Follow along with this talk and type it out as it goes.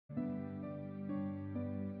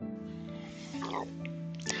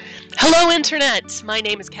Hello Internet! My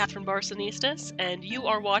name is Catherine Barsonistas, and you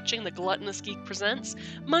are watching The Gluttonous Geek Presents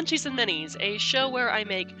Munchies and Minis, a show where I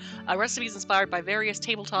make recipes inspired by various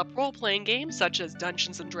tabletop role-playing games such as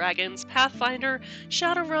Dungeons & Dragons, Pathfinder,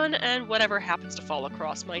 Shadowrun, and whatever happens to fall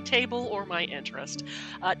across my table or my interest.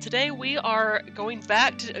 Today we are going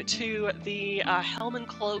back to the Helm and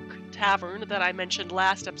Cloak Tavern that I mentioned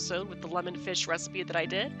last episode with the lemon fish recipe that I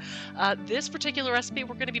did. This particular recipe,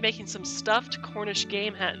 we're going to be making some stuffed Cornish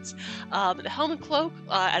game hens. The Helm and Cloak,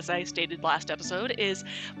 as I stated last episode, is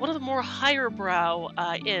one of the more higher brow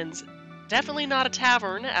inns. Definitely not a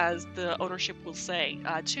tavern, as the ownership will say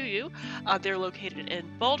to you. They're located in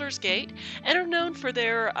Baldur's Gate and are known for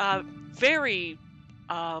their very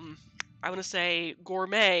I want to say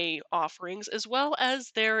gourmet offerings, as well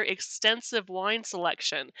as their extensive wine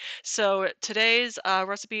selection. So today's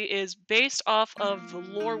recipe is based off of the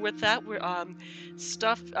lore with that. We're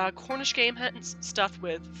stuffed Cornish game hens stuffed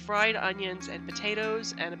with fried onions and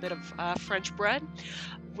potatoes and a bit of French bread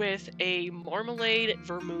with a marmalade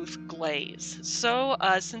vermouth glaze. So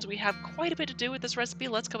since we have quite a bit to do with this recipe,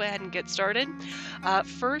 let's go ahead and get started.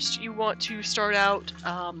 First, you want to start out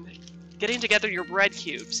getting together your bread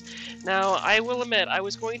cubes. Now, I will admit, I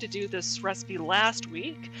was going to do this recipe last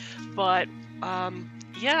week, but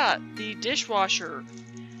yeah, the dishwasher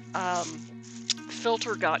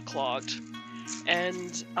filter got clogged,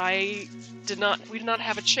 and we did not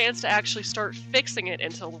have a chance to actually start fixing it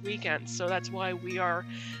until the weekend, so that's why we are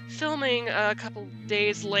filming a couple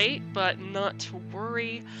days late, but not to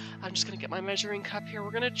worry. I'm just going to get my measuring cup here.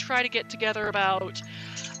 We're going to try to get together about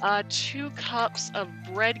 2 cups of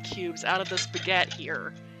bread cubes out of this baguette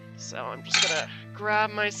here. So I'm just going to grab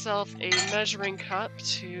myself a measuring cup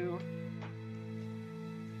to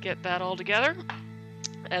get that all together,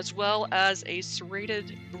 as well as a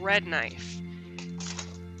serrated bread knife.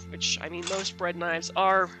 Which, I mean, most bread knives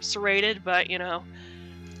are serrated, but, you know,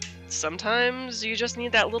 sometimes you just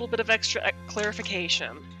need that little bit of extra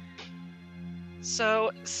clarification.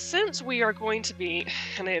 So, since we are going to be,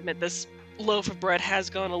 and I admit this loaf of bread has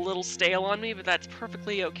gone a little stale on me, but that's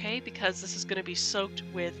perfectly okay because this is going to be soaked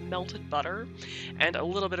with melted butter and a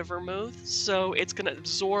little bit of vermouth, so it's going to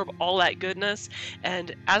absorb all that goodness,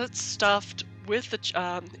 and as it's stuffed with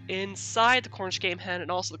the inside the Cornish game hen, and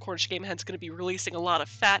also the Cornish game hen is going to be releasing a lot of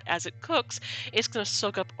fat as it cooks, it's going to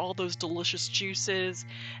soak up all those delicious juices,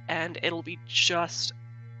 and it'll be just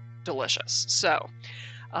delicious. So,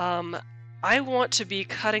 I want to be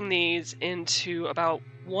cutting these into about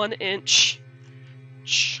 1-inch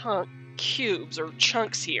cubes or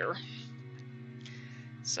chunks here.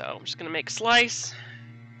 So I'm just going to make a slice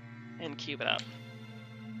and cube it up.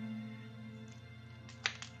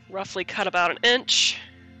 Roughly cut about 1 inch,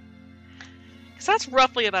 because that's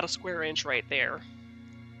roughly about a square inch right there.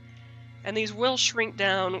 And these will shrink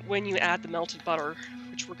down when you add the melted butter,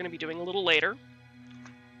 which we're going to be doing a little later.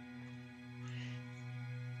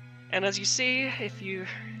 And as you see, if you're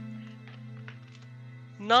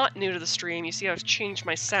not new to the stream, you see I've changed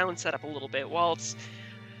my sound setup a little bit. While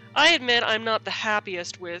I admit I'm not the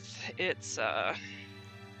happiest with its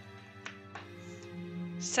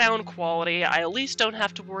sound quality, I at least don't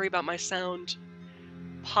have to worry about my sound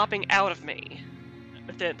popping out of me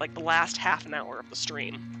within like the last half an hour of the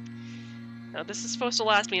stream. Now this is supposed to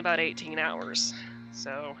last me about 18 hours,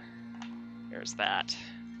 so there's that.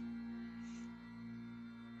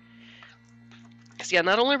 So yeah,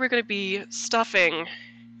 not only are we going to be stuffing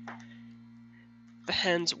the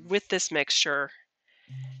hens with this mixture,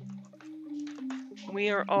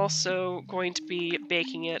 we are also going to be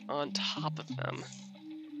baking it on top of them.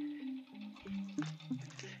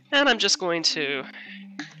 And I'm just going to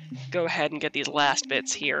go ahead and get these last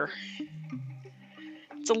bits here.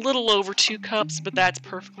 It's a little over 2 cups, but that's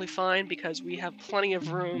perfectly fine because we have plenty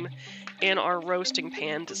of room in our roasting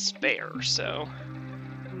pan to spare, so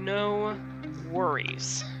no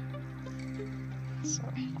worries. So,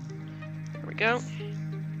 there we go.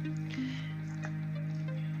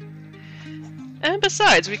 And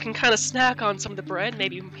besides, we can kind of snack on some of the bread,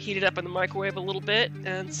 maybe heat it up in the microwave a little bit,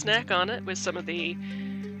 and snack on it with some of the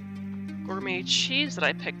gourmet cheese that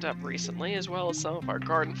I picked up recently, as well as some of our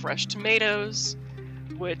garden fresh tomatoes,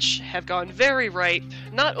 which have gone very ripe,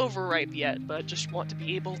 not overripe yet, but just want to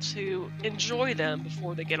be able to enjoy them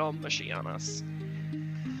before they get all mushy on us.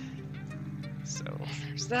 So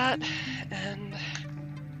there's that, and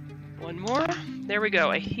one more. There we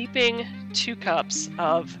go, a heaping 2 cups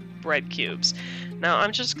of bread cubes. Now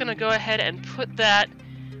I'm just going to go ahead and put that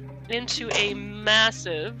into a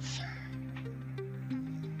massive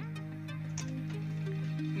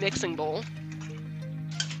mixing bowl.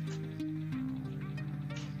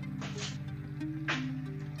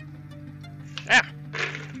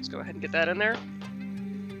 Get that in there.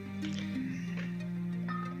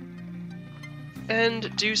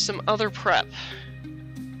 And do some other prep.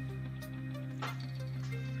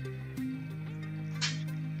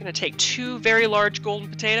 I'm gonna take 2 very large golden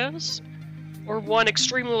potatoes, or 1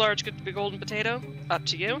 extremely large golden potato, up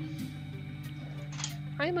to you.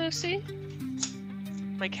 Hi, Moosey.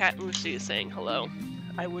 My cat Moosey is saying hello.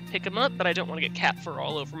 I would pick him up, but I don't want to get cat fur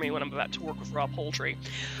all over me when I'm about to work with raw poultry.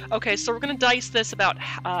 Okay, so we're gonna dice this about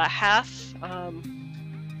half.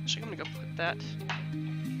 Actually, I'm gonna go put that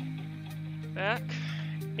back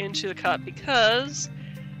into the cup because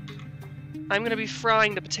I'm gonna be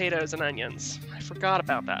frying the potatoes and onions. I forgot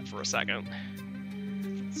about that for a second.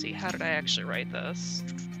 Let's see, how did I actually write this?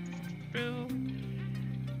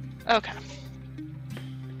 Okay.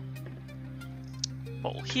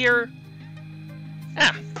 Bowl here.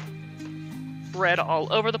 Bread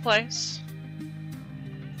all over the place.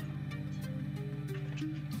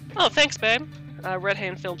 Oh, thanks, babe. Red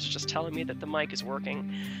Hand Films is just telling me that the mic is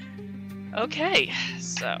working. Okay,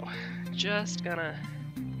 so just gonna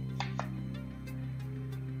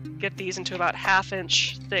get these into about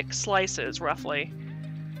 1/2-inch thick slices, roughly.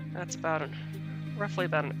 That's about roughly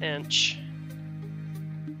about an inch.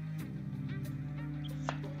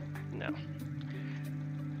 No.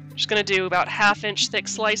 Just gonna do about 1/2-inch thick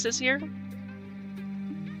slices here.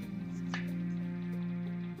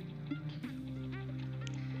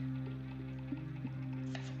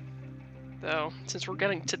 So, since we're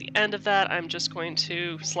getting to the end of that, I'm just going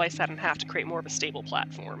to slice that in half to create more of a stable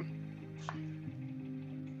platform.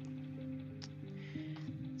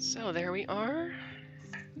 So there we are.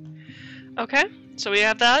 Okay, so we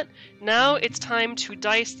have that. Now it's time to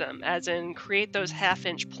dice them, as in create those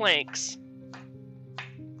 1/2-inch planks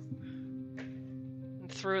and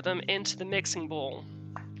throw them into the mixing bowl.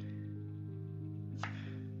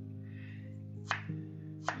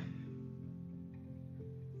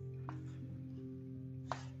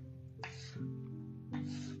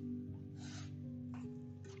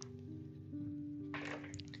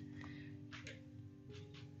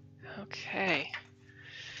 Okay.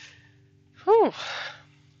 Whew.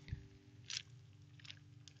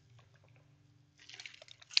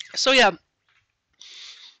 So yeah.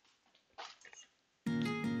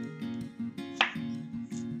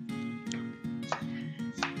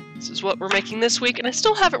 This is what we're making this week, and I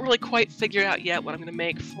still haven't really quite figured out yet what I'm going to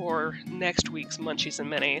make for next week's Munchies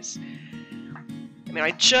and Minis. I mean,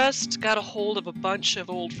 I just got a hold of a bunch of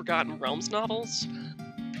old Forgotten Realms novels.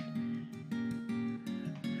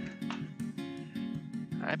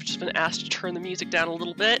 I've just been asked to turn the music down a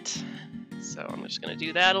little bit, so I'm just going to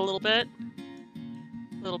do that a little bit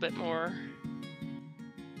more.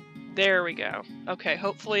 There we go. Okay,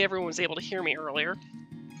 hopefully everyone was able to hear me earlier.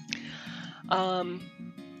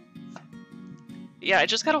 Yeah, I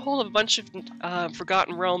just got a hold of a bunch of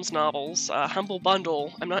Forgotten Realms novels. Humble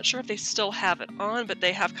Bundle. I'm not sure if they still have it on, but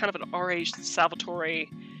they have kind of an R.H. Salvatore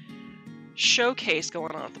showcase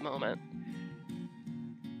going on at the moment.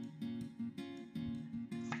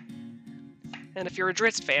 And if you're a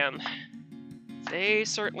Drizzt fan, they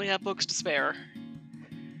certainly have books to spare.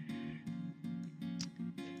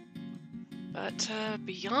 But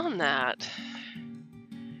beyond that,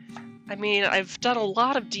 I mean, I've done a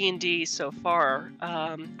lot of D&D so far.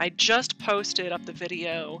 I just posted up the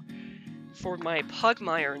video for my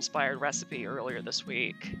Pugmire-inspired recipe earlier this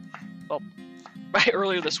week. Well, by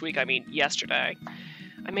earlier this week, I mean yesterday.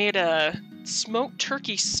 I made a smoked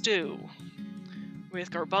turkey stew with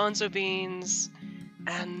garbanzo beans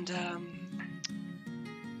and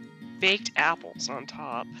baked apples on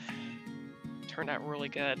top. Turned out really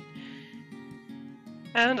good.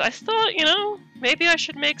 And I thought, you know, maybe I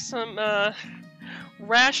should make some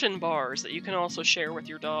ration bars that you can also share with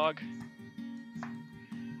your dog.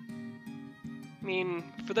 I mean,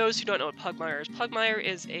 for those who don't know what Pugmire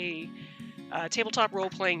is a tabletop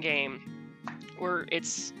role-playing game where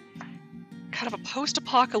it's kind of a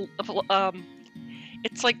post-apocalyptic.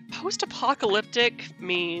 It's like post-apocalyptic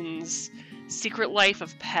means Secret Life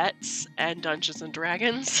of Pets and Dungeons and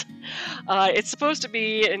Dragons. It's supposed to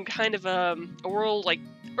be in kind of a world like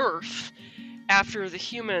Earth after the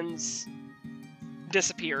humans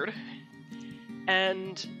disappeared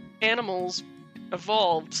and animals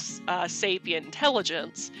evolved sapient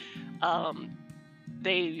intelligence.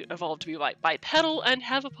 They evolved to be bipedal and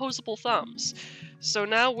have opposable thumbs. So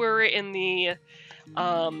now we're in the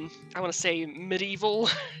I want to say medieval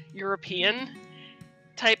European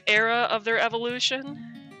type era of their evolution.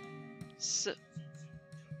 So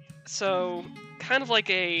kind of like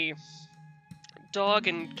a dog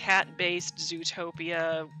and cat based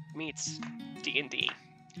Zootopia meets D&D.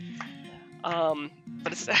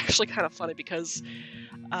 But it's actually kind of funny because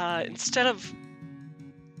instead of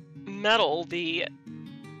metal, the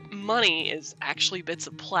money is actually bits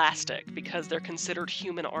of plastic because they're considered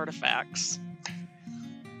human artifacts.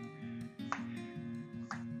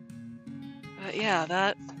 Yeah,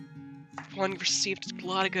 that one received a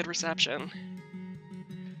lot of good reception.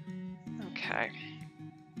 Okay.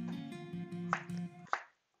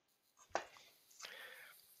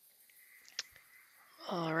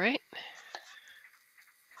 All right.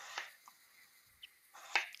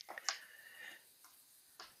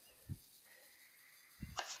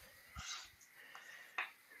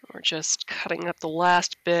 We're just cutting up the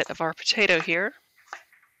last bit of our potato here.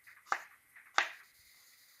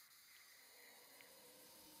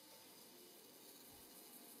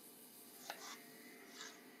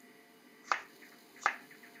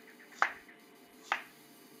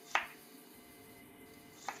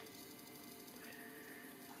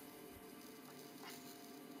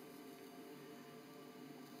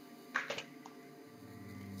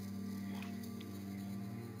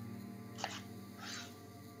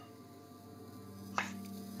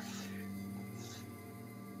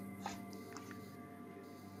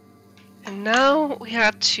 And now we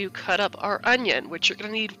have to cut up our onion, which you're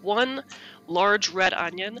going to need one large red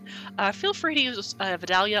onion. Feel free to use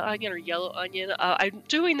Vidalia onion or yellow onion. I'm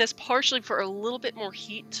doing this partially for a little bit more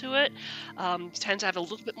heat to it. Tend to have a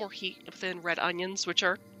little bit more heat than red onions, which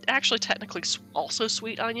are actually technically also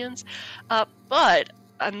sweet onions. But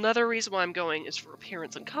another reason why I'm going is for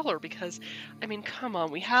appearance and color, because, I mean, come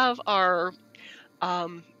on, we have our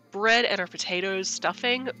bread and our potatoes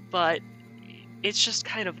stuffing, but it's just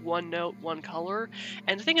kind of one note, one color.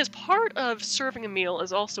 And the thing is, part of serving a meal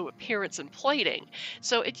is also appearance and plating.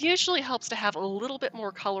 So it usually helps to have a little bit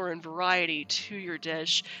more color and variety to your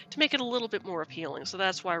dish to make it a little bit more appealing. So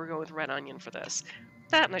that's why we're going with red onion for this.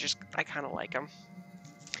 That, and I kind of like them.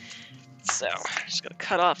 So I'm just going to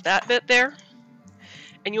cut off that bit there.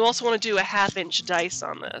 And you also want to do a 1/2 inch dice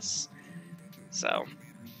on this. So,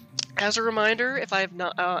 as a reminder, if I have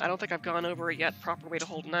not, I don't think I've gone over it yet, proper way to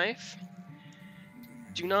hold a knife.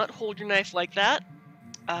 Do not hold your knife like that.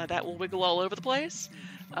 That will wiggle all over the place.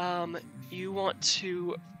 You want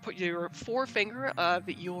to put your forefinger of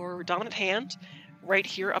your dominant hand right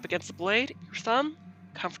here up against the blade, your thumb,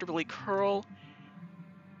 comfortably curl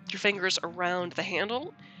your fingers around the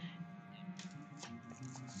handle,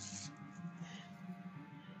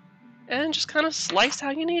 and just kind of slice how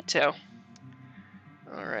you need to.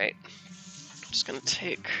 Alright, just gonna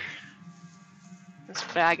take this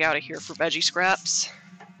bag out of here for veggie scraps.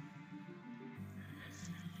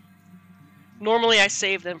 Normally I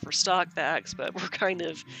save them for stock bags, but we're kind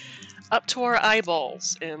of up to our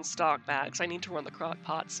eyeballs in stock bags. I need to run the crock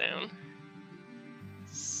pot soon.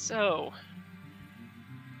 So,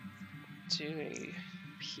 do a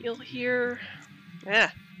peel here.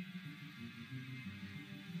 Yeah.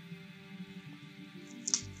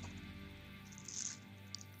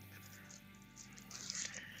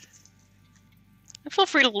 Feel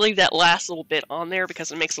free to leave that last little bit on there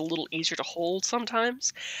because it makes it a little easier to hold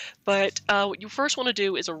sometimes. But what you first want to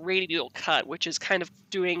do is a radial cut, which is kind of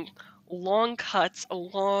doing long cuts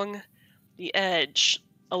along the edge,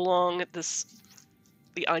 along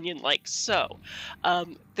the onion like so.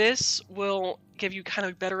 This will give you kind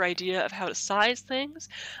of a better idea of how to size things,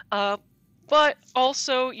 but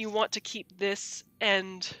also you want to keep this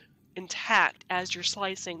end intact as you're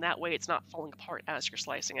slicing. That way it's not falling apart as you're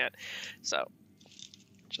slicing it. So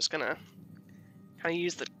just gonna kind of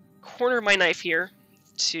use the corner of my knife here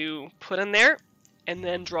to put in there and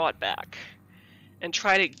then draw it back and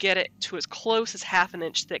try to get it to as close as 1/2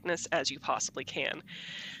 inch thickness as you possibly can.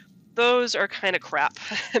 Those are kind of crap,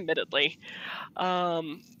 admittedly,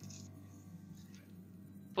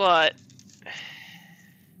 but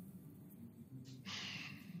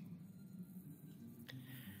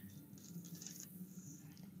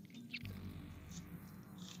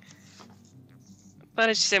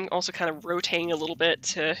as you see, I'm also kind of rotating a little bit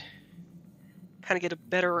to kind of get a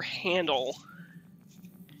better handle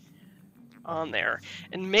on there.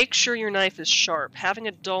 And make sure your knife is sharp. Having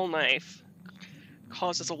a dull knife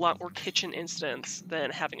causes a lot more kitchen incidents than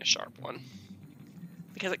having a sharp one,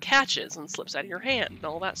 because it catches and slips out of your hand and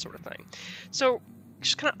all that sort of thing. So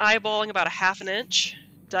just kind of eyeballing about a 1/2 inch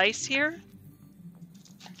dice here.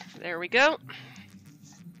 There we go.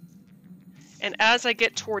 And as I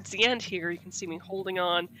get towards the end here, you can see me holding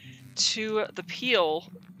on to the peel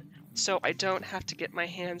so I don't have to get my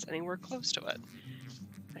hands anywhere close to it.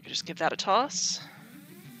 I can just give that a toss.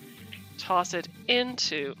 Toss it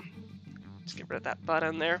into, just get rid of that butt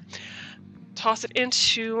in there. Toss it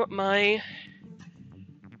into my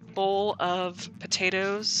bowl of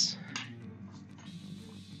potatoes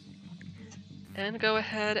and go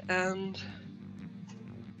ahead and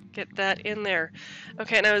get that in there.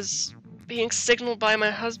 Okay, and I was being signaled by my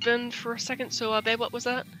husband for a second, so babe, what was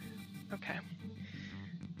that? Okay.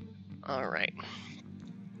 Alright.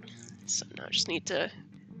 So now I just need to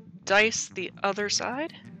dice the other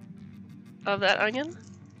side of that onion.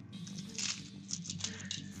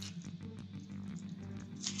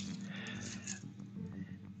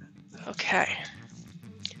 Okay.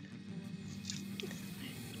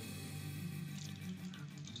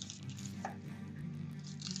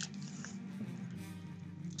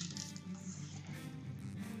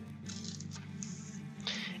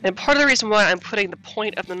 And part of the reason why I'm putting the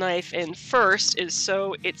point of the knife in first is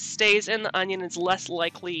so it stays in the onion and is less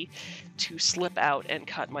likely to slip out and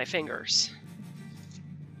cut my fingers.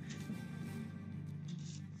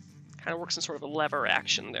 Kind of works in sort of a lever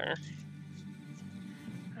action there.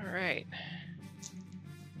 Alright.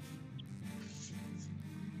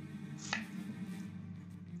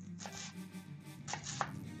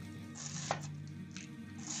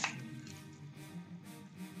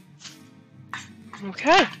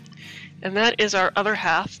 Okay, and that is our other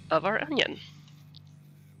half of our onion.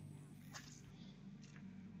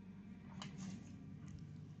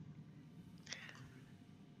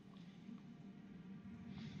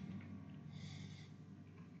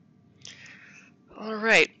 All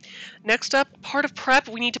right, next up, part of prep,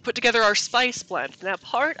 we need to put together our spice blend. Now,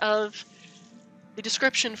 part of the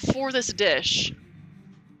description for this dish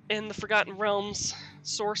in the Forgotten Realms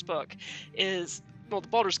sourcebook is, well, the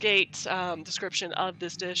Baldur's Gate description of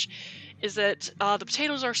this dish is that the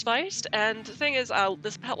potatoes are spiced, and the thing is,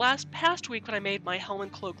 this past week when I made my Helm and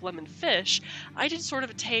Cloak lemon fish, I did sort of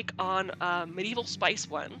a take on medieval spice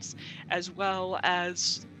blends, as well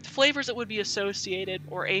as flavors that would be associated,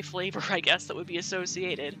 or a flavor, I guess, that would be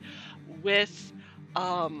associated with,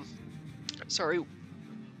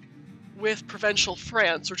 with Provençal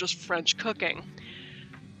France, or just French cooking.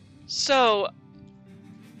 So,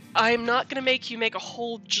 I'm not going to make you make a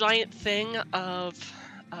whole giant thing of,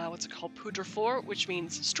 what's it called, poudre fort, which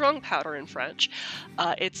means strong powder in French.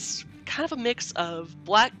 It's kind of a mix of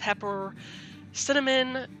black pepper,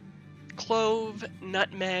 cinnamon, clove,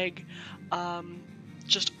 nutmeg, and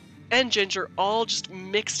ginger, all just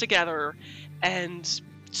mixed together, and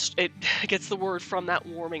it gets the word from that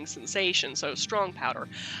warming sensation, so strong powder.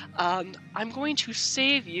 I'm going to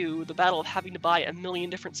save you the battle of having to buy a million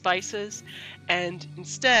different spices, and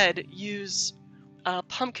instead use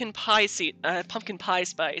pumpkin pie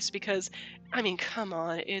spice, because, I mean, come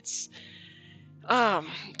on, it's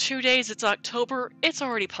 2 days, it's October, it's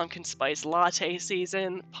already pumpkin spice latte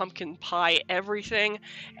season, pumpkin pie everything,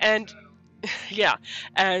 and yeah,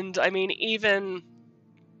 and I mean, even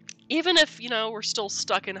if, you know, we're still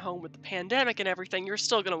stuck in home with the pandemic and everything, you're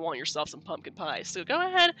still going to want yourself some pumpkin pie. So go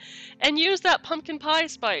ahead and use that pumpkin pie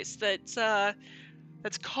spice that's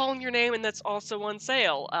calling your name and that's also on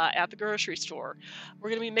sale at the grocery store. We're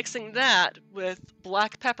going to be mixing that with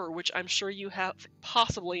black pepper, which I'm sure you have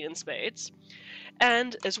possibly in spades,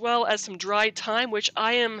 and as well as some dried thyme, which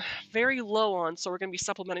I am very low on, so we're going to be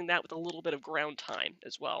supplementing that with a little bit of ground thyme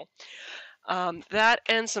as well. That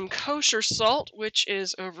and some kosher salt, which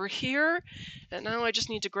is over here. And now I just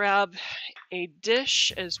need to grab a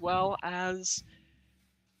dish as well as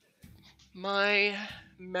my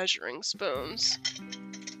measuring spoons.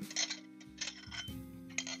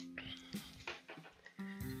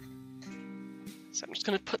 So I'm just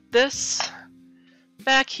going to put this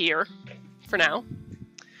back here for now.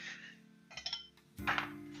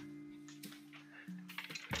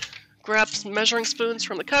 Grab some measuring spoons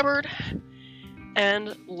from the cupboard,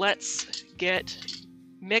 and let's get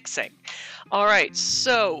mixing. Alright,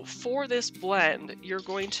 so for this blend, you're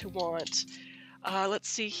going to want, let's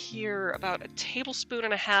see here, about 1.5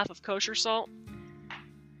 tablespoons of kosher salt.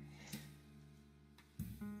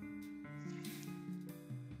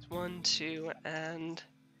 It's 1, 2, and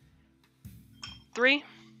 3.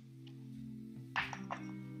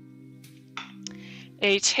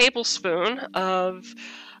 1 tablespoon of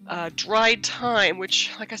dried thyme,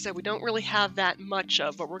 which, like I said, we don't really have that much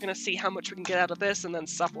of, but we're going to see how much we can get out of this and then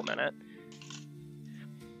supplement it.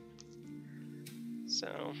 So,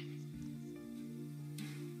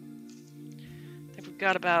 I think we've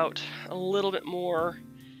got about a little bit more.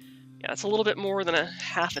 Yeah, it's a little bit more than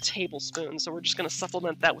 1/2 tablespoon, so we're just going to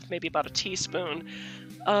supplement that with maybe about 1 teaspoon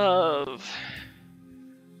of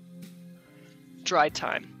dried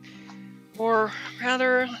thyme. Or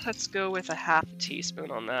rather, let's go with 1/2 teaspoon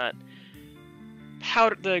on that.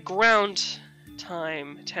 The ground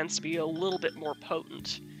thyme tends to be a little bit more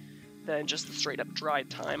potent than just the straight up dried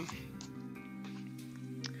thyme.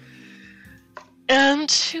 And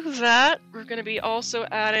to that, we're going to be also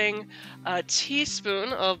adding a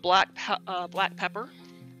teaspoon of black pepper.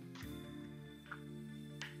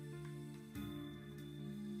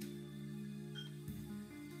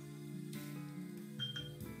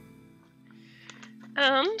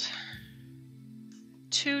 And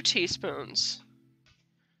 2 teaspoons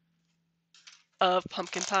of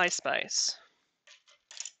pumpkin pie spice.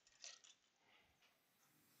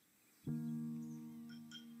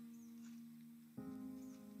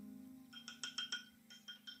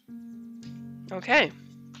 Okay.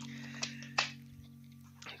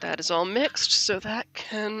 That is all mixed, so that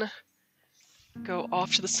can go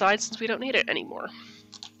off to the side since we don't need it anymore.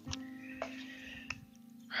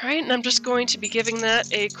 Alright, and I'm just going to be giving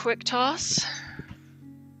that a quick toss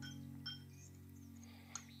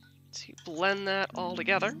to blend that all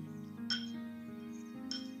together.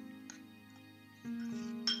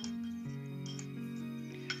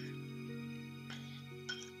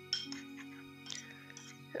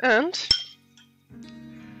 And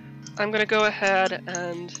I'm going to go ahead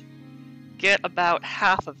and get about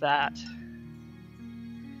half of that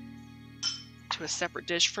to a separate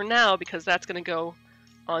dish for now, because that's going to go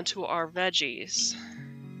onto our veggies.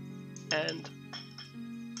 And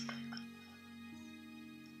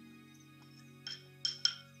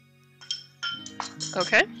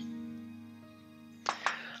okay.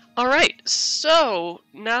 Alright, so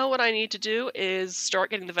now what I need to do is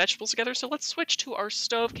start getting the vegetables together. So let's switch to our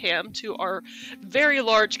stove cam, to our very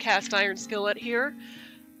large cast iron skillet here.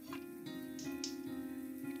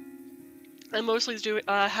 I mostly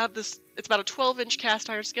have this, it's about a 12-inch cast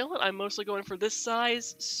iron skillet. I'm mostly going for this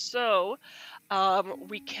size, so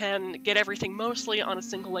we can get everything mostly on a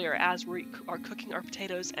single layer as we are cooking our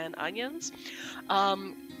potatoes and onions.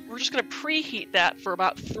 We're just going to preheat that for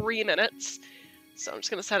about 3 minutes. So I'm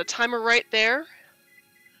just going to set a timer right there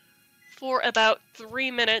for about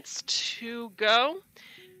 3 minutes to go.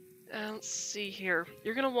 Let's see here.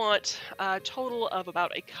 You're going to want a total of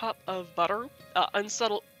about a cup of butter,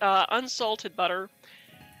 unsalted butter.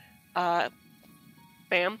 Bam.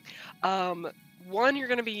 One, you're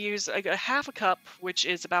going to be using a half a cup, which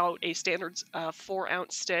is about a standard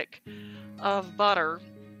 4-ounce stick of butter.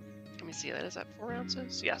 Let me see, is that 4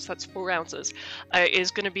 ounces? Yes, that's 4 ounces. Is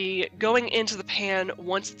going to be going into the pan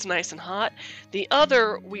once it's nice and hot. The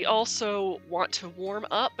other, we also want to warm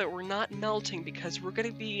up, but we're not melting, because we're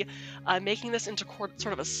going to be making this into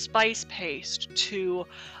sort of a spice paste to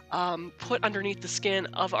put underneath the skin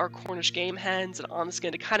of our Cornish game hens and on the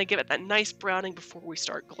skin to kind of give it that nice browning before we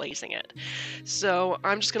start glazing it. So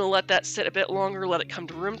I'm just going to let that sit a bit longer, let it come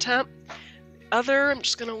to room temp. I'm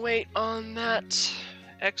just going to wait on that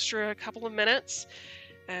extra couple of minutes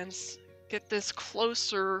and get this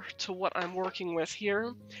closer to what I'm working with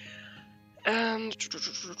here. And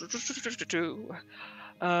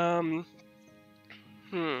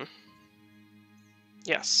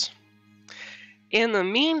yes. In the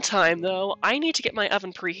meantime, though, I need to get my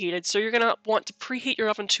oven preheated, so you're going to want to preheat your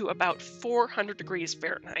oven to about 400 degrees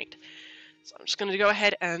Fahrenheit. So I'm just going to go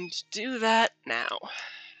ahead and do that now,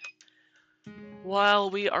 while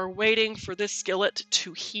we are waiting for this skillet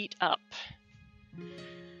to heat up.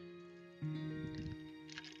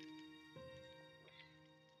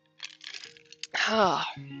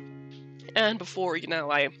 And before,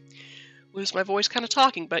 I lose my voice kind of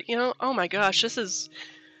talking, but, oh my gosh, this is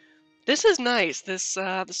nice.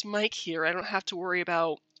 This mic here, I don't have to worry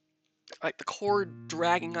about, like, the cord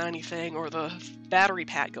dragging on anything or the battery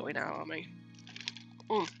pad going out on me.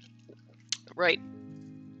 Right.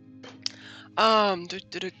 Got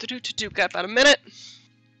about a minute.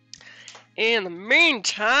 In the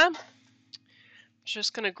meantime,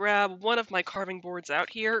 just gonna grab one of my carving boards out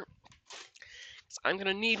here. So I'm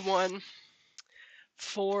gonna need one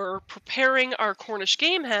for preparing our Cornish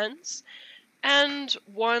game hens, and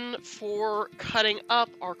one for cutting up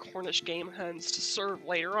our Cornish game hens to serve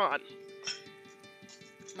later on.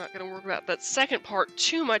 I'm not gonna worry about that second part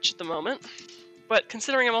too much at the moment, but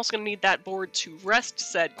considering I'm also gonna need that board to rest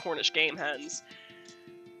said Cornish game hens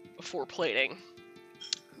before plating,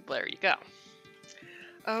 there you go.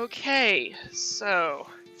 Okay, so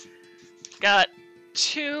got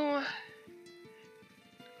 2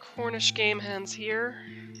 Cornish game hens here.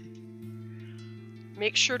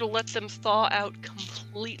 Make sure to let them thaw out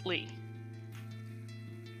completely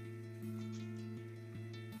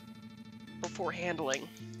before handling.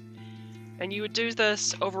 And you would do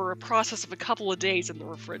this over a process of a couple of days in the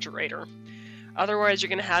refrigerator. Otherwise, you're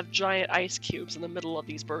going to have giant ice cubes in the middle of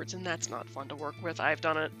these birds, and that's not fun to work with. I've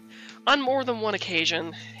done it on more than one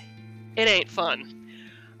occasion. It ain't fun.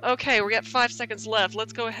 Okay, we got 5 seconds left.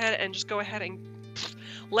 Let's go ahead and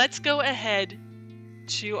let's go ahead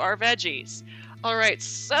to our veggies. All right,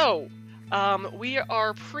 so we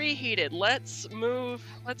are preheated. Let's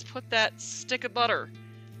put that stick of butter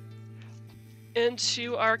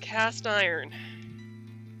into our cast iron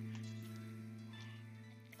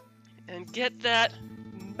and get that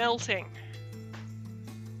melting.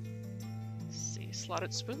 Let's see,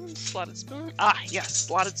 slotted spoon. Ah, yes,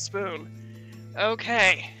 slotted spoon.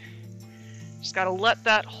 Okay, just gotta let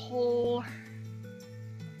that whole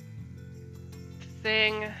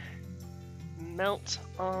thing melt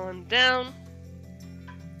on down.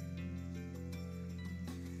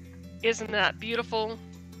 Isn't that beautiful?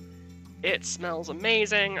 It smells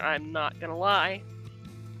amazing, I'm not gonna lie.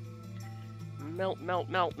 Melt, melt,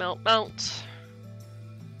 melt, melt, melt.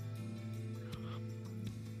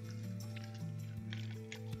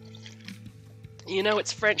 You know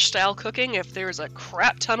it's French style cooking if there's a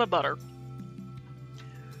crap ton of butter.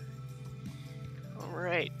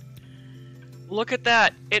 Alright. Look at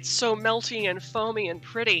that. It's so melty and foamy and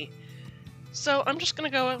pretty. So I'm just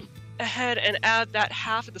going to go ahead and add that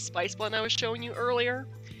half of the spice blend I was showing you earlier.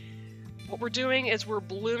 What we're doing is we're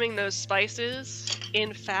blooming those spices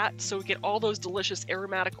in fat so we get all those delicious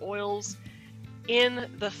aromatic oils in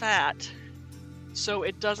the fat so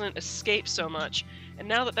it doesn't escape so much. And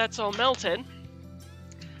now that that's all melted, I'm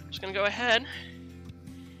just going to go ahead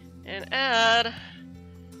and add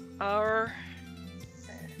our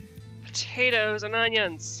potatoes and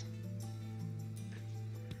onions.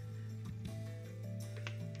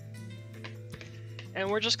 And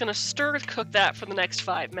we're just going to stir cook that for the next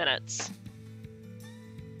 5 minutes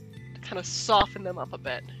to kind of soften them up a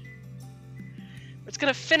bit. It's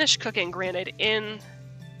going to finish cooking, granted, in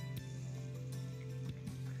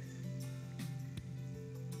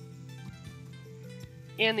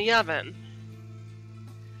the oven.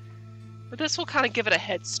 But this will kind of give it a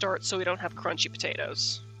head start so we don't have crunchy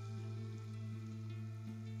potatoes.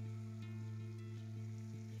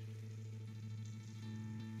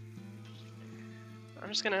 I'm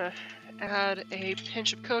just going to add a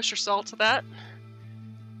pinch of kosher salt to that,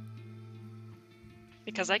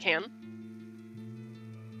 because I can.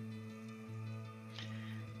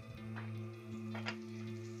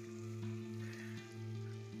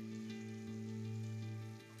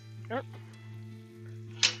 Oh.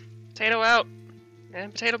 Potato out,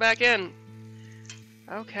 and potato back in.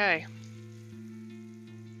 Okay.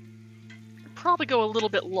 I'll probably go a little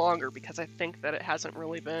bit longer because I think that it hasn't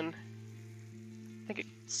really been... I think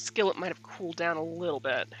the skillet might have cooled down a little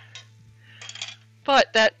bit.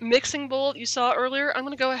 But that mixing bowl you saw earlier, I'm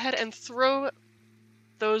going to go ahead and throw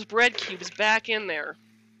those bread cubes back in there.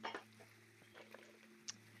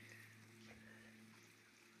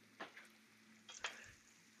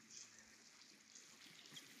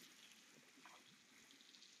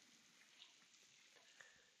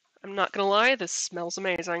 I'm not going to lie, this smells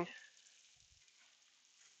amazing.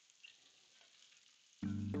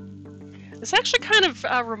 This actually kind of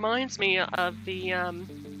reminds me of the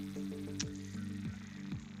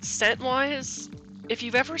scent-wise. If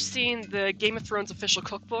you've ever seen the Game of Thrones official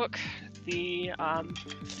cookbook, the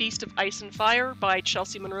Feast of Ice and Fire by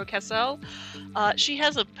Chelsea Monroe Cassell, she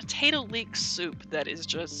has a potato leek soup that is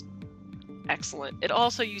just excellent. It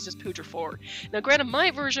also uses Poudre Fort. Now, granted,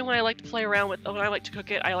 my version, when I like to play around with, when I like to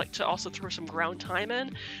cook it, I like to also throw some ground thyme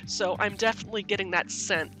in. So I'm definitely getting that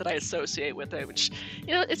scent that I associate with it, which,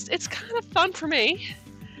 you know, it's kind of fun for me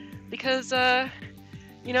because,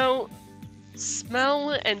 you know,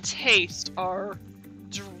 smell and taste are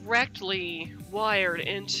directly wired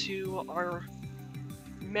into our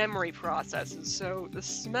memory processes. So the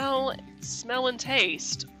smell and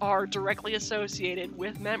taste are directly associated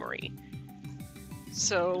with memory.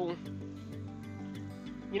 So,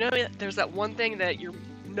 you know, there's that one thing that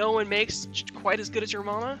no one makes quite as good as your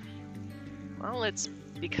mama. Well, it's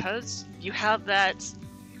because you have that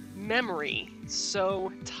memory so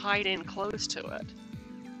tied in close to it.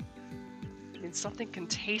 I mean, something can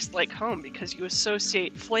taste like home because you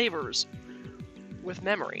associate flavors with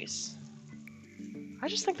memories. I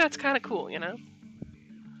just think that's kind of cool, you know?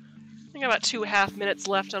 I think about 2.5 minutes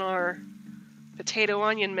left on our potato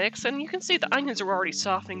onion mix, and you can see the onions are already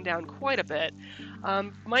softening down quite a bit.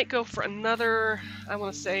 Might go for another, I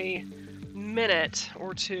want to say, minute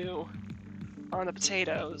or two on the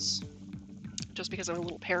potatoes, just because I'm a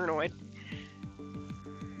little paranoid.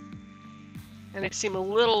 And they seem a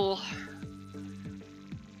little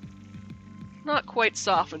not quite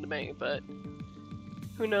softened to me, but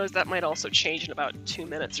who knows, that might also change in about 2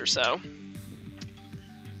 minutes or so.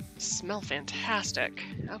 Smell fantastic.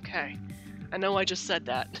 Okay. I know I just said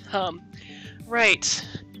that. Right.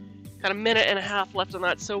 Got a minute and a half left on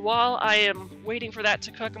that, so while I am waiting for that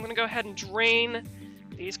to cook, I'm going to go ahead and drain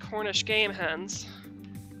these Cornish game hens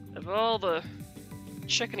of all the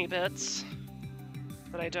chickeny bits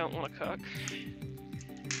that I don't want to cook.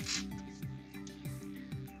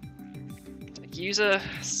 Like, use a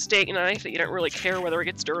steak knife that you don't really care whether it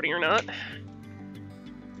gets dirty or not.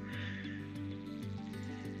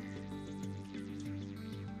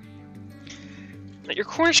 Your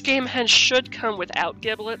Cornish game hen should come without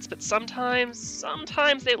giblets, but sometimes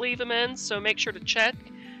they leave them in, so make sure to check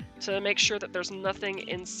to make sure that there's nothing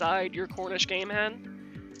inside your Cornish game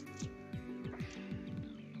hen.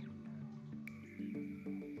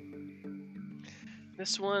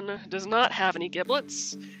 This one does not have any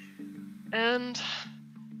giblets, and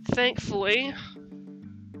thankfully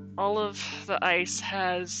all of the ice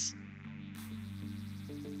has,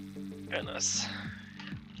 goodness,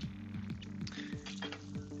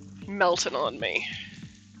 melted on me.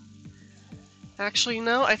 Actually,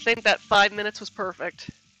 no, I think that 5 minutes was perfect.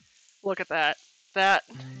 Look at that. That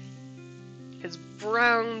is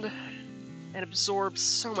browned and absorbs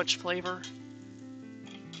so much flavor.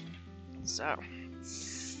 So,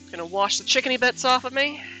 I'm gonna wash the chickeny bits off of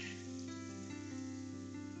me.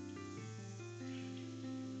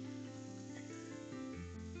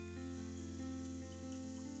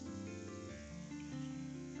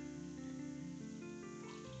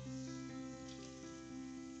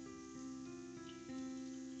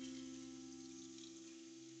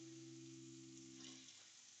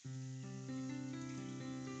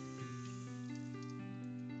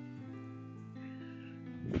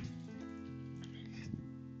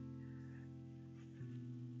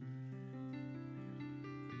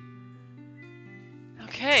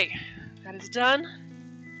 Okay, that is done.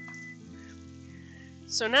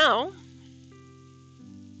 So now,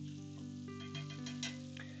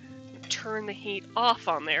 turn the heat off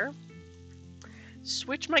on there.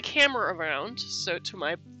 Switch my camera around, so to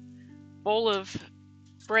my bowl of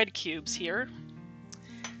bread cubes here.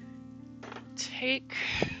 Take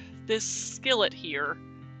this skillet here.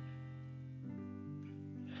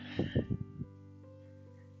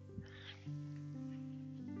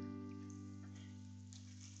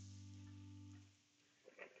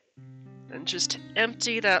 And just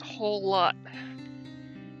empty that whole lot.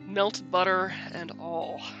 Melted butter and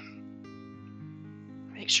all.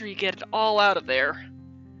 Make sure you get it all out of there.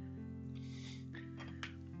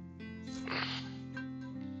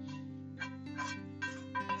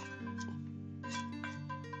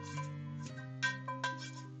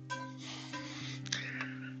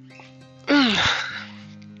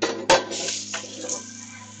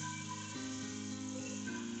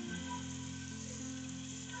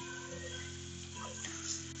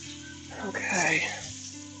 Okay.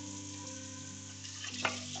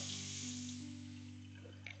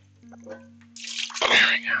 There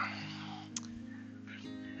we go.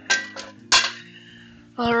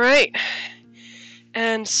 All right.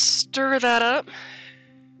 And stir that up.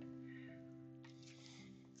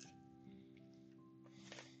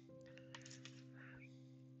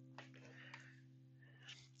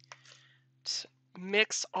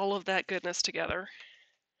 Mix all of that goodness together.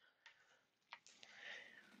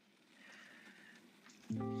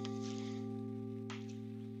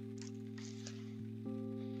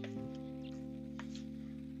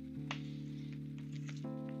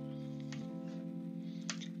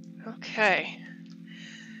 Okay.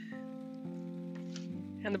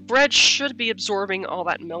 And the bread should be absorbing all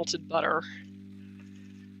that melted butter.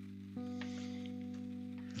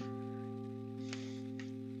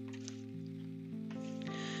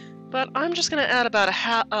 But I'm just going to add about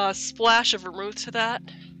a splash of vermouth to that,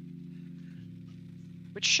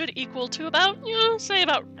 which should equal to about, say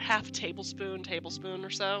about half a tablespoon or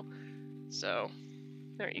so. So,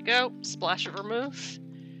 there you go, splash of vermouth.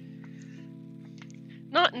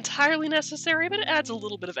 Not entirely necessary, but it adds a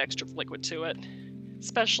little bit of extra liquid to it,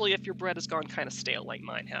 especially if your bread has gone kind of stale like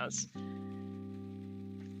mine has.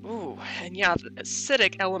 Ooh, and yeah, the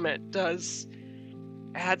acidic element does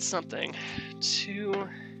add something to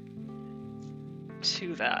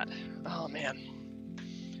that. Oh man,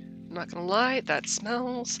 I'm not gonna lie, that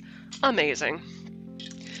smells amazing.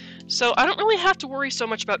 So I don't really have to worry so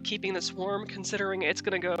much about keeping this warm, considering it's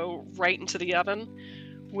gonna go right into the oven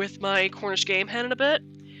with my Cornish game hen in a bit.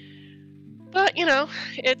 But,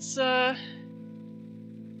 it's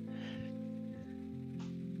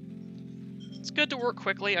good to work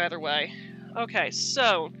quickly either way. Okay,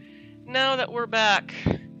 so now that we're back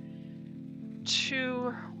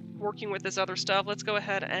to working with this other stuff, let's go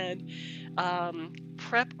ahead and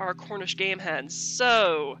prep our Cornish game hens.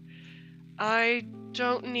 So, I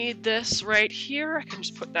don't need this right here. I can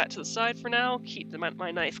just put that to the side for now. Keep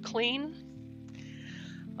my knife clean.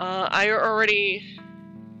 I already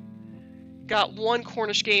got one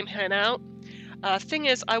Cornish game hen out. Thing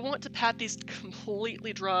is, I want to pat these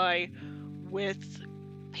completely dry with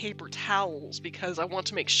paper towels because I want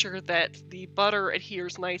to make sure that the butter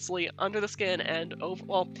adheres nicely under the skin and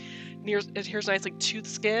adheres nicely to the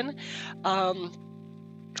skin.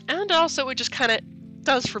 And also it just kind of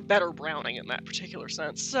does for better browning in that particular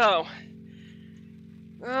sense. So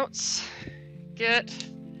let's get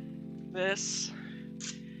this,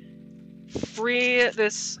 free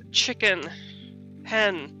this chicken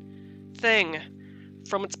hen thing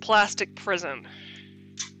from its plastic prison.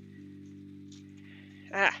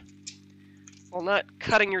 While not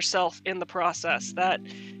cutting yourself in the process. That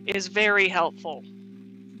is very helpful.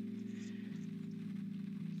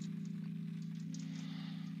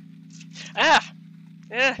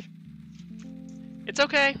 It's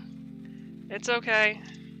okay. It's okay.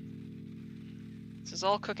 This is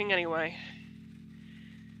all cooking anyway.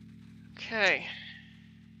 Okay.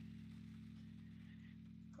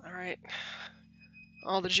 Alright.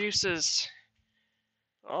 All the juices,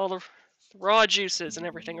 all the raw juices and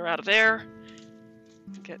everything are out of there.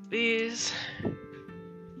 Get these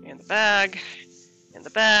in the bag, into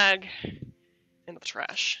the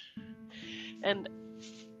trash. And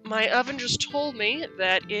my oven just told me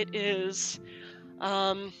that it is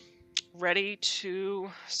ready to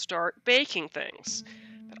start baking things.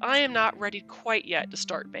 But I am not ready quite yet to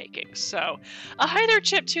start baking. So, hi there,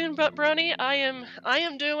 Chiptune Brony. I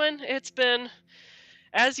am doing. It's been,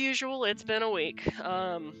 as usual, it's been a week.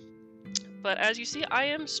 But as you see, I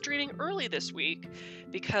am streaming early this week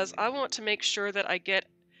because I want to make sure that I get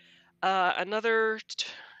another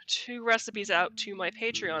two recipes out to my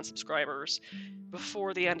Patreon subscribers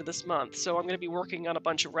before the end of this month. So I'm going to be working on a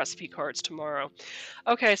bunch of recipe cards tomorrow.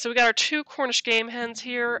 Okay, so we got our 2 Cornish game hens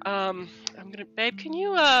here. Babe, can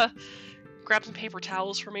you grab some paper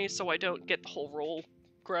towels for me so I don't get the whole roll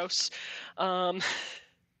gross?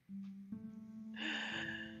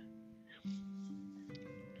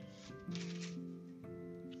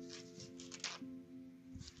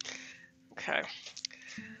 Okay,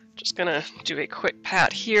 just gonna do a quick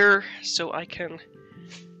pat here so I can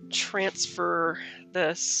transfer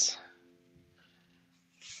this.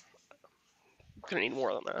 I'm gonna need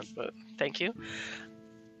more than that, but thank you.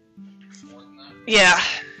 More than that? Yeah.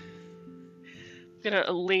 I'm gonna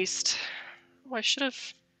at least... Oh, I should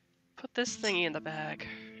have put this thingy in the bag.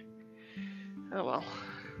 Oh well.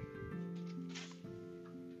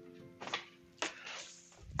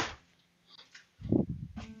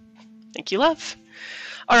 Thank you, love.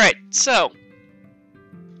 Alright, so...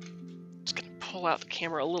 just gonna pull out the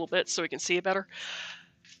camera a little bit so we can see it better.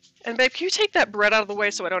 And babe, can you take that bread out of the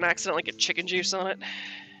way so I don't accidentally get chicken juice on it?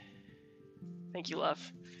 Thank you,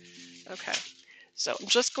 love. Okay, so I'm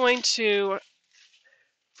just going to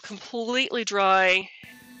completely dry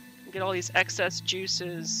and get all these excess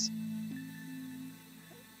juices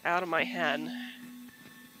out of my hen.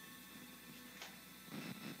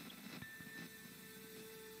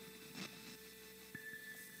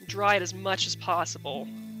 Dry it as much as possible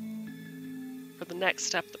for the next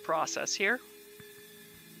step of the process here.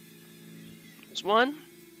 There's 1.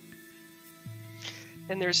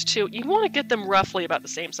 And there's 2. You want to get them roughly about the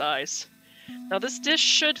same size. Now this dish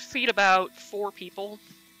should feed about 4 people,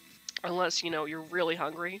 unless, you know, you're really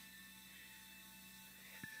hungry.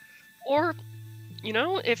 Or, you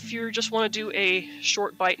know, if you just want to do a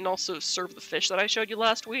short bite and also serve the fish that I showed you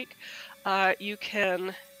last week, you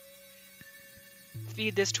can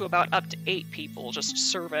feed this to about up to 8 people. Just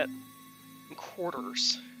serve it in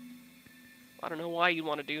quarters. I don't know why you'd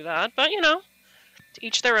want to do that, but, you know, to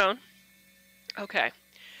each their own. Okay,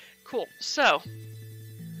 cool. So,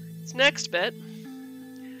 this next bit,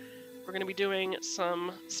 we're going to be doing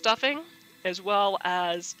some stuffing, as well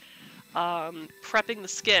as prepping the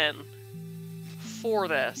skin for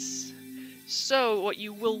this. So, what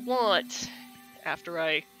you will want, after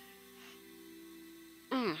I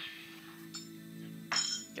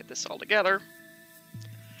get this all together,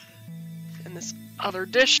 in this other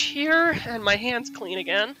dish here, and my hand's clean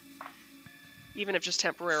again, even if just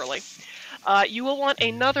temporarily. You will want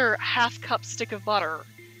another half-cup stick of butter,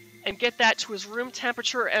 and get that to as room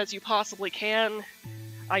temperature as you possibly can.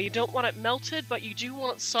 You don't want it melted, but you do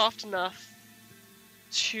want it soft enough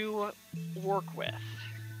to work with.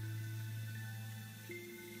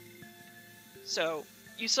 So,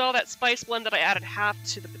 you saw that spice blend that I added half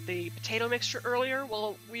to the potato mixture earlier?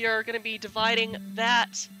 Well, we are going to be dividing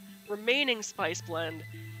that remaining spice blend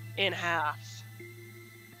in half.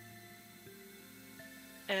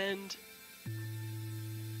 And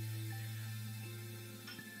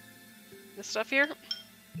this stuff here.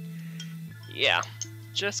 Yeah,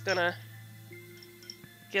 just gonna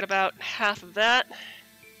get about half of that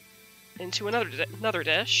into another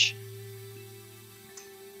dish.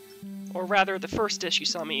 Or rather, the first dish you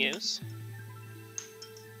saw me use.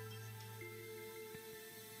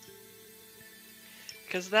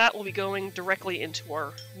 Because that will be going directly into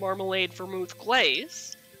our marmalade vermouth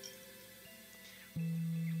glaze.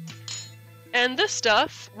 And this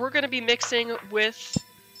stuff, we're going to be mixing with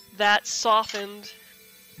that softened...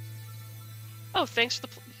 Oh, thanks for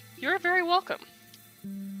the... You're very welcome.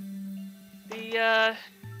 The,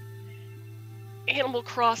 Animal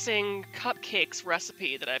Crossing cupcakes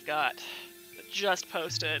recipe that I've got that just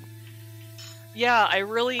posted. Yeah, I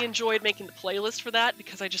really enjoyed making the playlist for that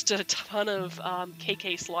because I just did a ton of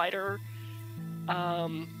KK Slider,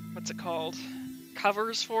 what's it called,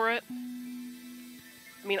 covers for it.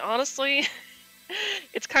 I mean, honestly,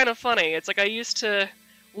 it's kind of funny. It's like I used to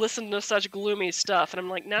listen to such gloomy stuff, and I'm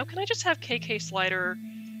like, now can I just have KK Slider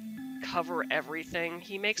cover everything?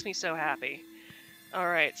 He makes me so happy.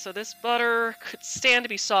 Alright, so this butter could stand to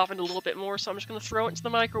be softened a little bit more, so I'm just going to throw it into the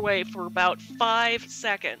microwave for about 5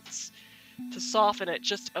 seconds to soften it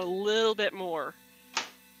just a little bit more.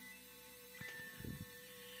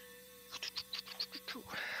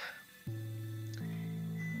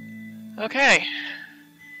 Okay.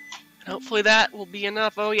 And hopefully that will be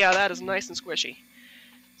enough. Oh yeah, that is nice and squishy.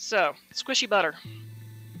 So, squishy butter.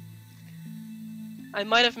 I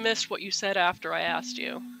might have missed what you said after I asked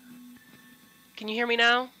you. Can you hear me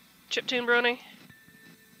now, Chiptune Brony?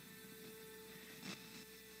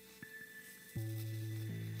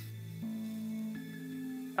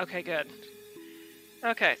 Okay, good.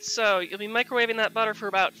 Okay, so you'll be microwaving that butter for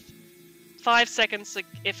about 5 seconds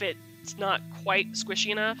if it's not quite squishy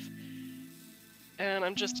enough. And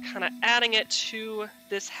I'm just kind of adding it to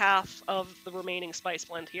this half of the remaining spice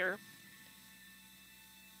blend here.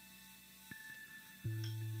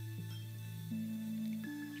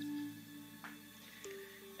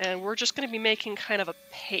 And we're just going to be making kind of a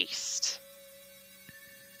paste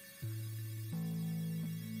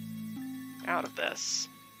out of this.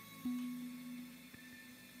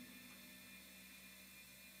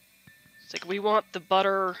 It's like we want the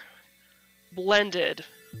butter blended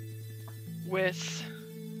with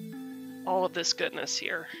all of this goodness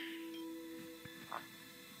here.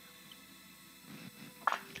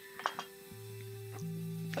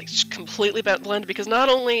 Like completely blended, because not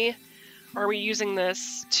only are we using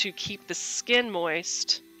this to keep the skin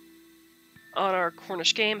moist on our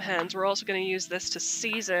Cornish game hens, we're also going to use this to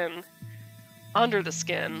season under the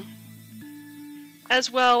skin, as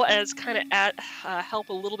well as kind of help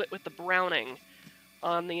a little bit with the browning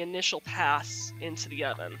on the initial pass into the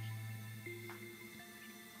oven.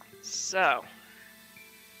 So,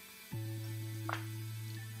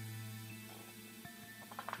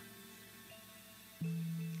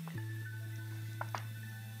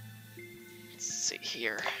 let's see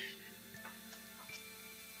here.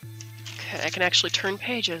 Okay, I can actually turn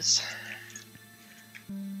pages.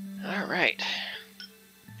 All right.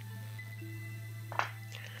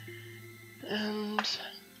 And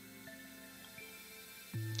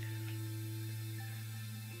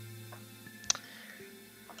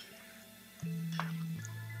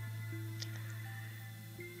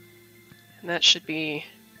that should be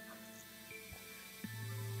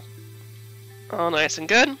all nice and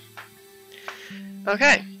good.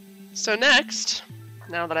 Okay, so next,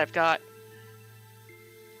 now that I've got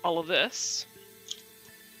all of this,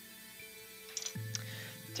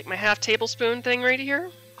 take my half tablespoon thing right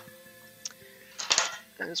here,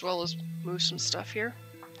 as well as move some stuff here.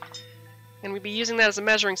 And we'd be using that as a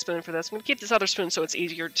measuring spoon for this. I'm going to keep this other spoon so it's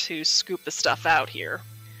easier to scoop the stuff out here.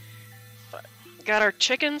 But got our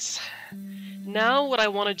chickens. Now what I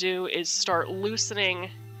want to do is start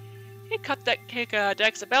loosening. Hey, cut that kick,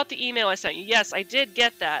 Dex, about the email I sent you. Yes, I did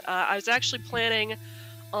get that. I was actually planning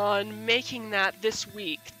on making that this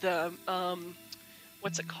week. The,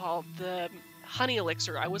 what's it called? The honey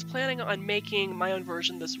elixir. I was planning on making my own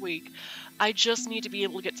version this week. I just need to be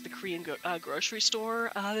able to get to the Korean grocery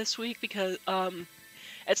store this week, because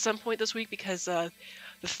at some point this week, because the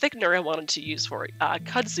thickener I wanted to use for it,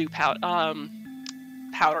 kudzu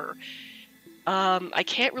powder, I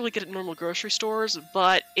can't really get it in normal grocery stores,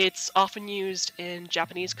 but it's often used in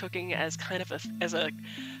Japanese cooking as kind of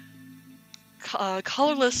a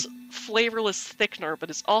colorless, flavorless thickener, but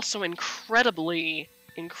it's also incredibly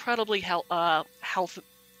health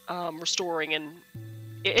restoring, and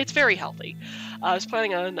it's very healthy. I was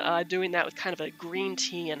planning on doing that with kind of a green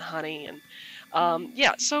tea and honey, and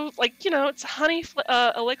yeah, so like, you know, it's a honey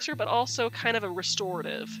elixir, but also kind of a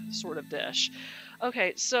restorative sort of dish.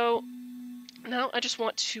 Okay, so Now I just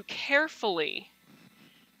want to carefully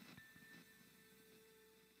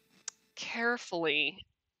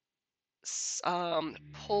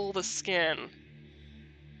pull the skin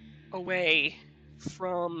away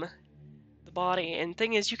from the body. And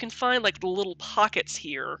thing is, you can find like the little pockets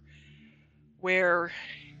here where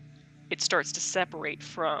it starts to separate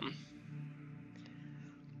from.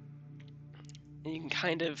 And you can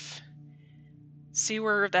kind of see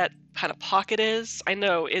where that kind of pocket is. I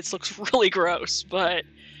know it looks really gross, but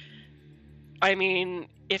I mean,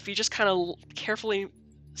 if you just kind of carefully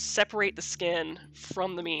separate the skin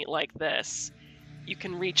from the meat like this, you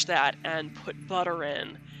can reach that and put butter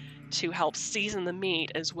in to help season the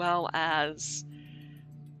meat as well as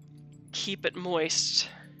keep it moist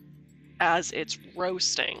as it's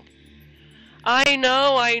roasting. I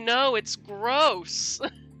know, it's gross.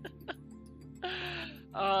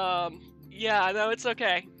 Yeah, no, it's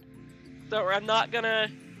okay. So I'm not gonna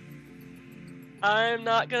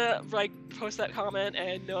like post that comment,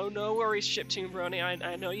 and no worries, Chiptune Brony.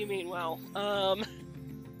 I know you mean well.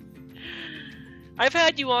 I've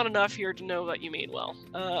had you on enough here to know that you mean well.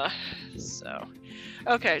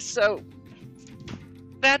 Okay, so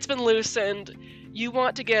that's been loosened. You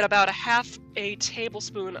want to get about half a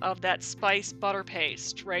tablespoon of that spice butter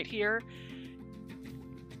paste right here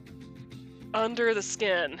under the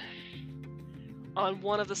skin on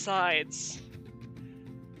one of the sides,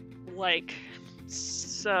 like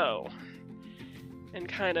so. And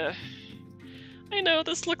kind of, I know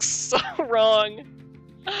this looks so wrong.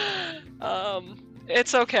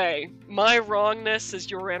 It's okay. My wrongness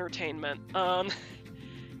is your entertainment. And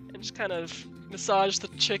just kind of massage the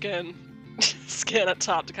chicken skin at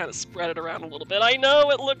top to kind of spread it around a little bit. I know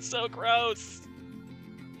it looks so gross.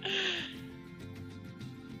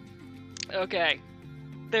 Okay,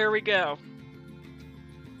 there we go.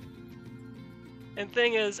 And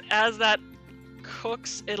thing is, as that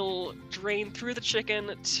cooks, it'll drain through the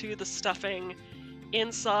chicken to the stuffing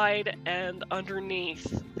inside and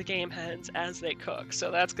underneath the game hens as they cook. So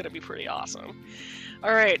that's going to be pretty awesome.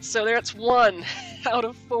 Alright, so that's 1 out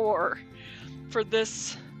of 4 for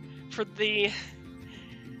the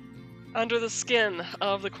under the skin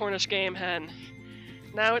of the Cornish game hen.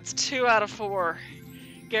 Now it's 2 out of 4.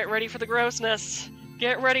 Get ready for the grossness.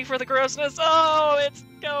 Get ready for the grossness. Oh, it's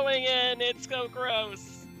going in. It's so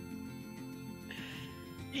gross.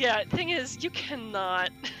 Yeah, thing is, you cannot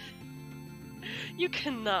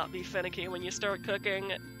be finicky when you start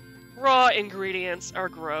cooking. Raw ingredients are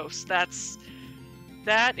gross. That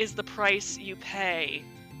is the price you pay.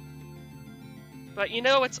 But you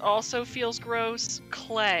know what also feels gross?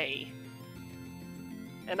 Clay.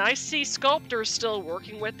 And I see sculptors still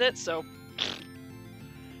working with it, so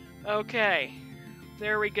okay.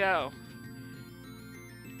 There we go.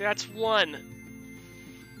 That's 1.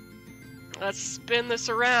 Let's spin this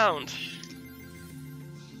around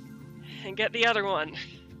and get the other one.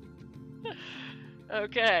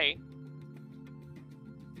 Okay.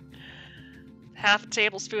 Half a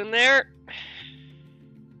tablespoon there.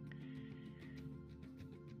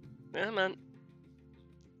 Come on.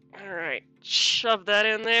 Alright, shove that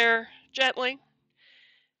in there gently.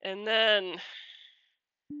 And then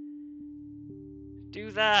do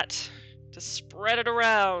that to spread it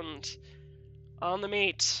around on the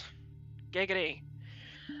meat. Giggity.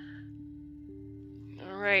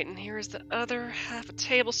 Alright, and here's the other half a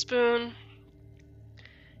tablespoon.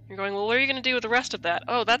 You're going, well, what are you going to do with the rest of that?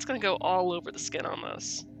 Oh, that's going to go all over the skin on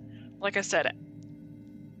this. Like I said,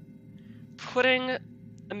 putting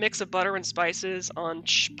a mix of butter and spices on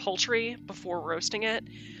poultry before roasting it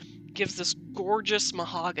gives this gorgeous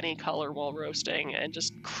mahogany color while roasting and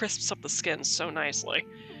just crisps up the skin so nicely.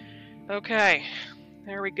 Okay,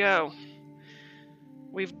 there we go.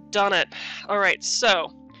 We've done it. Alright,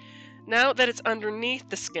 so now that it's underneath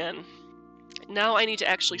the skin, now I need to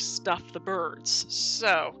actually stuff the birds.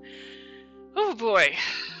 So, oh boy.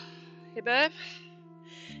 Hey babe,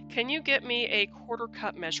 can you get me a 1/4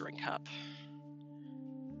 cup measuring cup?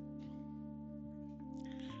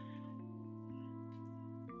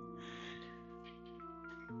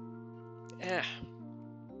 Yeah.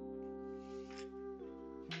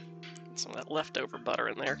 Some of that leftover butter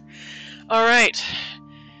in there. Alright.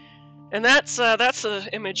 And that's an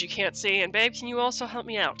image you can't see. And babe, can you also help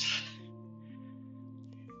me out?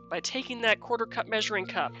 By taking that 1/4 cup measuring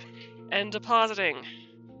cup and depositing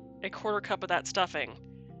a 1/4 cup of that stuffing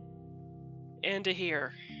into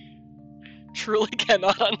here. Truly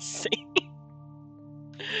cannot unsee.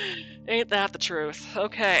 Ain't that the truth?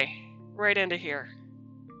 Okay, right into here.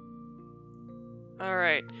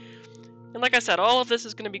 Alright. And like I said, all of this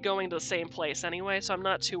is going to be going to the same place anyway, so I'm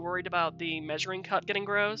not too worried about the measuring cup getting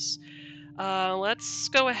gross. Let's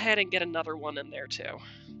go ahead and get another one in there too.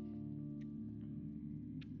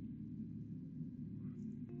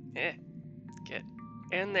 Get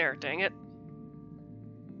in there, dang it.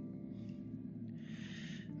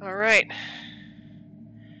 All right.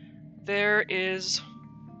 There is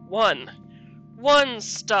one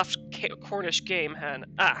stuffed Cornish game hen.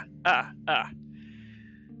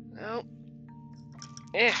 No.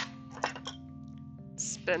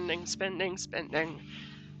 Spending.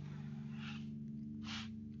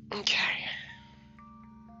 Okay.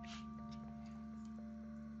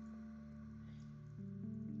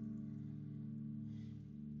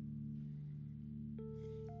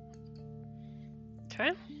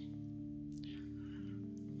 Okay.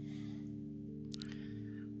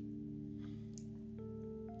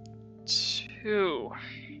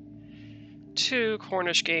 Two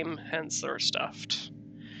Cornish game hens that are stuffed.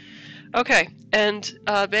 Okay, and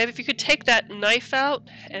babe, if you could take that knife out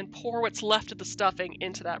and pour what's left of the stuffing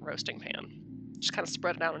into that roasting pan. Just kind of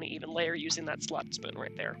spread it out on an even layer using that slot spoon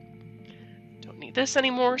right there. Don't need this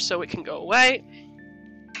anymore, so it can go away.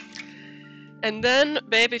 And then,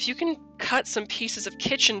 babe, if you can cut some pieces of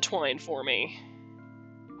kitchen twine for me.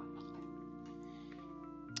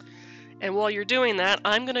 And while you're doing that,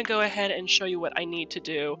 I'm going to go ahead and show you what I need to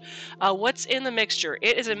do. What's in the mixture?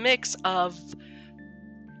 It is a mix of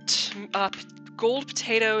gold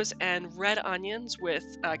potatoes and red onions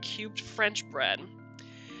with cubed French bread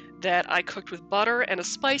that I cooked with butter and a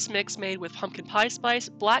spice mix made with pumpkin pie spice,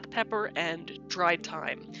 black pepper, and dried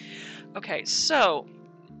thyme. Okay, so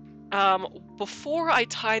before I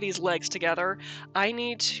tie these legs together, I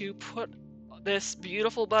need to put this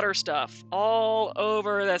beautiful butter stuff all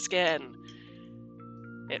over the skin.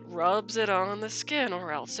 It rubs it on the skin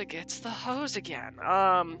or else it gets the hose again.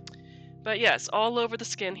 But yes, all over the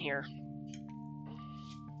skin here.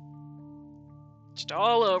 Just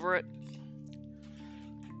all over it.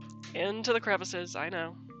 Into the crevices, I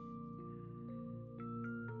know.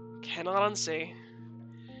 Cannot unsee.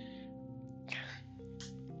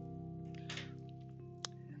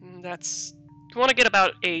 And that's... You want to get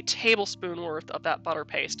about a tablespoon worth of that butter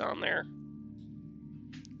paste on there.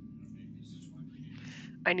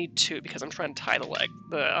 I need 2 because I'm trying to tie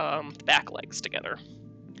the back legs together.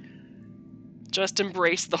 Just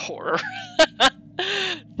embrace the horror.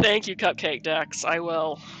 Thank you, Cupcake Dex. I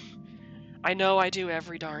will. I know I do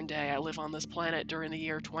every darn day. I live on this planet during the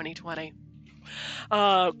year 2020.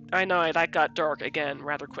 I know that got dark again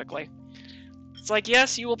rather quickly. It's like,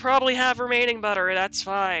 yes, you will probably have remaining butter. That's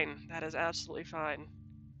fine. That is absolutely fine.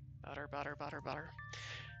 Butter.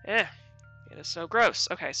 It is so gross.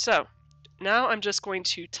 Okay, so now I'm just going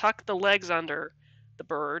to tuck the legs under the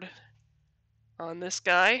bird on this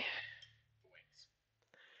guy.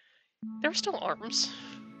 There are still arms.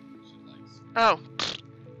 Oh,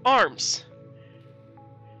 arms.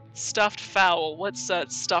 Stuffed fowl. What's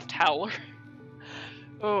that? Stuffed howler.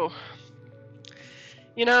 Oh.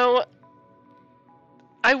 You know,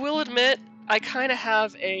 I will admit, I kind of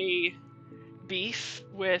have a beef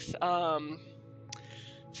with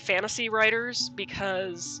fantasy writers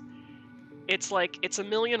because it's like, it's a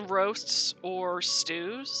million roasts or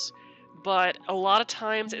stews, but a lot of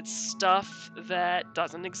times it's stuff that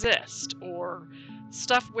doesn't exist, or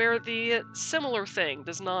stuff where the similar thing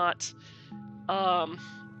does not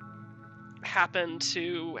happen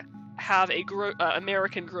to have a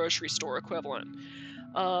American grocery store equivalent.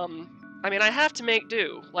 I mean, I have to make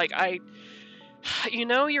do. Like, you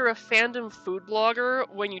know you're a fandom food blogger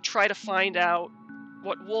when you try to find out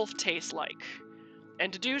what wolf tastes like.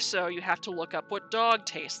 And to do so, you have to look up what dog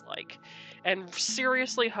tastes like. And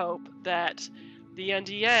seriously hope that the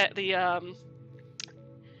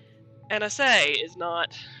NSA is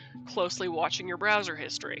not closely watching your browser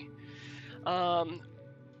history.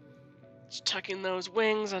 Just tucking those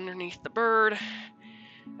wings underneath the bird.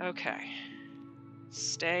 Okay.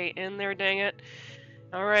 Stay in there, dang it.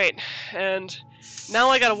 Alright, and now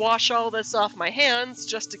I gotta wash all this off my hands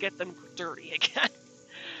just to get them dirty again.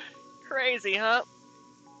 Crazy, huh?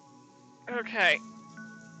 Okay.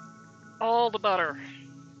 All the butter.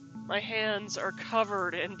 My hands are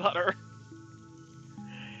covered in butter.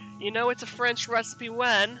 You know it's a French recipe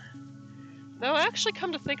when... No, actually,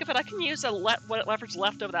 come to think of it, I can use whatever's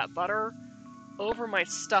left of that butter over my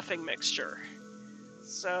stuffing mixture.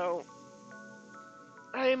 So...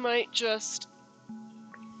 I might just...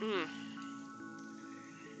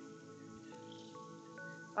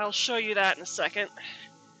 I'll show you that in a second.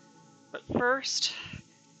 But first,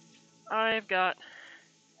 I've got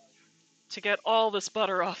to get all this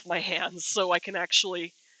butter off my hands so I can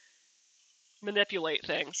actually manipulate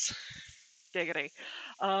things. Giggity.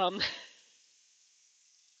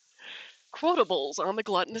 Quotables on the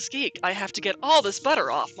Gluttonous Geek. I have to get all this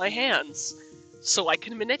butter off my hands so I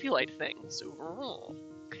can manipulate things.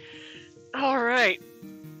 Alright.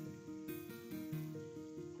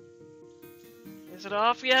 Is it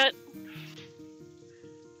off yet?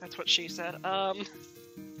 That's what she said.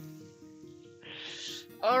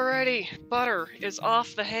 Alrighty, butter is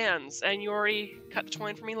off the hands, and you already cut the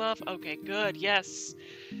twine for me, love? Okay, good, yes.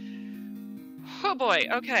 Oh boy,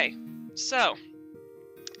 okay, so,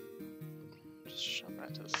 just shove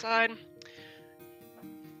that to the side,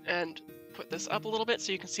 and put this up a little bit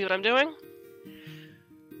so you can see what I'm doing.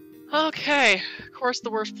 Okay, of course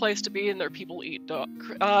the worst place to be in there people eat dog.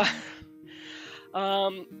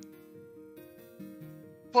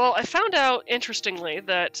 Well, I found out, interestingly,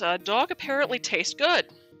 that dog apparently tastes good.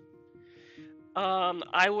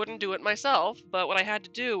 I wouldn't do it myself, but what I had to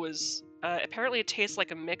do was, apparently it tastes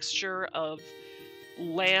like a mixture of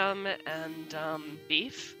lamb and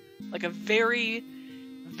beef. Like a very,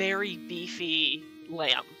 very beefy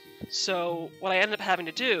lamb. So what I ended up having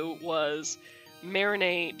to do was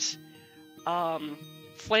marinate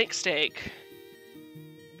flank steak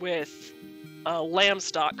with lamb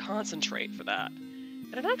stock concentrate for that.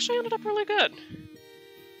 And it actually ended up really good.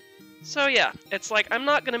 So yeah, it's like, I'm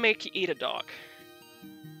not gonna make you eat a dog.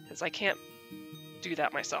 Because I can't do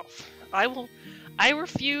that myself. I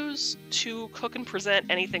refuse to cook and present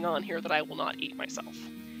anything on here that I will not eat myself.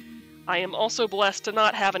 I am also blessed to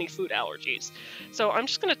not have any food allergies. So I'm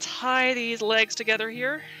just gonna tie these legs together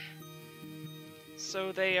here.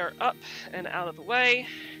 So they are up and out of the way.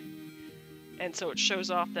 And so it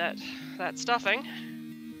shows off that stuffing.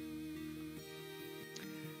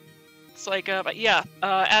 It's like, but yeah,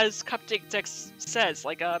 as Cupcake says,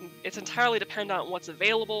 like, it's entirely dependent on what's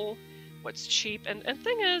available, what's cheap, and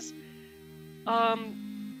thing is,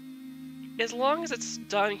 as long as it's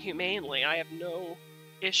done humanely, I have no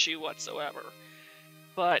issue whatsoever.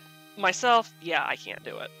 But myself, yeah, I can't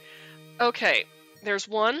do it. Okay, there's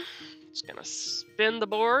one. Just gonna spin the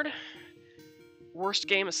board. Worst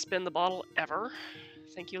game of spin the bottle ever.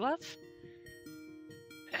 Thank you, love.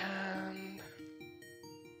 And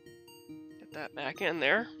get that back in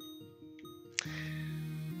there.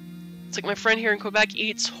 It's like my friend here in Quebec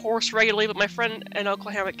eats horse regularly, but my friend in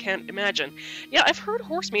Oklahoma can't imagine. Yeah, I've heard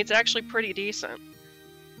horse meat's actually pretty decent.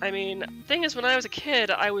 I mean, thing is, when I was a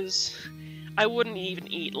kid, I wouldn't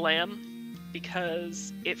even eat lamb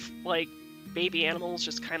because if, like, baby animals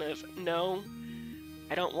just kind of, no,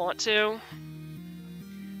 I don't want to.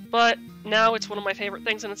 But now it's one of my favorite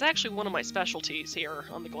things, and it's actually one of my specialties here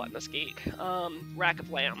on the Gluttonous Geek, rack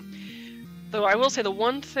of lamb. Though I will say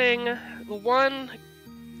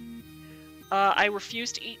I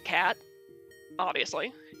refuse to eat cat,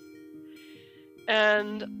 obviously.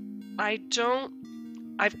 And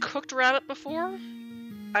I've cooked rabbit before,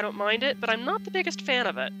 I don't mind it, but I'm not the biggest fan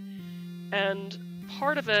of it. And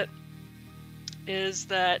part of it is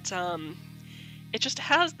that it just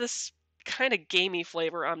has this kind of gamey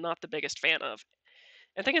flavor I'm not the biggest fan of.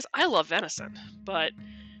 And the thing is, I love venison, but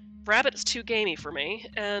rabbit is too gamey for me,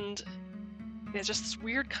 and it's just this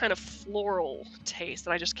weird kind of floral taste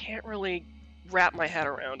that I just can't really wrap my head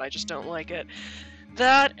around. I just don't like it.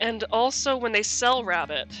 That, and also when they sell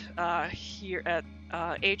rabbit here at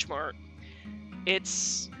H-Mart,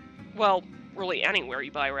 it's, well, really anywhere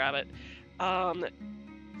you buy rabbit,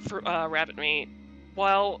 for rabbit meat,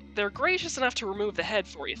 while they're gracious enough to remove the head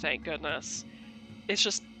for you, thank goodness, it's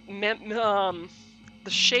just, the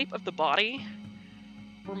shape of the body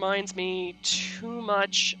reminds me too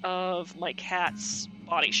much of my cat's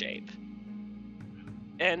body shape.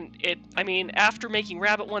 And I mean, after making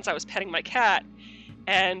rabbit once, I was petting my cat,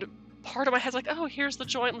 and part of my head's like, oh, here's the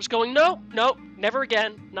joint. I'm just going, no, nope, never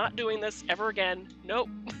again. Not doing this ever again. Nope.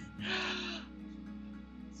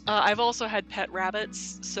 I've also had pet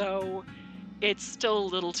rabbits, so it's still a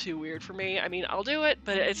little too weird for me. I mean, I'll do it,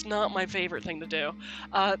 but it's not my favorite thing to do.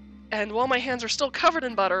 And while my hands are still covered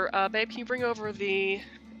in butter, babe, can you bring over the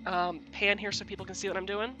pan here so people can see what I'm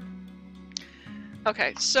doing?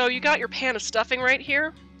 Okay, so you got your pan of stuffing right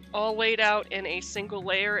here, all laid out in a single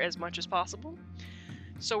layer as much as possible.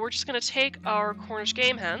 So we're just going to take our Cornish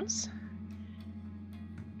game hens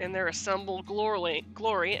in their assembled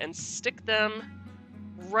glory and stick them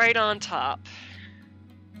right on top.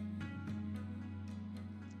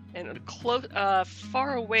 And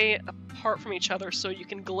far away apart from each other so you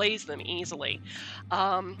can glaze them easily.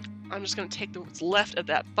 I'm just going to take what's left of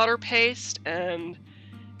that butter paste and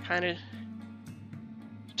kind of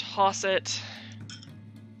toss it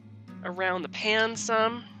around the pan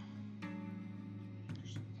some.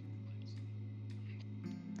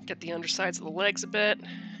 Get the undersides of the legs a bit.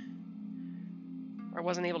 I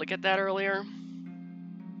wasn't able to get that earlier.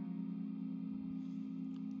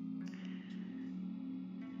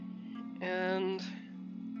 And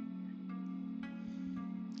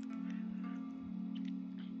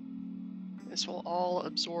this will all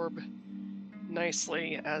absorb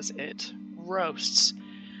nicely as it roasts.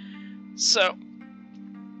 So,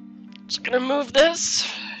 just gonna move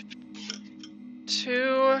this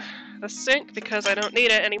to the sink because I don't need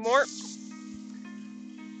it anymore.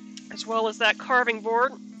 As well as that carving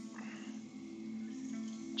board,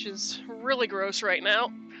 which is really gross right now.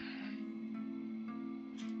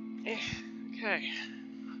 Okay.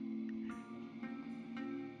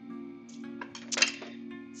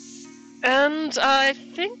 And I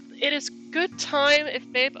think it is good time if,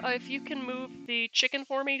 babe, if you can move the chicken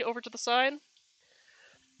for me over to the side.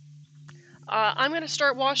 I'm going to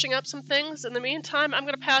start washing up some things. In the meantime, I'm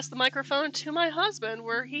going to pass the microphone to my husband,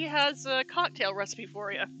 where he has a cocktail recipe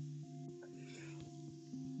for you.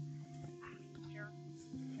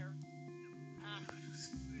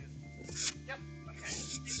 Yep.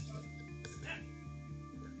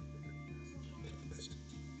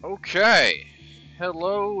 Okay.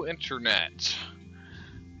 Hello, Internet.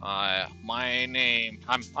 My name.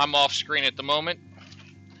 I'm off screen at the moment.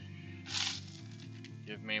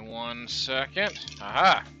 Give me 1 second.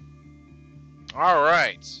 Aha. All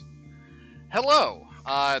right. Hello.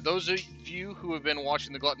 Those of you who have been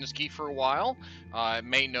watching The Gluttonous Geek for a while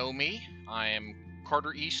may know me. I am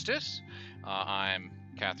Carter Eastis. I'm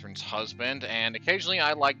Catherine's husband, and occasionally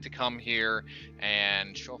I like to come here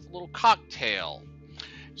and show off a little cocktail.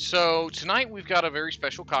 So tonight we've got a very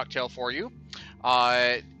special cocktail for you.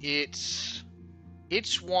 It's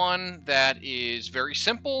one that is very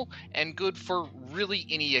simple and good for really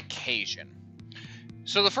any occasion.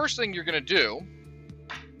 So the first thing you're going to do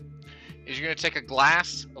is you're going to take a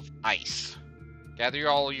glass of ice. Gather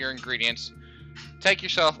all your ingredients. Take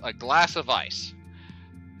yourself a glass of ice.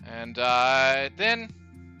 And then,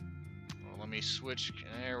 well, let me switch.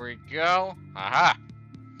 There we go. Aha.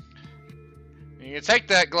 You take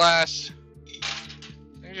that glass.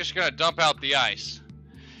 You're just going to dump out the ice.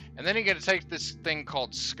 And then you're going to take this thing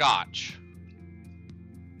called scotch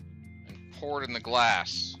and pour it in the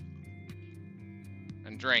glass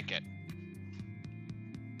and drink it.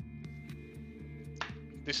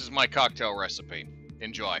 This is my cocktail recipe.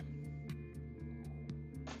 Enjoy.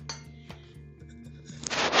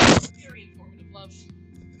 Very informative, love.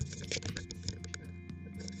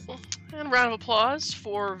 And a round of applause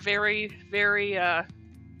for very, very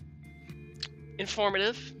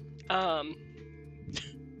informative.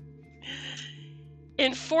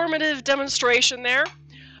 Informative demonstration there.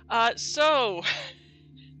 So,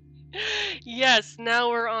 yes, now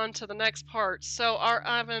we're on to the next part. So our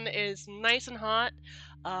oven is nice and hot,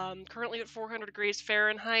 currently at 400 degrees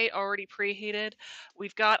Fahrenheit, already preheated.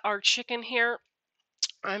 We've got our chicken here.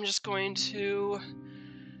 I'm just going to,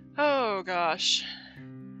 oh gosh,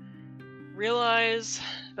 realize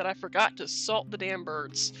that I forgot to salt the damn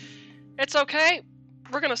birds. It's okay.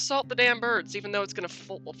 We're going to salt the damn birds, even though it's going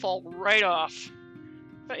to fall right off.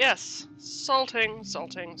 But yes, salting,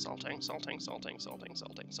 salting, salting, salting, salting, salting,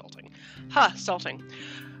 salting, salting. Ha, salting.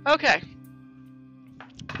 Okay.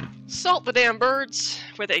 Salt the damn birds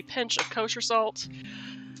with a pinch of kosher salt.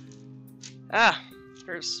 Ah,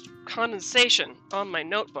 there's condensation on my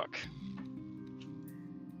notebook.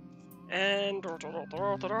 And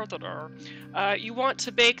you want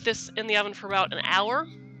to bake this in the oven for about an hour.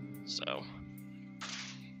 So,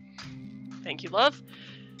 thank you, love.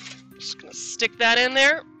 Just gonna stick that in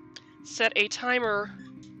there. Set a timer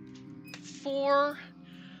for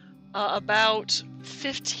about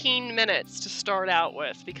 15 minutes to start out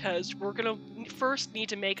with, because we're gonna first need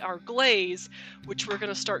to make our glaze, which we're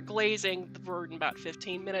gonna start glazing the bird in about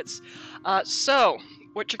 15 minutes. So,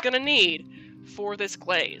 what you're gonna need for this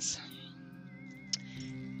glaze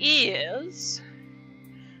is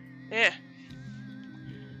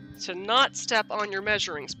to not step on your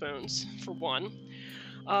measuring spoons, for one.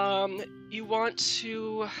 You want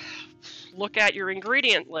to look at your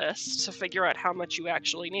ingredient list to figure out how much you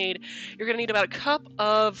actually need. You're going to need about a cup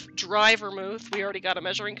of dry vermouth. We already got a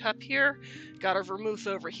measuring cup here. Got our vermouth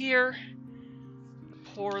over here.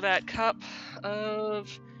 Pour that cup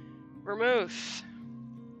of vermouth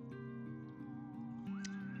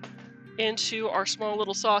into our small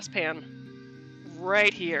little saucepan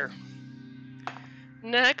right here.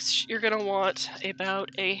 Next, you're going to want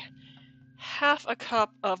about a half a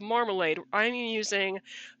cup of marmalade. I'm using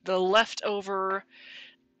the leftover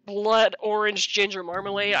blood orange ginger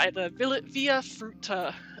marmalade, the Via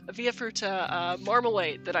Fruta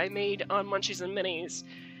marmalade that I made on Munchies and Minis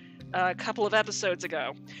a couple of episodes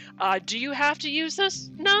ago. Do you have to use this?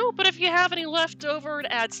 No, but if you have any left over, it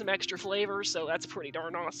adds some extra flavor, so that's pretty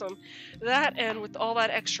darn awesome. That, and with all that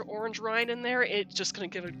extra orange rind in there, it's just going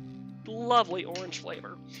to give a lovely orange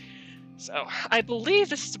flavor. So, I believe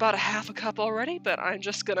this is about a half a cup already, but I'm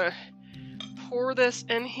just going to pour this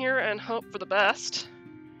in here and hope for the best.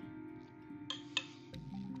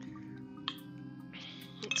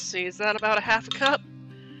 Let's see, is that about a half a cup?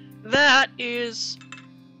 That is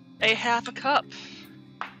a half a cup.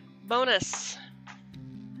 Bonus.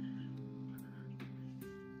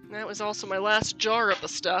 That was also my last jar of the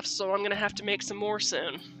stuff, so I'm gonna have to make some more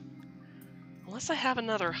soon. Unless I have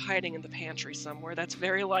another hiding in the pantry somewhere, that's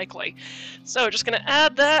very likely. So, just gonna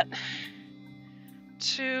add that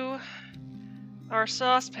to our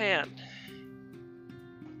saucepan.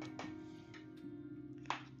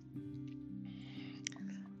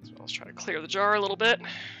 So let's try to clear the jar a little bit.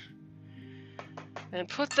 And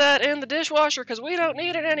put that in the dishwasher, because we don't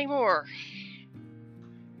need it anymore.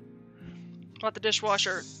 Not the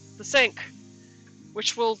dishwasher, the sink.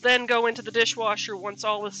 Which will then go into the dishwasher once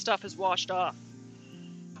all this stuff is washed off.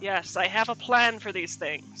 Yes, I have a plan for these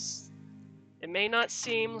things. It may not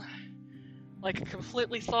seem like a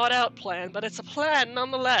completely thought out plan, but it's a plan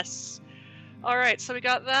nonetheless. Alright, so we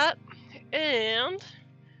got that. And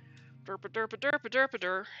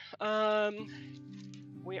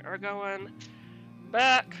we are going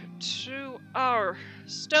back to our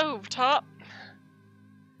stove top.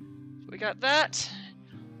 We got that.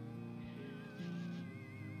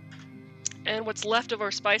 And what's left of our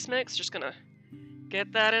spice mix, just gonna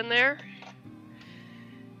get that in there.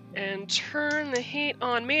 And turn the heat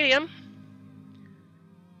on medium.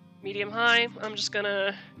 Medium high. I'm just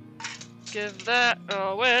gonna give that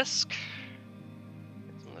a whisk.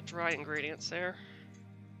 Get some of the dry ingredients there.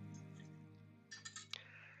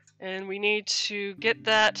 And we need to get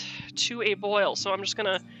that to a boil. So I'm just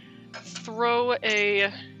gonna throw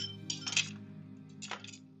a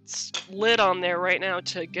lid on there right now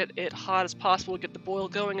to get it hot as possible, get the boil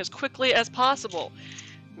going as quickly as possible.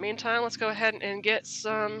 Meantime, let's go ahead and get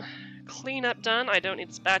some cleanup done. I don't need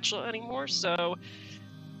the spatula anymore, so...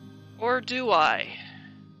 Or do I?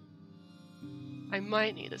 I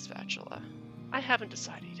might need a spatula. I haven't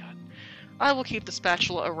decided yet. I will keep the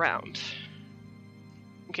spatula around.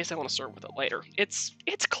 In case I want to serve with it later. It's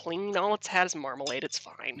clean, all it's had is marmalade, it's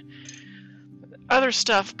fine. Other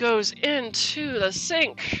stuff goes into the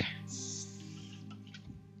sink.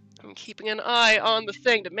 I'm keeping an eye on the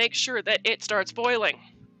thing to make sure that it starts boiling.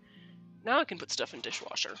 Now I can put stuff in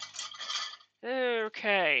dishwasher.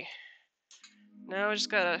 Okay. Now I just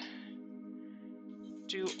gotta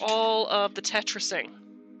do all of the Tetrising.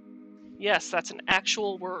 Yes, that's an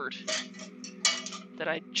actual word that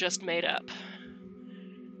I just made up.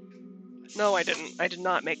 No, I didn't. I did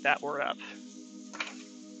not make that word up.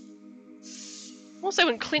 I will say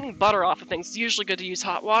when cleaning butter off of things, it's usually good to use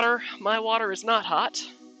hot water. My water is not hot.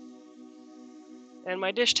 And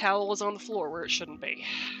my dish towel is on the floor where it shouldn't be.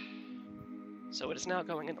 So it is now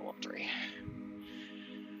going in the laundry.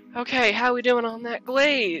 Okay, how are we doing on that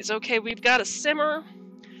glaze? Okay, we've got a simmer,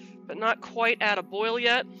 but not quite at a boil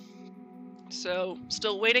yet. So,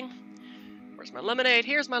 still waiting. Where's my lemonade?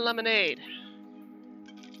 Here's my lemonade.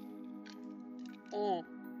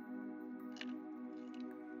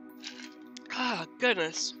 Ah,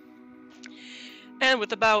 goodness. And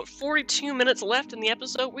with about 42 minutes left in the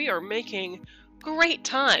episode, we are making great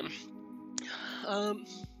time.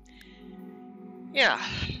 Yeah,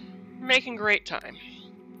 making great time.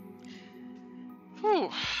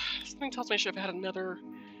 Whew. Something tells me I should have had another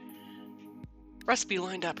recipe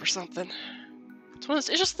lined up or something. It's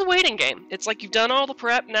just the waiting game. It's like you've done all the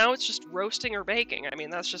prep, now it's just roasting or baking. I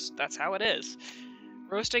mean, that's how it is.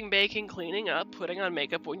 Roasting, baking, cleaning up, putting on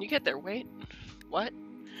makeup when you get there. Wait, what?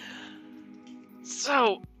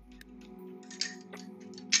 So,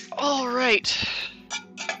 alright.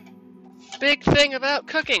 Big thing about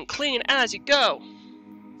cooking, clean as you go.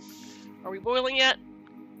 Are we boiling yet?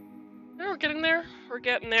 No, we're getting there. We're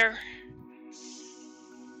getting there.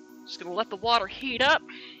 Just gonna let the water heat up.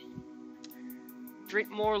 Drink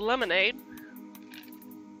more lemonade.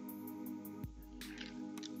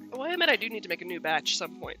 Oh, I admit I do need to make a new batch at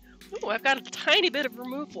some point. Ooh, I've got a tiny bit of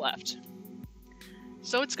vermouth left.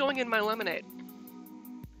 So it's going in my lemonade.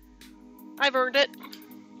 I've earned it.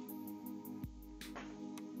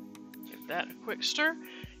 Give that a quick stir.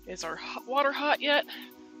 Is our hot water hot yet?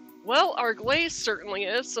 Well, our glaze certainly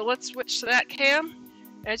is, so let's switch to that can.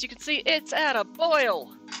 As you can see, it's at a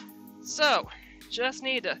boil. So, just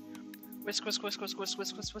need to whisk, whisk, whisk, whisk, whisk,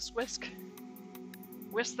 whisk, whisk, whisk, whisk.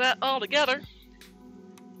 Whisk that all together.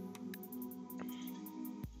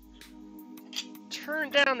 turn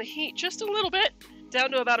down the heat just a little bit,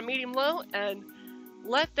 down to about a medium-low, and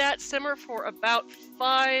let that simmer for about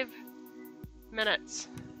 5 minutes.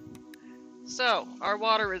 So, our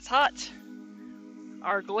water is hot,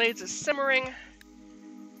 our glaze is simmering,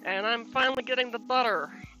 and I'm finally getting the butter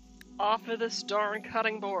off of this darn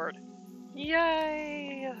cutting board.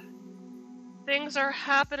 Yay! Things are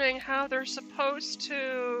happening how they're supposed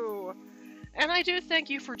to. And I do thank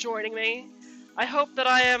you for joining me. I hope that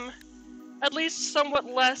I am at least somewhat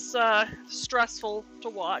less stressful to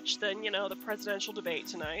watch than, the presidential debate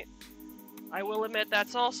tonight. I will admit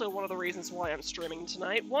that's also one of the reasons why I'm streaming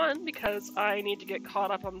tonight. One, because I need to get caught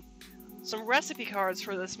up on some recipe cards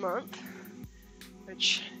for this month,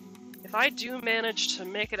 which, if I do manage to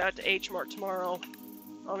make it out to H Mart tomorrow,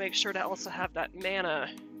 I'll make sure to also have that mana,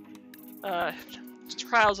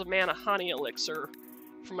 Trials of Mana Honey Elixir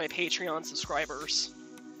for my Patreon subscribers.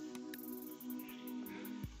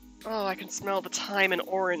 Oh, I can smell the thyme and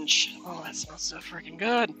orange. Oh, that smells so freaking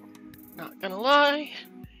good. Not gonna lie,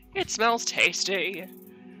 it smells tasty. And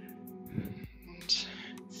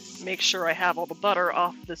make sure I have all the butter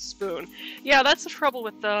off this spoon. Yeah, that's the trouble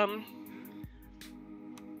with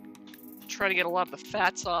try to get a lot of the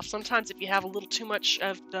fats off. Sometimes if you have a little too much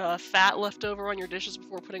of the fat left over on your dishes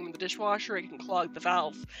before putting them in the dishwasher, it can clog the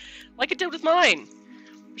valve. Like it did with mine.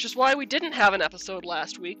 Which is why we didn't have an episode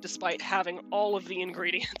last week, despite having all of the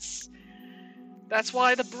ingredients. That's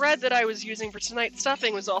why the bread that I was using for tonight's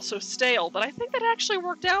stuffing was also stale, but I think that actually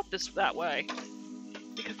worked out that way.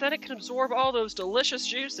 Because then it can absorb all those delicious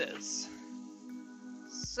juices.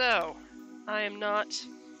 So, I am not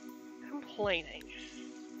complaining.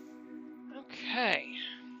 Okay.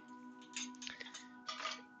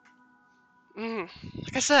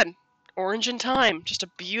 Like I said, orange and thyme. Just a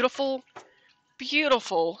beautiful,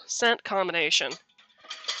 beautiful scent combination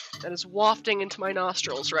that is wafting into my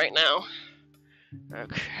nostrils right now.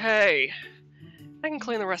 Okay. I can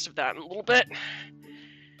clean the rest of that in a little bit.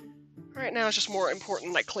 Right now it's just more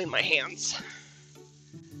important I clean my hands.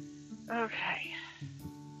 Okay.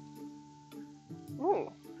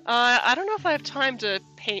 Ooh. I don't know if I have time to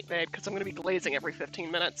paint, babe, because I'm going to be glazing every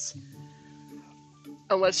 15 minutes.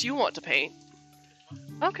 Unless you want to paint.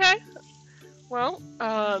 Okay. Well,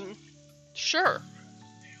 sure.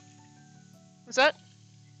 Is that?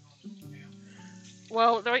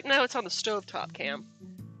 Well, right now it's on the stovetop cam,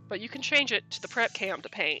 but you can change it to the prep cam to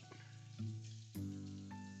paint.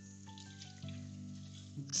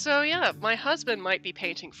 So yeah, my husband might be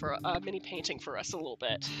painting for mini painting for us a little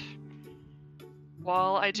bit,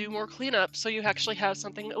 while I do more cleanup, so you actually have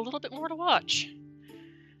something a little bit more to watch.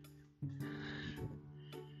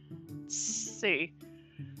 Let's see.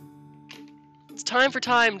 It's time for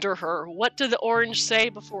time, Durher. What did the orange say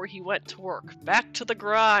before he went to work? Back to the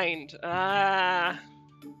grind. Well,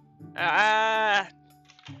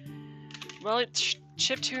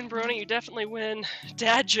 Chiptune Brony, you definitely win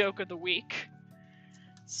Dad Joke of the Week.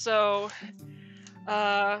 So,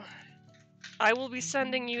 I will be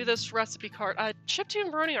sending you this recipe card.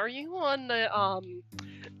 Chiptune Brony, are you on the,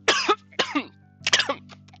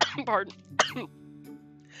 pardon.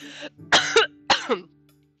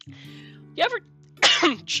 You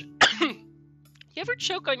ever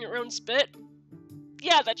choke on your own spit?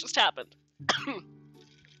 Yeah, that just happened.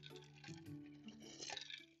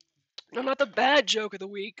 No, not the bad joke of the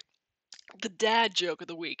week. The dad joke of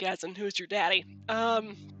the week, as in who's your daddy. But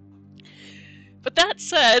that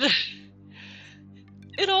said,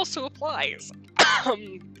 it also applies.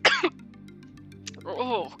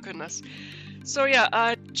 Oh, goodness. So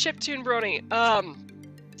yeah, Chiptune Brony,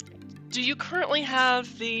 do you currently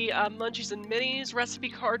have the Munchies and Minis recipe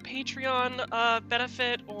card Patreon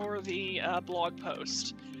benefit, or the blog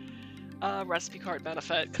post recipe card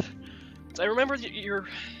benefit? I remember you're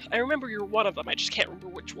one of them. I just can't remember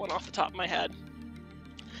which one off the top of my head.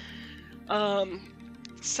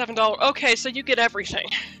 $7. Okay, so you get everything.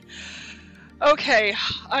 Okay,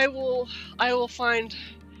 I will find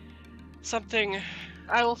something.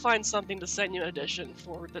 I will find something to send you in addition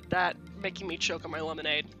for that making me choke on my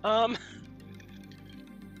lemonade.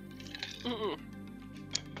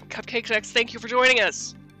 Cupcakes X, thank you for joining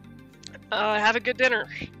us. Have a good dinner.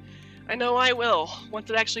 I know I will, once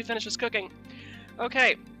it actually finishes cooking.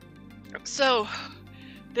 Okay, so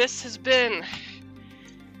this has been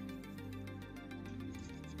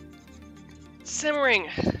simmering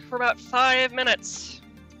for about 5 minutes.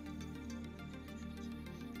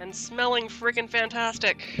 And smelling freaking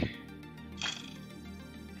fantastic.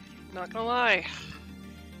 Not gonna lie.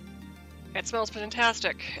 It smells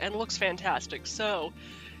fantastic and looks fantastic. So,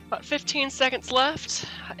 about 15 seconds left,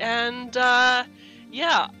 and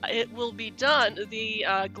yeah, it will be done. The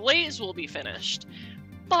glaze will be finished.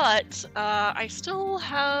 but I still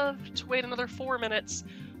have to wait another 4 minutes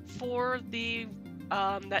for the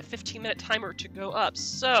that 15-minute timer to go up.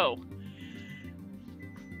 So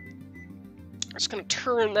I'm just going to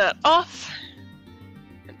turn that off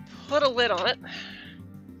and put a lid on it.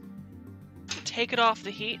 Take it off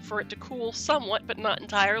the heat for it to cool somewhat, but not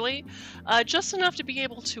entirely. Just enough to be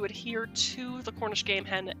able to adhere to the Cornish game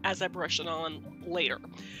hen as I brush it on later.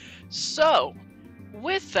 So,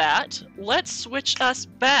 with that, let's switch us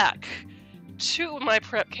back to my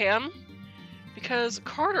prep cam, because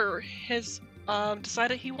Carter has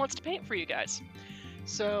decided he wants to paint for you guys.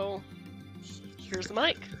 So, here's the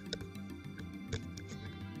mic.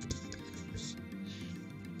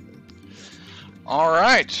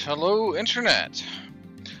 Alright, hello Internet.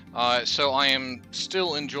 So I am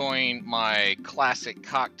still enjoying my classic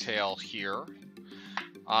cocktail here.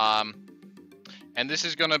 And this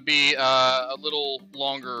is going to be a little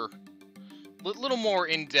longer, little more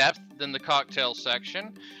in-depth than the cocktail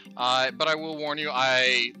section. But I will warn you,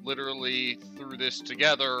 I literally threw this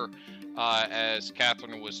together as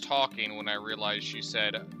Catherine was talking when I realized she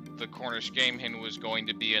said the Cornish game hen was going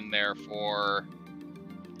to be in there for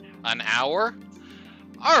an hour.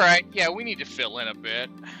 Alright, yeah, we need to fill in a bit.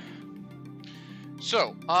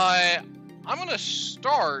 So, I'm going to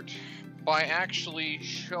start by actually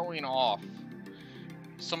showing off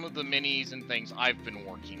some of the minis and things I've been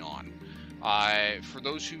working on. For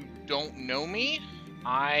those who don't know me,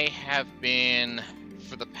 I have been,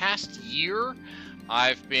 for the past year,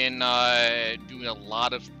 I've been doing a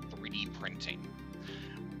lot of 3D printing.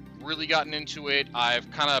 Really gotten into it.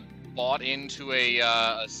 I've kind of bought into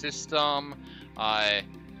a system.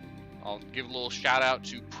 I'll give a little shout out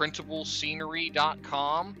to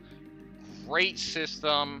printablescenery.com. Great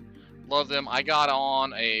system. Love them. I got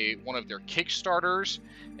on one of their Kickstarters,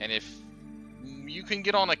 and if you can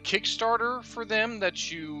get on a Kickstarter for them that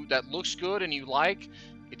looks good and you like,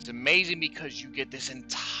 it's amazing because you get this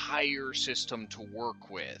entire system to work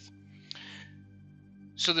with.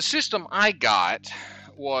 So the system I got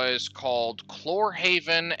was called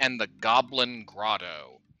Chlorhaven and the Goblin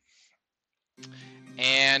Grotto.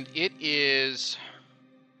 And it is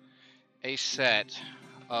a set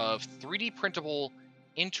of 3D printable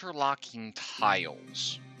interlocking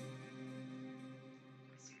tiles.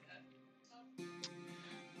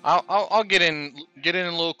 I'll get in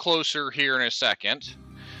a little closer here in a second.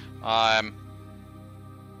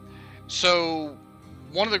 So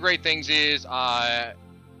one of the great things is I've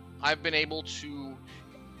been able to,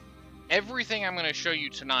 everything I'm going to show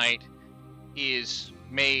you tonight is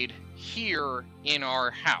made here in our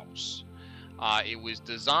house. It was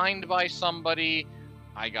designed by somebody.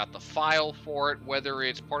 I got the file for it, whether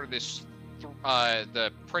it's part of this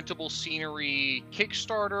the Printable Scenery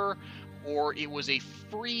Kickstarter, or it was a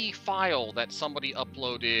free file that somebody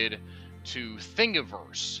uploaded to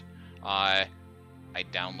Thingiverse. I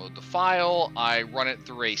download the file, I run it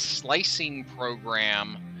through a slicing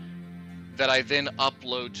program that I then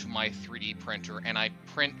upload to my 3D printer, and I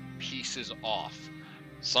print pieces off.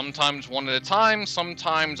 Sometimes one at a time,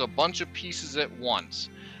 sometimes a bunch of pieces at once.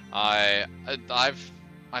 I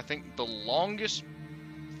think the longest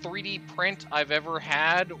 3D print I've ever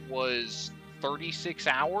had was 36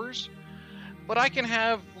 hours, but I can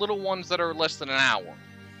have little ones that are less than an hour.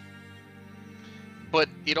 But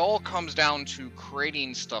it all comes down to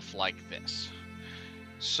creating stuff like this.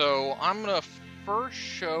 So I'm going to first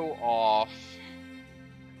show off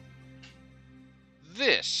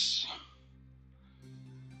this.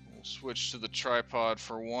 We'll switch to the tripod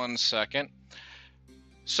for 1 second.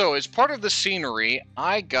 So as part of the scenery,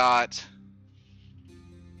 I got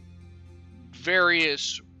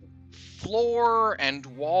various floor and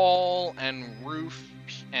wall and roof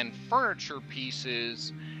and furniture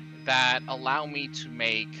pieces that allow me to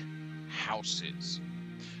make houses.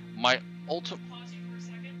 My ultimate...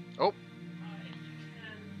 Oh.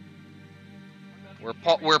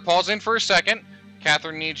 We're pausing for a second.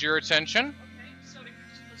 Catherine needs your attention. Okay, so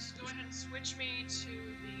just go ahead and switch me to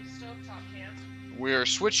the stovetop cam. We're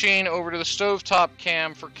switching over to the stovetop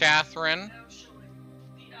cam for Catherine. Now showing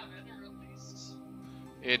the oven, or at least...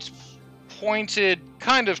 It's pointed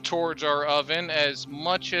kind of towards our oven as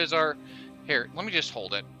much as our... Here, let me just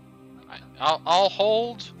hold it. I'll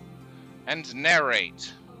hold and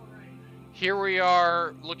narrate. Here we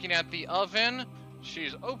are looking at the oven.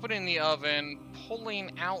 She's opening the oven,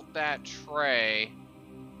 pulling out that tray.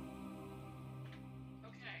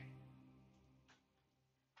 Okay.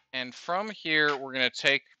 And from here, we're going to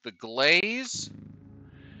take the glaze,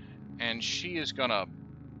 and she is going to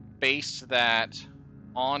base that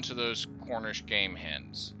onto those Cornish game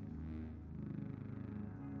hens.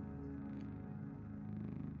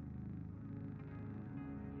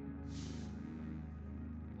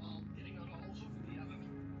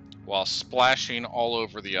 while splashing all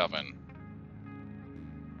over the oven.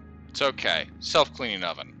 It's okay. Self-cleaning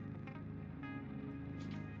oven.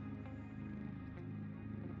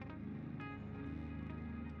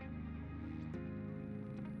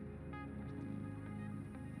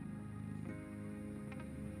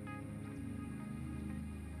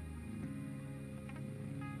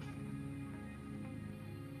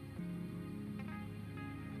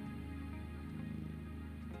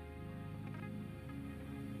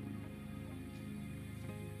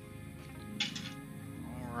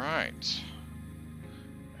 Alright.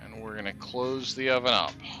 And we're going to close the oven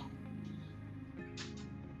up.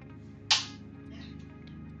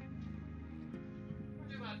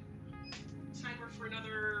 Timer for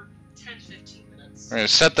another 10 to 15 minutes. We're going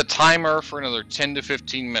to set the timer for another 10 to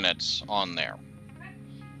 15 minutes on there.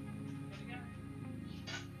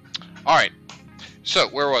 Alright. So,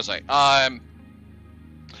 where was I?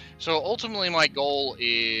 So ultimately my goal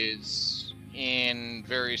is, in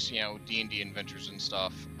various, D&D adventures and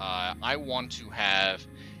stuff, I want to have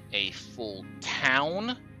a full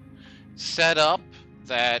town set up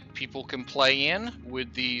that people can play in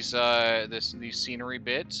with these these scenery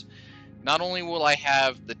bits. Not only will I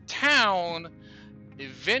have the town,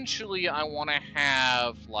 eventually I want to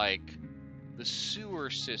have, like, the sewer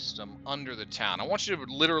system under the town. I want you to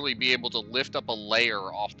literally be able to lift up a layer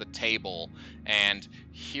off the table, and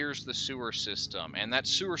here's the sewer system. And that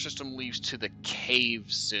sewer system leads to the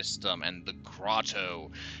cave system and the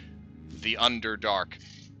grotto, the Underdark,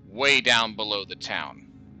 way down below the town.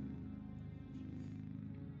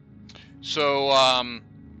 So,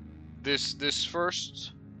 this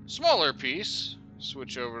first smaller piece,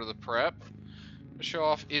 switch over to the prep, to show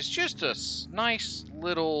off, is just a nice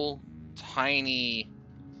little tiny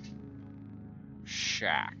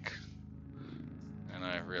shack. And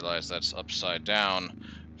I realize that's upside down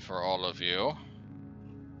for all of you.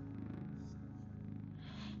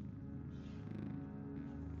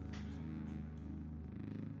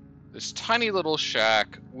 This tiny little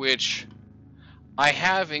shack, which I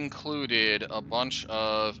have included a bunch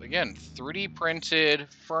of, again, 3D printed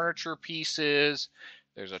furniture pieces.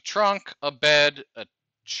 There's a trunk, a bed, a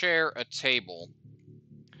chair, a table.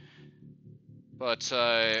 But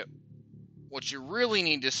what you really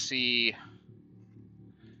need to see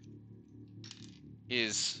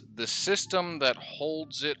is the system that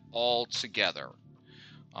holds it all together.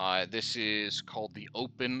 This is called the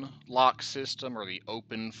open lock system, or the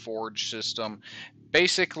open forge system.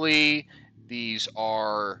 Basically, these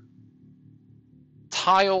are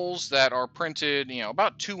tiles that are printed,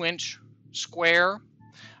 about 2-inch square,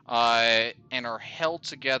 and are held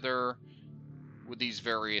together with these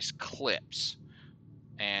various clips.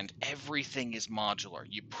 And everything is modular.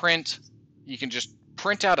 You can just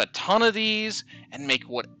print out a ton of these and make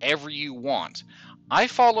whatever you want. I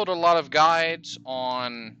followed a lot of guides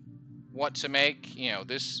on what to make.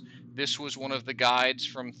 This was one of the guides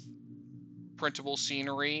from Printable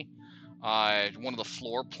Scenery, one of the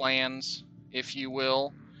floor plans, if you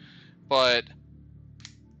will. But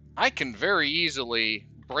I can very easily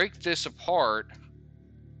break this apart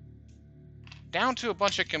down to a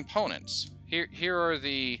bunch of components. Here are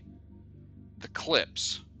the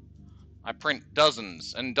clips. I print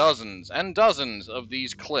dozens and dozens and dozens of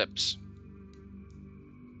these clips.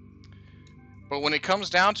 But when it comes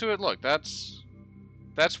down to it, look, that's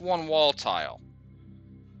one wall tile.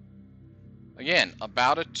 Again,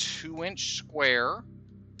 about a 2-inch square.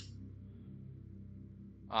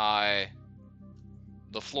 The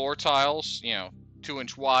floor tiles,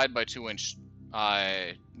 2-inch wide by 2-inch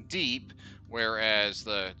deep, whereas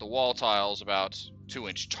the wall tiles about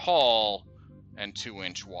 2-inch tall and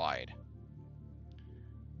 2-inch wide.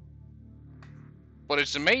 But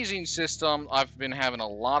it's an amazing system. I've been having a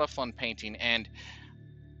lot of fun painting, and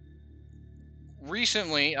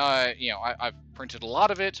recently, I've printed a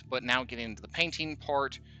lot of it, but now getting into the painting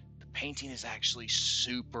part, the painting is actually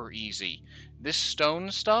super easy. This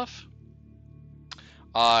stone stuff,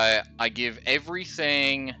 I give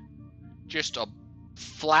everything just a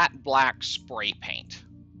flat black spray paint.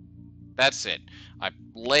 That's it. I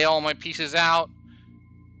lay all my pieces out,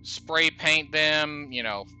 spray paint them,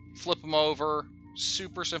 flip them over.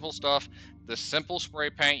 Super simple stuff. The simple spray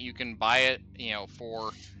paint, you can buy it,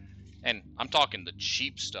 for, and I'm talking the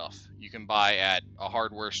cheap stuff, you can buy at a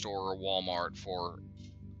hardware store or Walmart for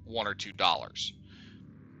 $1 or $2.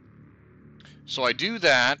 So I do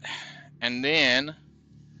that, and then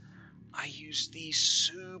I use these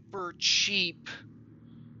super cheap,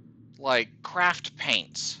 like, craft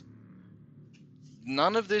paints.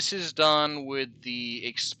 None of this is done with the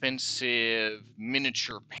expensive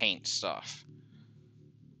miniature paint stuff.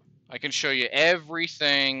 I can show you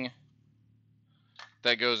everything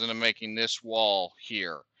that goes into making this wall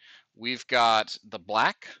here. We've got the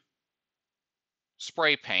black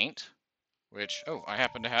spray paint, which, oh, I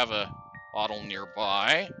happen to have a bottle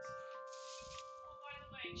nearby. Oh, by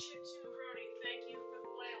the way, Chip2Brony, thank you for the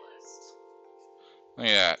playlist. Look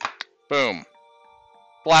at that. Boom.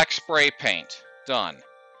 Black spray paint. Done.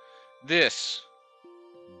 This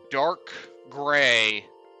dark gray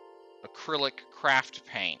acrylic craft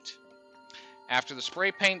paint. After the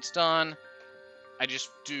spray paint's done,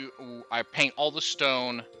 I paint all the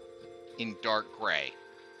stone in dark gray.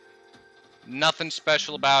 Nothing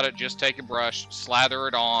special about it, just take a brush, slather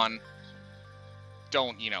it on.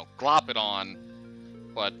 Don't, glop it on,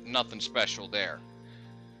 but nothing special there.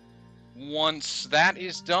 Once that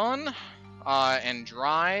is done and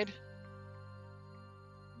dried,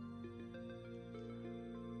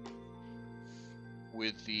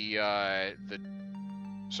 with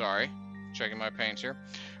checking my paints here.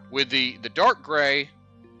 With the dark gray,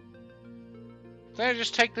 then I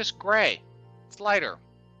just take this gray. It's lighter.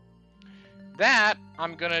 That,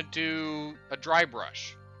 I'm gonna do a dry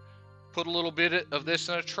brush. Put a little bit of this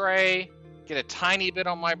in a tray, get a tiny bit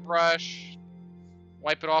on my brush,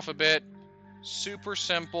 wipe it off a bit. Super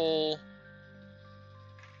simple.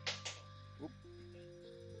 Oop.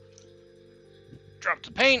 Drop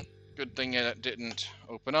the paint. Good thing it didn't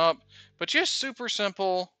open up. But just super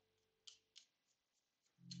simple.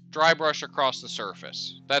 Dry brush across the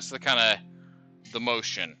surface. That's the kind of the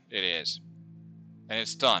motion it is. And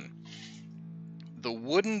it's done. The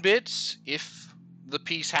wooden bits, if the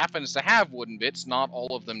piece happens to have wooden bits, not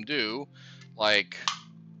all of them do, like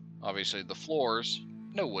obviously the floors,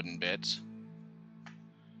 no wooden bits.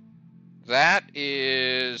 That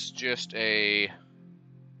is just a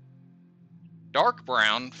dark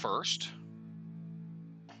brown first.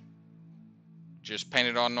 Just paint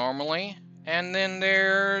it on normally. And then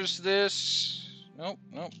there's this, nope,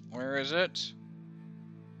 where is it?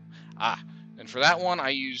 And for that one, I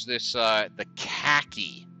use this, the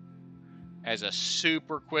khaki as a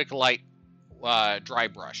super quick light dry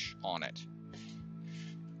brush on it.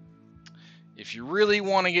 If you really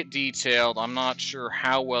want to get detailed, I'm not sure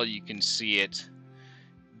how well you can see it.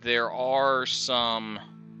 There are some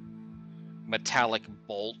metallic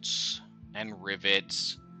bolts and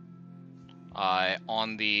rivets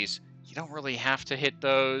on these. You don't really have to hit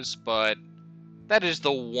those, but that is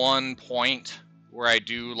the one point where I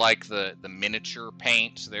do like the miniature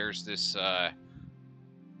paint. There's this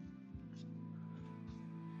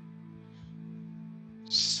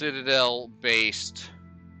Citadel-based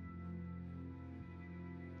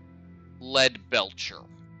lead belcher.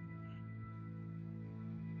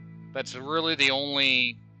 That's really the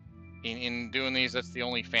only, in doing these, that's the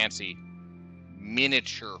only fancy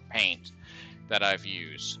miniature paint that I've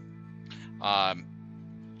used.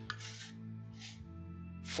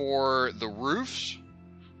 For the roofs,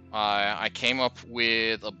 I came up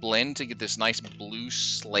with a blend to get this nice blue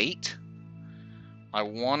slate. I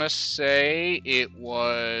want to say it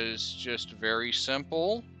was just very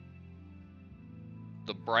simple.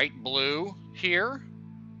 The bright blue here.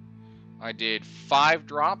 I did 5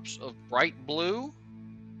 drops of bright blue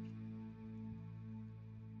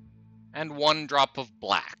and 1 drop of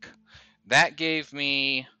black. That gave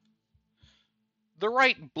me the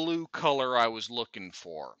right blue color I was looking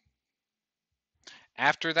for.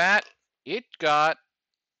 After that, it got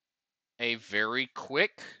a very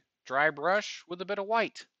quick dry brush with a bit of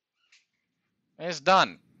white. And it's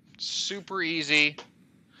done. Super easy.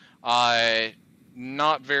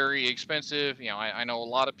 Not very expensive. I know a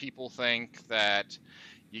lot of people think that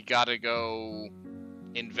you gotta go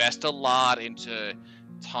invest a lot into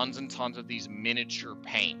tons and tons of these miniature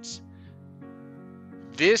paints.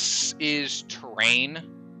 This is terrain.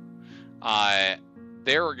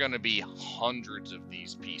 There are going to be hundreds of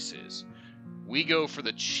these pieces. We go for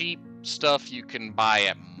the cheap stuff you can buy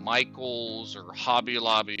at Michael's or Hobby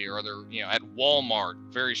Lobby or other, at Walmart,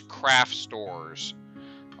 various craft stores,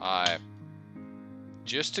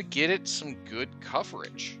 just to get it some good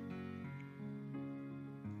coverage.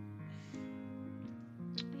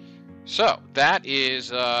 So that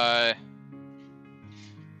is now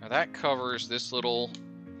that covers this little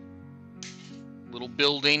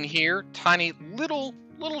building here. Tiny little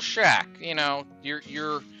shack.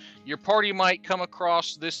 Your party might come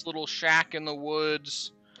across this little shack in the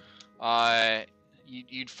woods.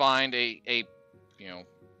 You'd find a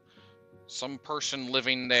some person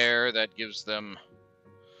living there that gives them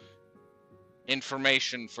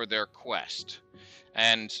information for their quest.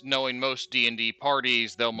 And knowing most D&D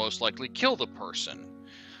parties, they'll most likely kill the person.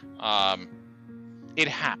 It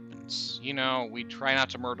happens. We try not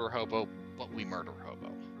to murder hobo, but we murder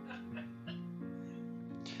hobo.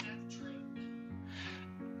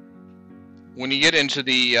 when you get into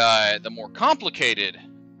the more complicated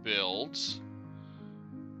builds,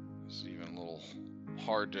 it's even a little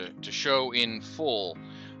hard to show in full.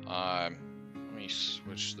 Let me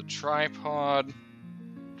switch the tripod.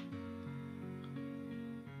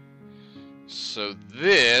 So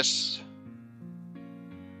this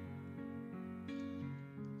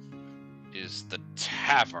is the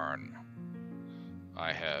tavern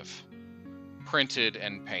I have printed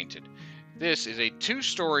and painted. This is a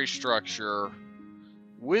 2-story structure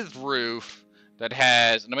with roof that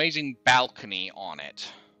has an amazing balcony on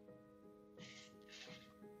it.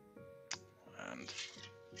 And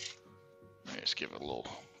let me just give it a little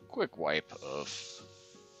quick wipe of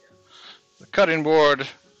the cutting board.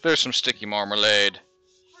 There's some sticky marmalade.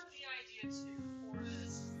 Part of the idea too for this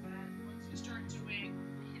is that once we start doing,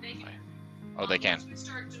 They can. Once we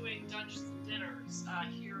start doing Dungeons and Dinners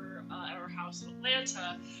here at our house in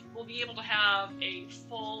Atlanta, we'll be able to have a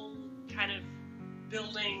full kind of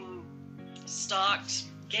building stocked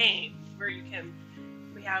game where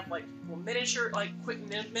we have like quick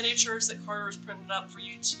miniatures that Carter's printed up for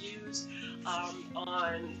you to use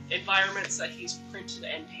on environments that he's printed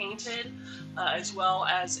and painted, as well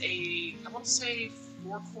as I want to say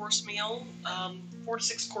 4 to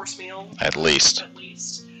 6 course meal At least.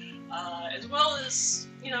 As well as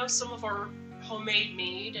some of our homemade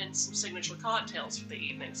mead and some signature cocktails for the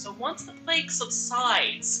evening. So once the plague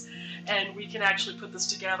subsides and we can actually put this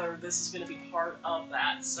together, this is going to be part of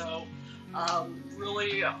that. So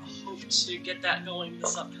really hope to get that going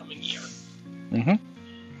this upcoming year. Mm-hmm.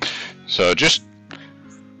 So just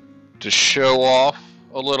to show off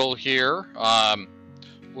a little here,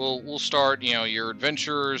 we'll start. Your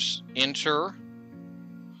adventurers enter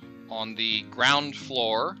on the ground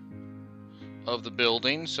floor of the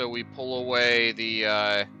building. So we pull away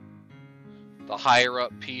the higher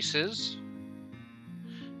up pieces,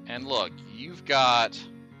 and look, you've got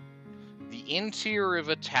the interior of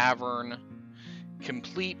a tavern,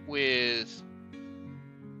 complete with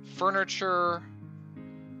furniture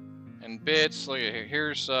and bits. Look at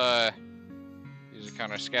here. These are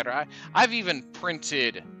kind of scattered. I've even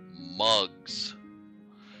printed mugs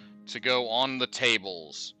to go on the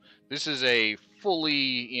tables. This is a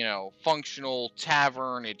fully, functional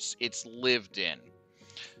tavern. It's lived in.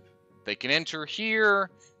 They can enter here,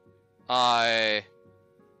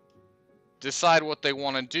 decide what they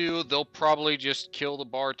want to do. They'll probably just kill the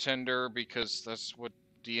bartender because that's what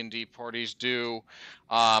D&D parties do.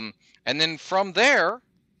 And then from there,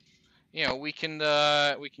 we can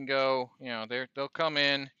go. They'll come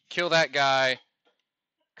in, kill that guy,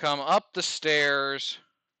 come up the stairs,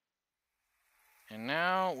 and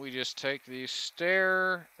now we just take the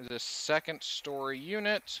second story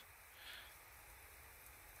unit,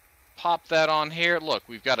 pop that on here. Look,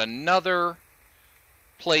 we've got another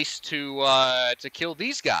place to kill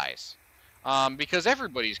these guys, because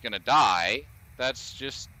everybody's gonna die. That's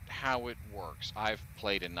just how it works. I've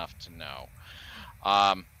played enough to know.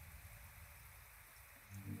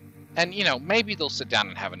 And maybe they'll sit down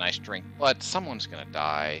and have a nice drink, but someone's gonna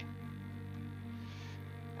die.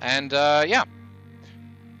 And yeah,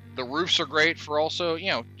 the roofs are great for also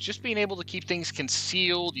just being able to keep things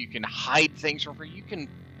concealed. You can hide things from her. You can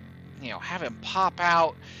have them pop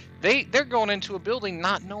out. They're going into a building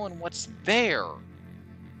not knowing what's there,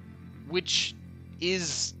 which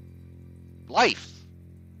is life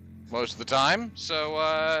most of the time. So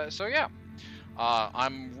yeah,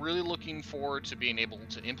 I'm really looking forward to being able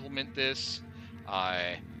to implement this,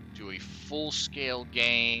 do a full-scale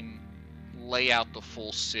game, lay out the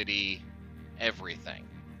full city, everything.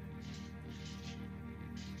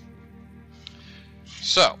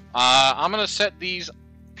 So I'm gonna set these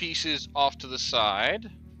pieces off to the side.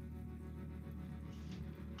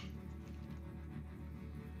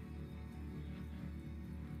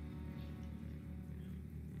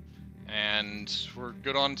 And we're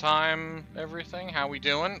good on time, everything? How we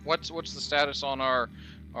doing? What's the status on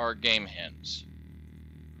our game hints?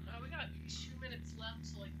 We got 2 minutes left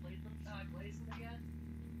to glaze them again.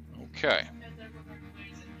 Okay. And then we're going to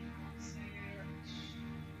glaze it,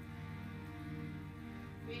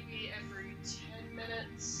 maybe every 10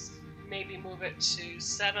 minutes. Maybe move it to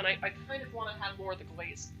 7. I kind of want to have more of the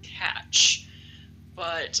glaze catch,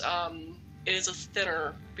 but it is a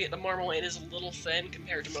thinner. The marmalade is a little thin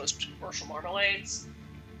compared to most commercial marmalades.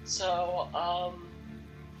 So,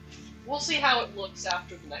 we'll see how it looks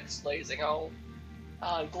after the next glazing. I'll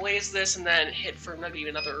glaze this and then hit for maybe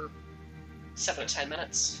another 7 to 10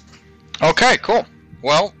 minutes. Okay, cool.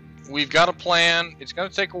 Well, we've got a plan. It's going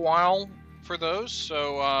to take a while for those,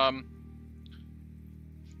 so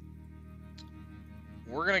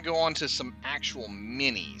we're going to go on to some actual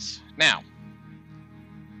minis. Now,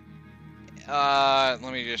 Let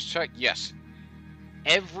me just check. Yes.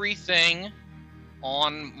 Everything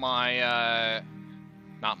on my,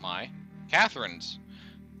 Catherine's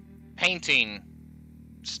painting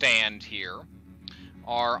stand here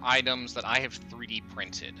are items that I have 3D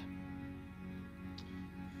printed.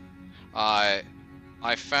 I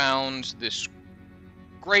found this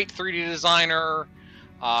great 3D designer.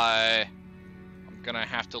 I'm gonna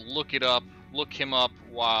have to look him up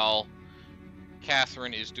while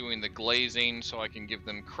Catherine is doing the glazing so I can give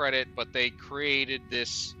them credit, but they created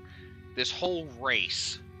this whole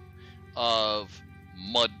race of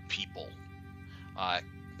mud people.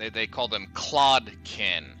 They call them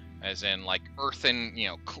clodkin, as in like earthen,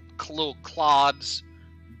 little clods,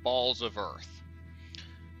 balls of earth.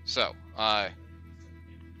 So, we're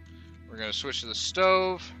going to switch to the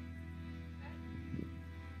stove.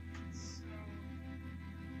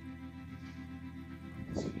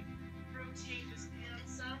 Rotate this pan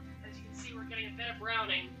some. As you can see, we're getting a bit of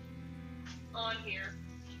browning on here.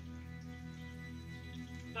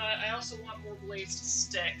 But I also want more glaze to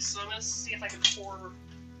stick, so I'm going to see if I can pour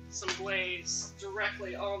some glaze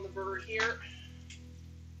directly on the bird here.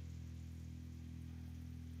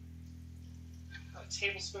 A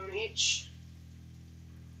tablespoon each.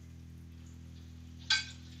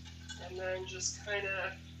 And then just kind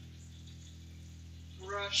of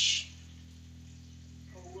brush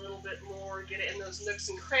a little bit more, get it in those nooks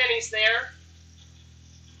and crannies there.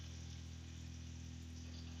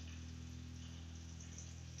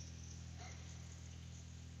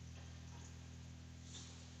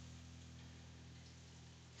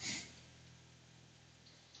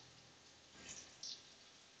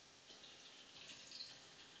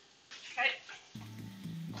 Okay,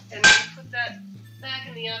 and then put that back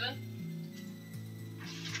in the oven.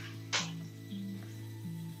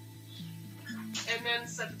 And then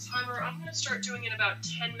set the timer. I'm going to start doing it about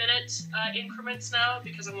 10-minute increments now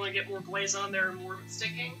because I want to get more glaze on there and more of it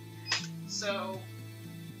sticking. So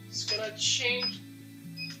it's going to change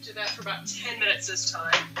to that for about 10 minutes this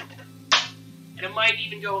time. And it might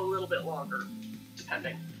even go a little bit longer,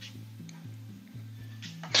 depending.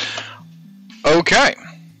 Okay.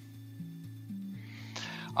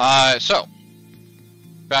 So,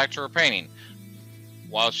 back to her painting.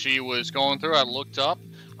 While she was going through, I looked up.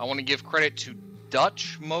 I want to give credit to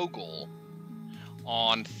Dutch Mogul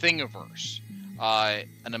on Thingiverse.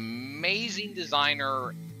 An amazing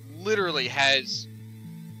designer, literally has,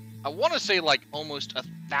 I want to say, like almost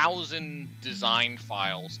 1,000 design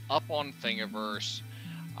files up on Thingiverse.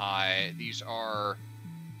 These are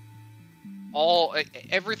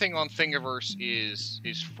everything on Thingiverse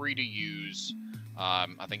is free to use.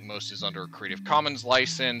 I think most is under a Creative Commons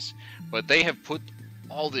license, but they have put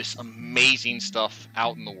all this amazing stuff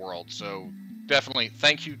out in the world. So definitely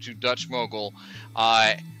thank you to Dutch Mogul.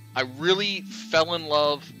 I really fell in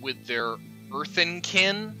love with their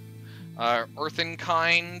Earthenkind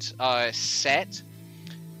set.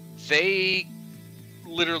 They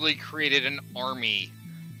literally created an army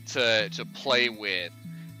to play with.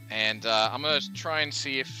 And I'm going to try and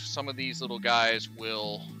see if some of these little guys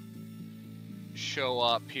will show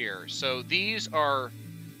up here. So these are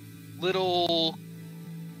little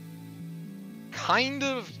kind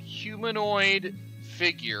of humanoid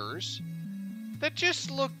figures that just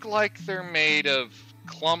look like they're made of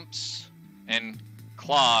clumps and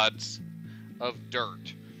clods of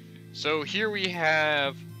dirt. So here we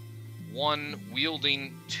have one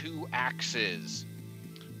wielding 2 axes.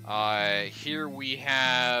 Here we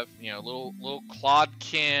have, little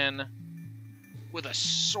clodkin with a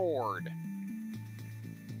sword.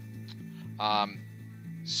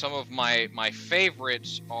 Some of my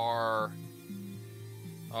favorites are,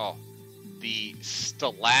 the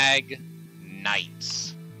Stalag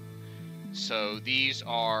Knights. So these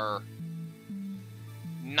are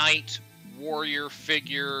knight warrior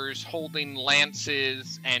figures holding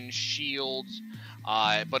lances and shields,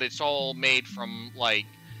 but it's all made from like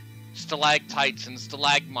stalactites and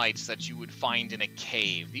stalagmites that you would find in a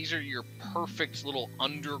cave. These are your perfect little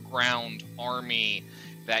underground army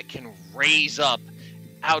that can raise up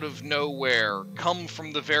out of nowhere, come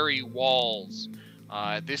from the very walls.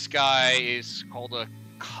 This guy is called a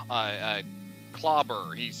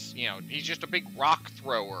clobber. He's just a big rock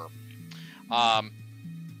thrower.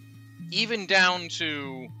 Even down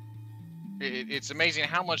to, it's amazing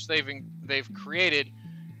how much they've created.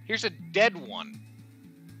 Here's a dead one.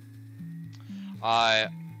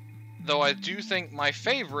 Though I do think my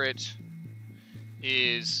favorite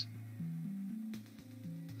is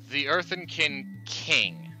the Earthenkind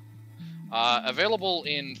King. Available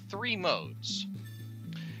in 3 modes.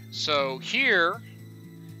 So here,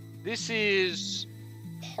 this is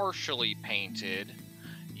partially painted,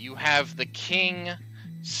 you have the king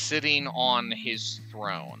sitting on his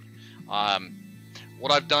throne.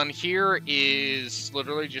 What I've done here is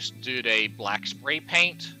literally just did a black spray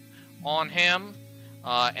paint on him,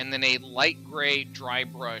 and then a light gray dry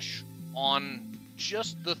brush on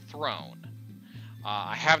just the throne.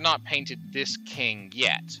 I have not painted this king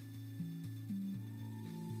yet.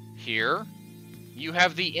 Here, you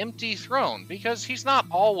have the empty throne, because he's not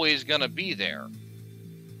always going to be there.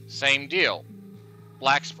 Same deal.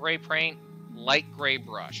 Black spray paint, light gray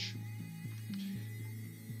brush.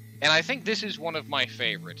 And I think this is one of my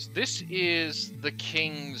favorites. This is the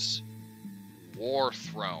king's war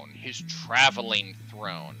throne, his traveling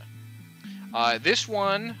throne. This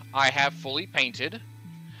one I have fully painted.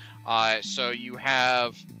 So you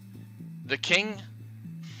have the king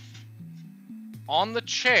on the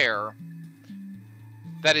chair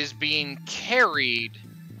that is being carried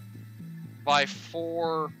by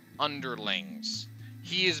 4 underlings.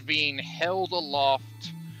 He is being held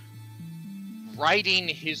aloft, riding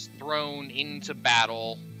his throne into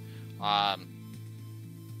battle.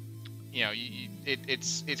 You know,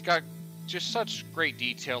 it's got just such great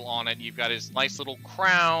detail on it. You've got his nice little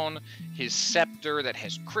crown, his scepter that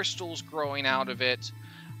has crystals growing out of it.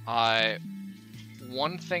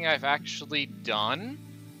 One thing I've actually done,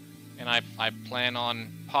 and I plan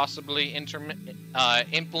on possibly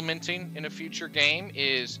implementing in a future game,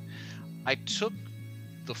 is I took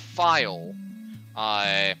the file,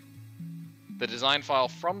 the design file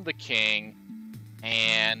from the king,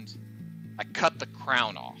 and I cut the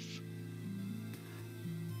crown off.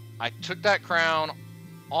 I took that crown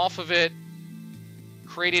off of it,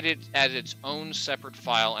 created it as its own separate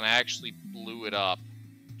file, and I actually blew it up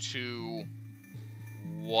to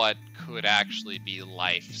what could actually be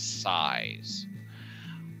life size.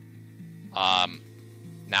 Now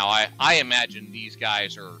I imagine these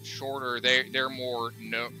guys are shorter. They're more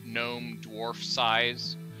gnome dwarf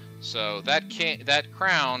size, so that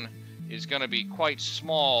crown is going to be quite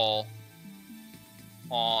small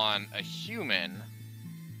on a human.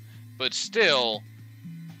 But still,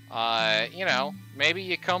 you know, maybe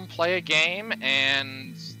you come play a game,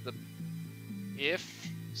 and if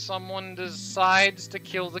someone decides to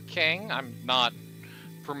kill the king, I'm not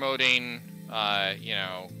promoting, you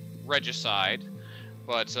know, regicide,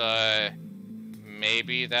 but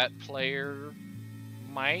maybe that player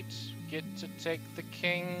might get to take the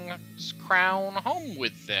king's crown home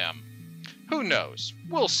with them. Who knows?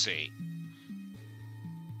 We'll see.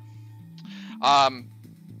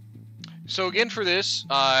 So again, for this,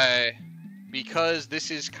 because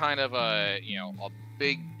this is kind of a, you know, a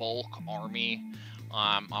big bulk army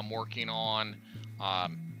I'm working on,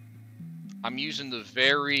 I'm using the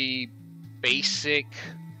very basic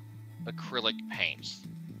acrylic paints.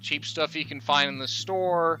 Cheap stuff you can find in the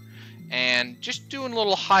store, and just doing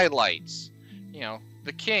little highlights. You know,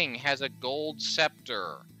 the king has a gold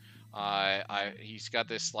scepter. He's got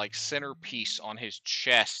this like centerpiece on his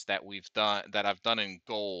chest that I've done in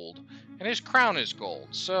gold, and his crown is gold.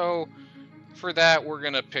 So for that, we're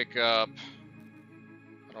gonna pick up,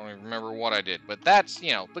 I don't even remember what I did, but that's,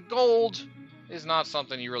 you know, the gold is not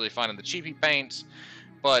something you really find in the cheapy paints,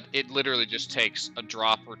 but it literally just takes a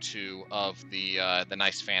drop or two of the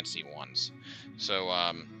nice fancy ones. So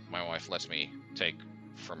my wife lets me take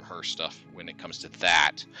from her stuff when it comes to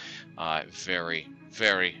that. Very,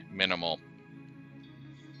 very minimal.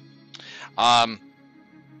 But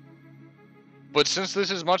since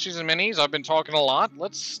this is Munchies and Minis, I've been talking a lot.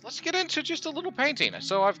 Let's get into just a little painting.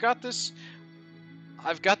 So I've got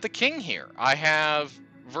the king here. I have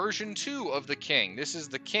version 2 of the king. This is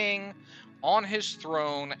the king on his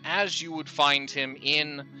throne as you would find him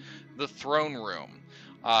in the throne room.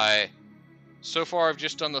 So far I've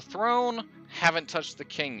just done the throne, haven't touched the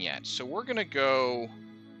king yet. So we're gonna go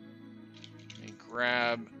and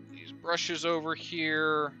grab these brushes over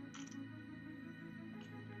here.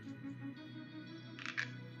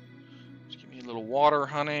 Just give me a little water,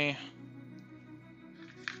 honey.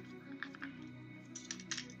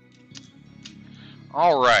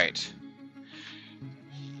 All right.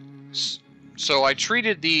 So I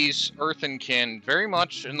treated these earthenkin very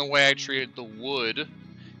much in the way I treated the wood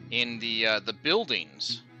in the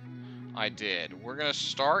buildings I did. We're gonna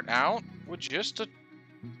start out with just it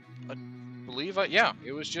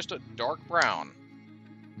was just a dark brown,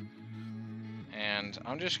 and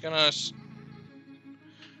I'm just gonna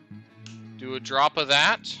do a drop of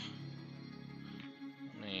that.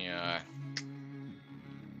 Let me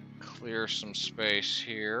clear some space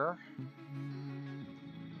here.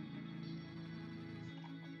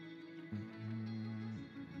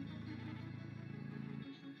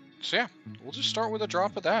 So yeah, we'll just start with a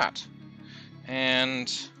drop of that. And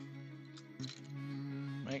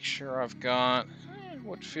make sure I've got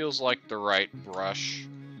what feels like the right brush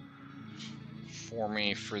for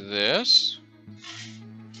me for this.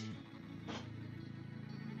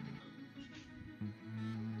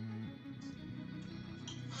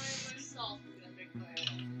 I myself am gonna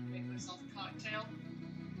make myself a cocktail.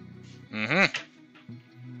 Mm-hmm.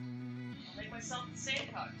 I'll make myself the same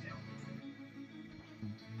cocktail.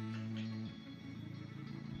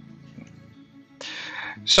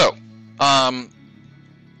 So,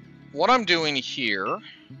 what I'm doing here,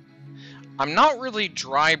 I'm not really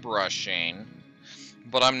dry brushing,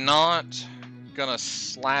 but I'm not gonna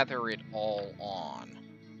slather it all on.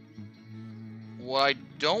 What I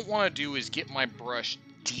don't want to do is get my brush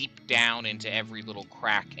deep down into every little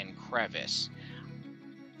crack and crevice.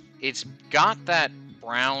 It's got that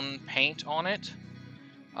brown paint on it.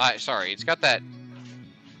 Sorry, it's got that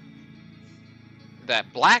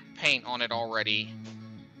black paint on it already.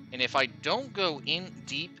 And if I don't go in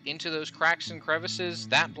deep into those cracks and crevices,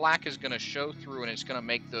 that black is going to show through and it's going to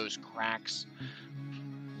make those cracks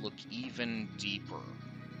look even deeper.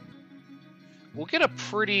 We'll get a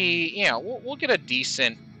pretty, we'll get a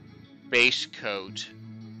decent base coat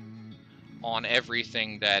on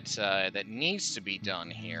everything that that needs to be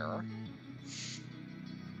done here.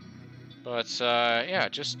 But yeah,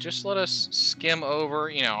 just let us skim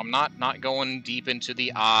over. I'm not going deep into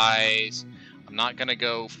the eyes. I'm not gonna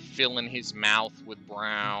go filling his mouth with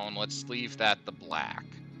brown. Let's leave that the black.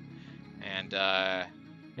 And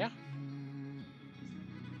yeah.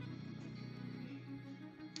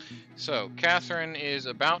 So Catherine is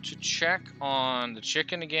about to check on the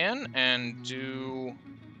chicken again and do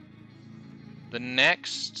the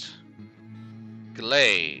next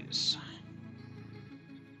glaze.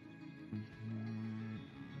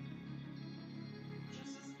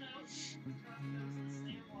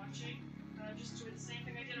 Just doing the same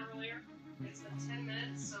thing I did earlier. It's been 10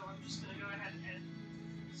 minutes, so I'm just going to go ahead and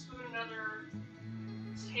spoon another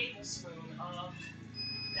tablespoon of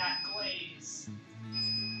that glaze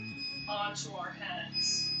onto our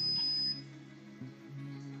heads.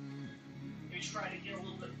 We try to get a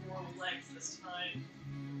little bit more length this time.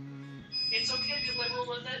 It's okay to be liberal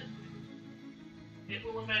with it. It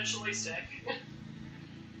will eventually stick.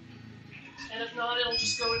 And if not, it'll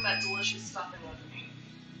just go with that delicious stuffing underneath.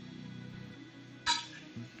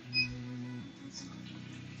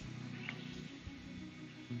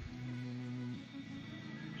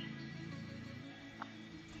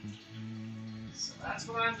 So that's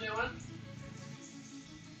what I'm doing.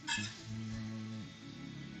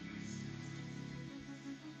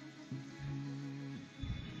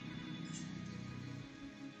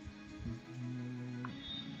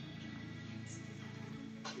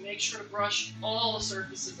 Make sure to brush all the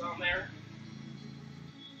surfaces on there.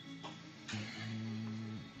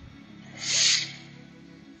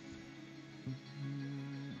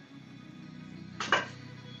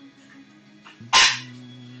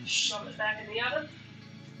 Shove it back in the oven.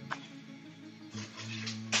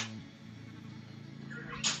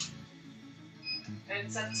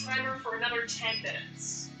 And set the timer for another 10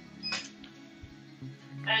 minutes.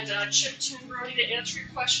 And Chip Toon Brody, to answer your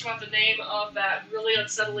question about the name of that really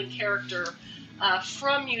unsettling character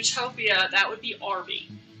from Utopia, that would be Arby.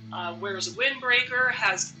 Wears a windbreaker,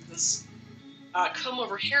 has this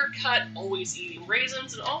comb-over haircut, always eating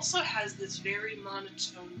raisins, and also has this very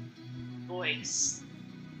monotone voice.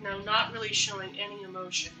 Now, not really showing any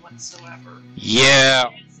emotion whatsoever. Yeah.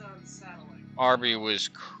 It's unsettling. Arby was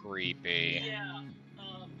creepy. Yeah.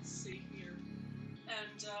 See here.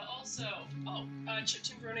 And also, Chip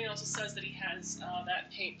Toon Brody also says that he has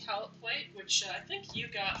that paint palette plate, which I think you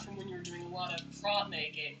got from when you were doing a lot of prop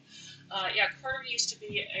making. Yeah, Carter used to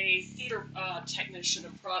be a theater technician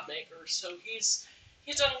and prop maker, so he's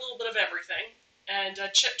done a little bit of everything. And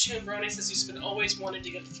Chip Toon Brody says he's been always wanting to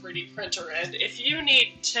get a 3D printer, and if you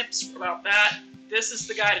need tips about that, this is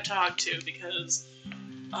the guy to talk to, because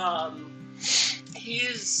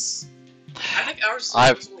he's... I think ours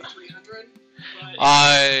was only 300.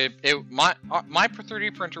 My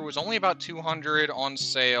 3D printer was only about 200 on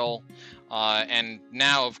sale, and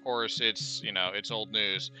now of course it's it's old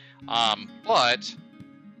news. But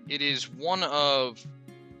it is one of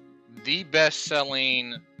the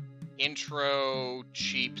best-selling intro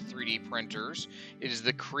cheap 3D printers. It is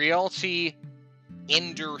the Creality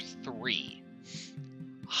Ender 3.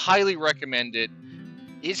 Highly recommend it.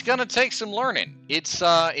 It's gonna take some learning. It's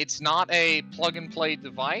not a plug-and-play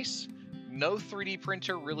device. No 3D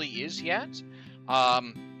printer really is yet, but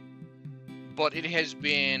it has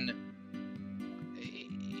been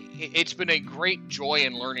it's been a great joy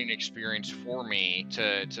and learning experience for me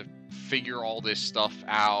to figure all this stuff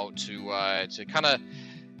out, to kind of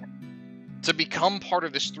to become part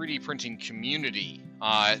of this 3D printing community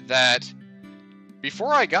that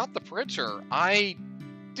before I got the printer, I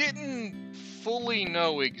didn't fully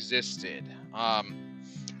know existed.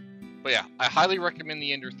 But yeah, I highly recommend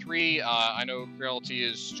the Ender 3. I know Creality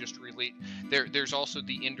is just released. There's also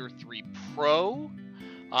the Ender 3 Pro,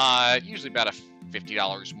 usually about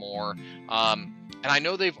 $50 more. And I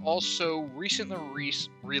know they've also recently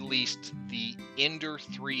released the Ender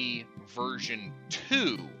 3 version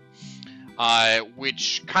 2,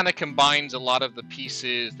 which kind of combines a lot of the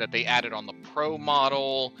pieces that they added on the Pro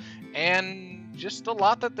model and just a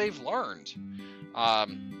lot that they've learned.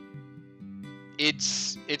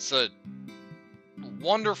 It's a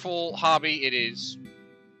wonderful hobby.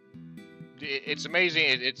 It's amazing.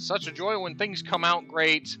 It's such a joy when things come out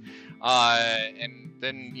great, and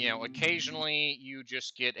then occasionally you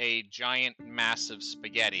just get a giant, massive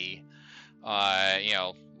spaghetti.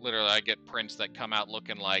 Literally, I get prints that come out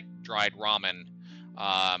looking like dried ramen.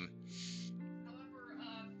 However,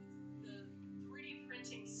 the 3D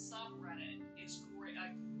printing subreddit is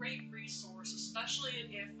a great resource, especially if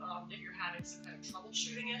you're having some kind of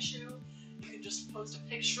troubleshooting issue. You can just post a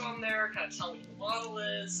picture on there, kind of tell what the model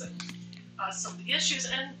is, and some of the issues,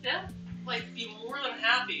 and they'll be more than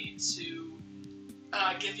happy to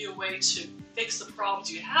give you a way to fix the problems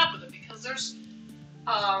you have with it, because there's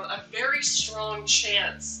a very strong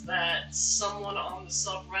chance that someone on the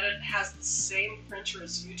subreddit has the same printer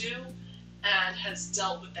as you do and has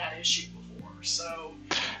dealt with that issue before. So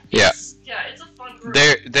it's a fun group.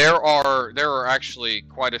 There are actually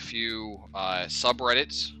quite a few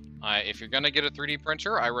subreddits. If you're gonna get a 3D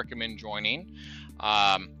printer, I recommend joining.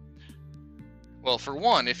 Well, for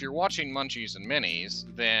one, if you're watching Munchies and Minis,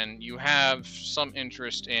 then you have some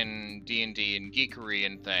interest in D&D and geekery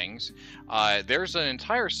and things. There's an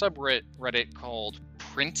entire subreddit called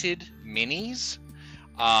Printed Minis.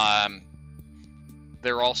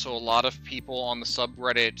 There are also a lot of people on the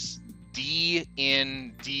subreddits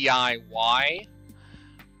DIY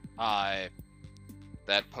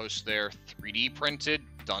that post their 3D printed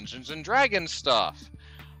Dungeons and Dragons stuff.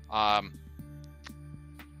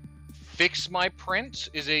 Fix My Print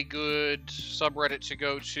is a good subreddit to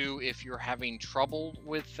go to if you're having trouble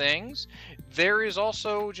with things. There is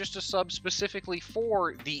also just a sub specifically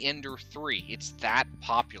for the Ender 3. It's that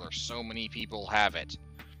popular. So many people have it.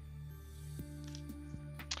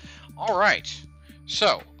 Alright,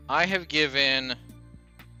 so I have given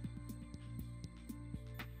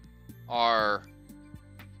our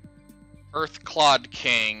Earthclod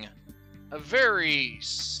King a very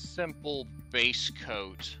simple base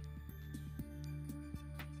coat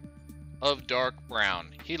of dark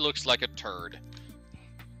brown. He looks like a turd,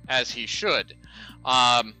 as he should.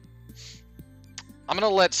 I'm gonna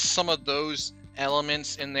let some of those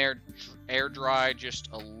elements in there air dry just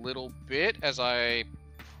a little bit as I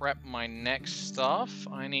prep my next stuff.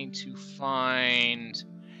 I need to find,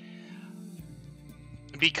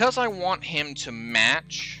 because I want him to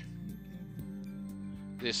match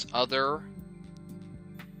this other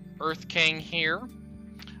Earth King here.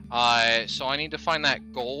 So I need to find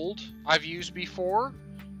that gold I've used before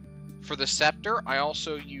for the scepter. I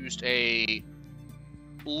also used a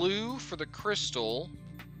blue for the crystal,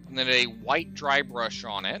 and then a white dry brush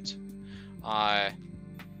on it. Yeah,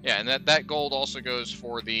 and that gold also goes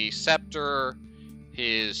for the scepter,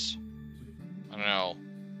 his, I don't know,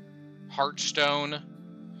 heartstone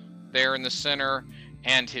there in the center,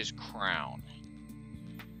 and his crown.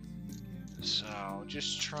 So,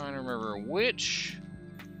 just trying to remember which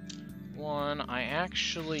one I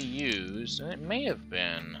actually used, and it may have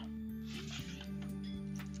been.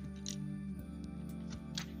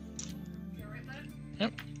 You alright, bud?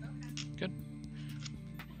 Yep. Okay. Good.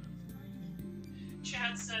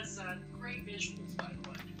 Chad says, great visuals, by the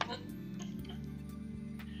way.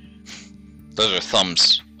 Those are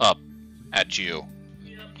thumbs up at you.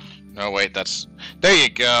 Yep. No, wait, that's... There you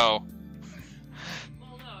go!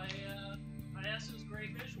 Well, no, I asked if it was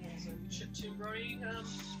great visuals, and Chiptune Brody,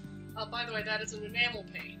 by the way, that is an enamel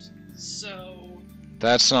paint, so...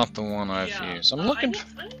 That's not the one I've used. I'm looking...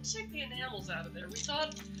 I need to take the enamels out of there. We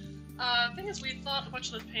thought... thing is, we thought a bunch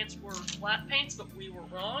of those paints were flat paints, but we were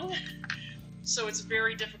wrong. So it's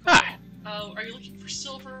very difficult. Are you looking for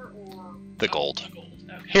silver or... The gold. The gold,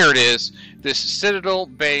 okay. Here it is. This Citadel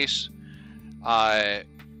base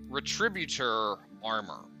Retributor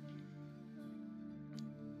armor.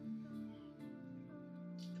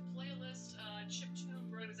 The playlist, Chiptune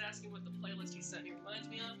Brody is asking what the playlist he sent me reminds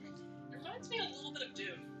me of. It reminds me a little bit of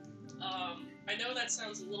Doom. I know that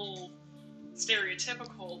sounds a little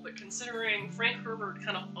stereotypical, but considering Frank Herbert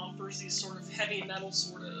kind of offers these sort of heavy metal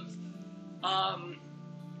sort of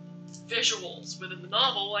visuals within the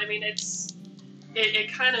novel, I mean,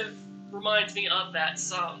 it kind of reminds me of that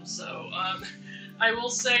some. So I will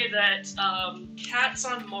say that Cats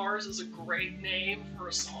on Mars is a great name for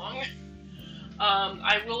a song.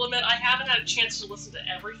 I will admit I haven't had a chance to listen to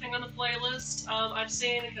everything on the playlist I've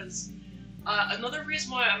seen, because another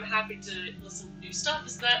reason why I'm happy to listen to new stuff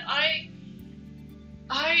is that I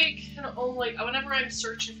can only, whenever I'm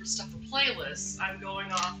searching for stuff for playlists, I'm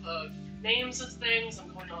going off of names of things, I'm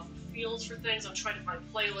going off of feels for things, I'm trying to find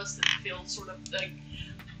playlists that feel sort of like,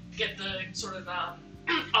 get the sort of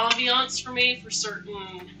ambiance for me for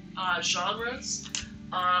certain genres.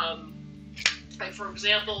 Like for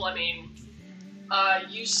example, I mean,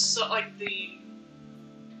 you saw like the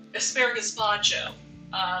asparagus gazpacho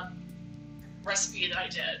recipe that I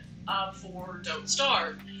did for Don't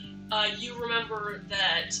Starve. You remember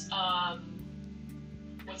that,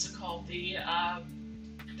 what's it called?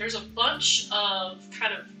 There's a bunch of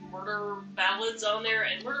kind of murder ballads on there,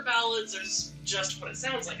 and murder ballads is just what it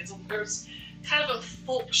sounds like. There's kind of a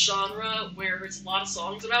folk genre where it's a lot of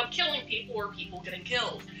songs about killing people or people getting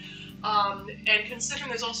killed. And considering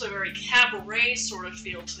there's also a very cabaret sort of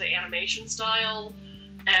feel to the animation style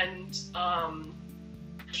and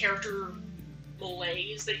character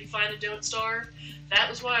malaise that you find in Don't Starve, that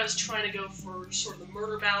was why I was trying to go for sort of the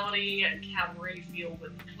murder ballady and cabaret feel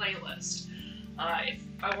with the playlist. If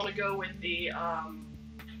I want to go with the,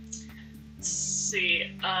 let's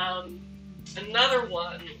see, another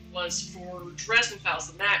one was for Dresden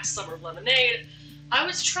Files, the Max Summer Lemonade. I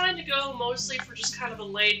was trying to go mostly for just kind of a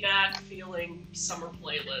laid-back feeling summer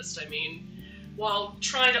playlist. I mean, while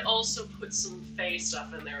trying to also put some Faye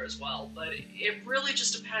stuff in there as well, but it really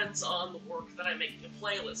just depends on the work that I'm making a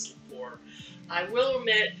playlist for. I will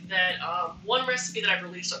admit that one recipe that I've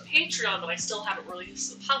released on Patreon, but I still haven't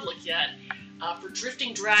released to the public yet, for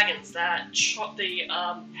Drifting Dragons, the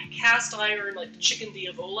cast iron, like the chicken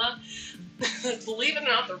diavola. Believe it or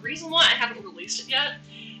not, the reason why I haven't released it yet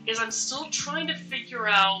is I'm still trying to figure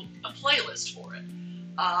out a playlist for it.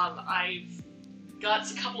 I've got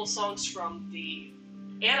a couple of songs from the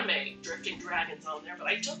anime Drifting Dragons on there, but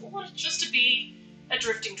I don't want it just to be a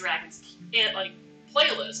Drifting Dragons like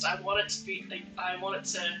playlist. I want it to be, I want it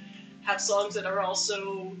to have songs that are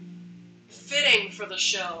also fitting for the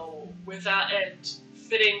show and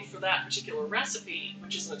fitting for that particular recipe,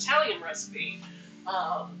 which is an Italian recipe,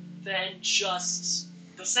 than just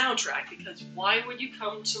the soundtrack, because why would you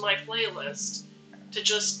come to my playlist to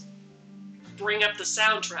just bring up the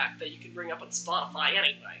soundtrack that you can bring up on Spotify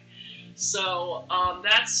anyway? So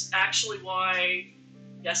that's actually why,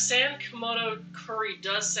 yeah, San Komodo curry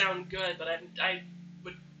does sound good, but I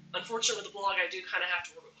would, unfortunately with the blog, I do kind of have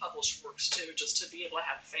to work with published works too, just to be able to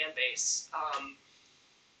have a fan base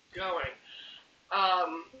going.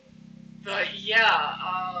 But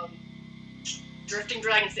yeah, Drifting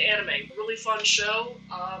Dragons, the anime, really fun show,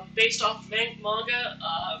 based off of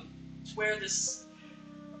manga, where it's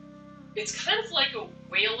kind of like a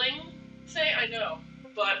whaling thing, I know,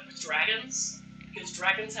 but with dragons, because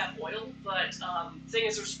dragons have oil, but the thing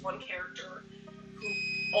is there's one character who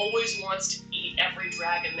always wants to eat every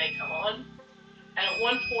dragon they come on, and at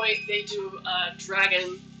one point they do a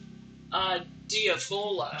dragon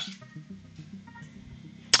diavola.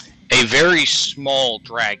 A very small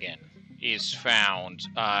dragon is found,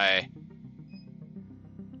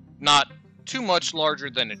 not too much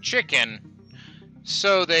larger than a chicken,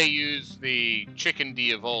 so they use the chicken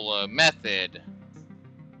diavola method.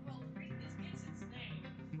 Well, the reason it gets its name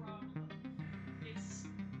from its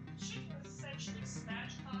chicken is essentially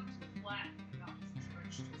spatchcocked with black not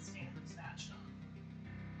stretched to a standard spatchcock,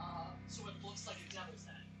 so it looks like a devil's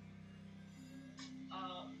head.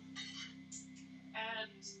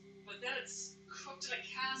 But then it's cooked in a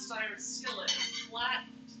cast iron skillet,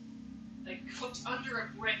 flattened, and cooked under a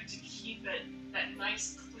brick to keep it that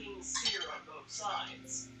nice clean sear on both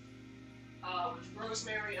sides, with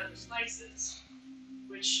rosemary and other spices,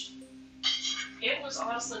 which it was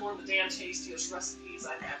honestly one of the damn tastiest recipes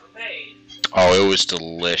I've ever made. Oh, it was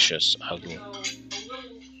delicious. Ugly. So, a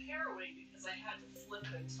little harrowing because I had to flip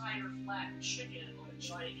an entire flattened chicken on a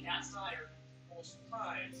giant cast iron multiple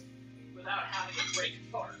times without having to break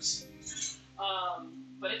apart.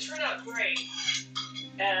 But it turned out great,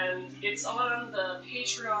 and it's on the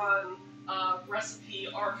Patreon recipe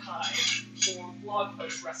archive for blog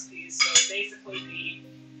post recipes. So basically,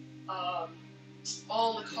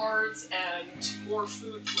 all the cards and more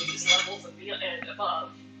food please levels and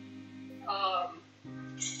above.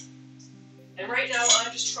 And right now,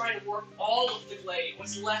 I'm just trying to work all of the glaze,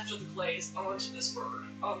 what's left of the glaze, onto this bird,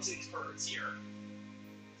 onto these birds here.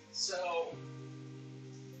 So,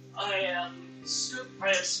 I am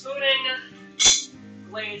spooning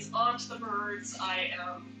glaze onto the birds. I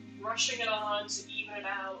am brushing it on to even it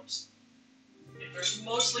out. If there's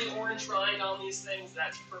mostly orange rind on these things,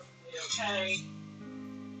 that's perfectly okay.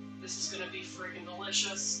 This is going to be freaking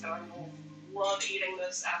delicious, and I will love eating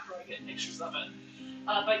this after I get pictures of it.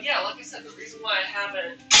 But yeah, like I said, the reason why I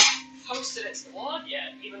haven't posted it to the blog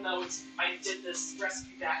yet, even though I did this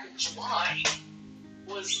recipe back in July,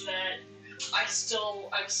 was that I'm still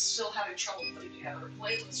having trouble putting together a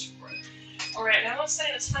playlist for it. Alright, now it's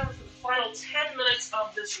saying it's time for the final 10 minutes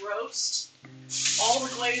of this roast. All the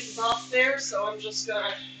glaze is off there, so I'm just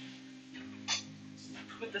gonna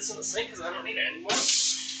put this in the sink because I don't need it anymore.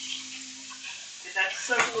 Get that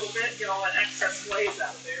soak a little bit, get all that excess glaze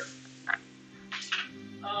out of there.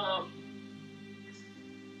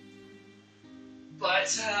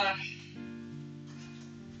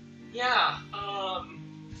 Yeah,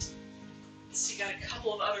 let's see, got a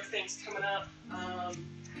couple of other things coming up.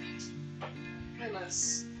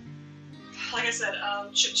 Goodness. Like I said,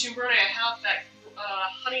 Chip Bernie, I have that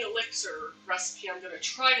honey elixir recipe I'm going to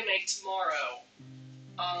try to make tomorrow.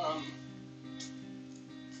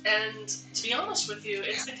 And to be honest with you,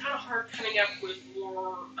 it's been kind of hard coming up with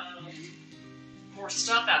more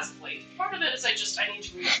stuff as of late. Part of it is I need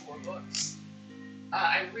to read more books.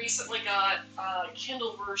 I recently got a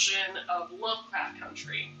Kindle version of Lovecraft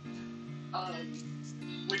Country,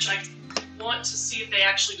 which I want to see if they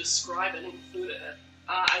actually describe and include it.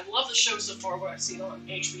 I love the show so far, what I've seen on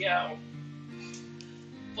HBO,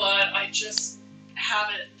 but I just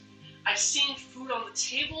haven't. I've seen food on the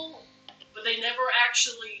table, but they never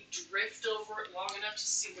actually drift over it long enough to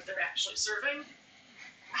see what they're actually serving.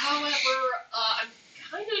 However, I'm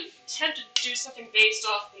kind of tempted to do something based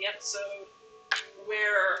off the episode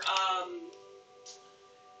where,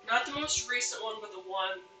 not the most recent one, but the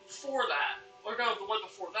one before that, or no, the one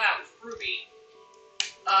before that with Ruby.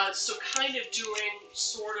 So kind of doing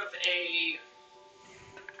sort of a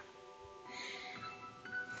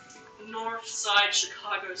north side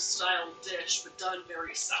Chicago style dish, but done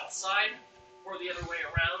very south side, or the other way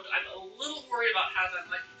around. I'm a little worried about how that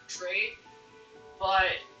might be portrayed,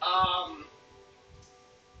 but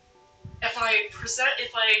if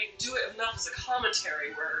I do it enough as a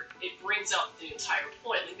commentary where it brings out the entire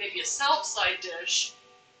point, like maybe a south side dish,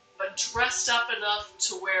 but dressed up enough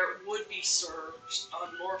to where it would be served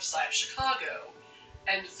on north side of Chicago,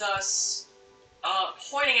 and thus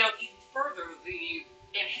pointing out even further the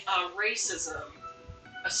racism,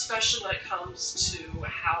 especially when it comes to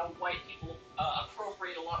how white people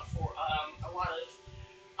appropriate a lot of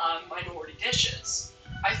minority dishes.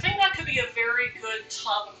 I think that could be a very good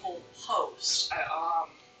topical post.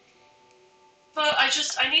 But I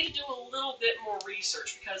need to do a little bit more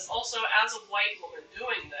research, because also as a white woman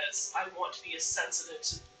doing this, I want to be as sensitive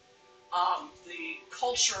to the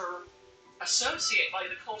culture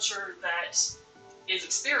the culture that is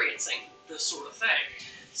experiencing this sort of thing.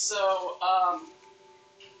 So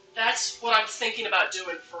that's what I'm thinking about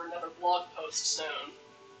doing for another blog post soon.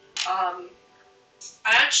 I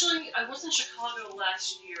was in Chicago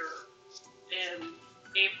last year in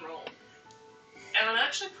April, and I'm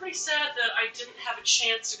actually pretty sad that I didn't have a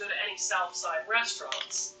chance to go to any Southside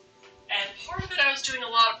restaurants. And part of it, I was doing a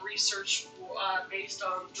lot of research based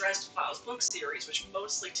on Dresden Files book series, which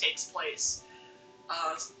mostly takes place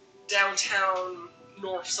downtown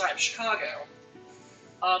north side of Chicago.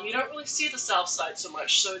 You don't really see the south side so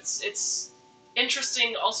much, so it's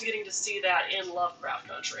interesting also getting to see that in Lovecraft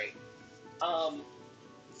Country.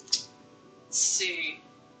 Let's see.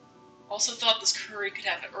 Also thought this curry could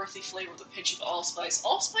have an earthy flavor with a pinch of allspice.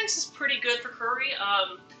 Allspice is pretty good for curry.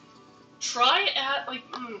 Try at,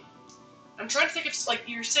 I'm trying to think if,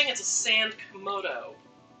 you're saying it's a sand Komodo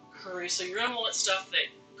curry, so you're gonna want stuff that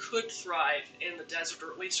could thrive in the desert,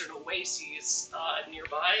 or at least in oases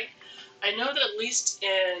nearby. I know that at least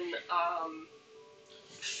in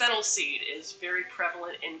fennel seed is very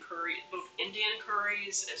prevalent in curry, both Indian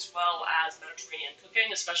curries as well as Mediterranean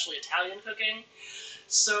cooking, especially Italian cooking.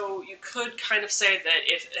 So you could kind of say that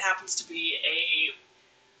if it happens to be a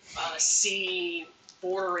sea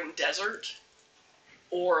bordering desert,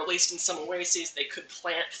 or at least in some oases, they could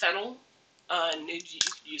plant fennel, and you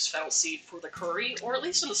could use fennel seed for the curry, or at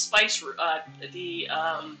least in the spice root, the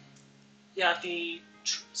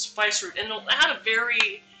spice root, and it'll add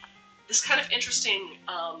this kind of interesting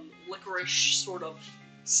licorice sort of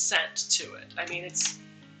scent to it. I mean, it's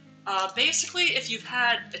basically, if you've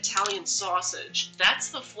had Italian sausage, that's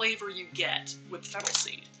the flavor you get with fennel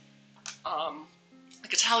seed.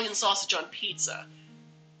 like Italian sausage on pizza.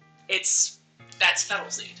 That's fennel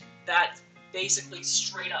seed. That's basically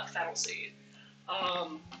straight up fennel seed.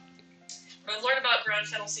 What I've learned about ground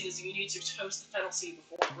fennel seed is you need to toast the fennel seed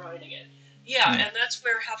before grinding it. Yeah, and that's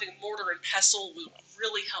where having mortar and pestle will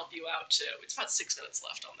really help you out too. It's about 6 minutes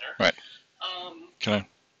left on there. Right. Can I?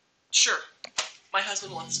 Sure. My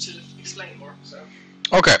husband wants to explain more, so.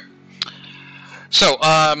 Okay. So,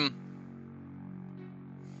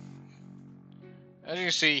 as you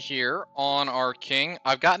see here on our king,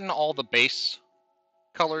 I've gotten all the base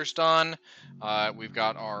colors done. We've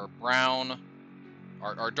got our brown,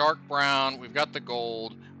 our dark brown, we've got the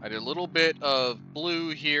gold. I did a little bit of blue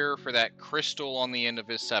here for that crystal on the end of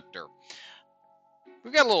his scepter.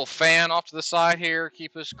 We've got a little fan off to the side here,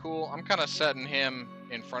 keep us cool. I'm kind of setting him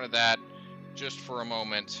in front of that just for a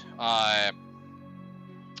moment.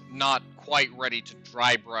 Not quite ready to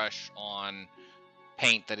dry brush on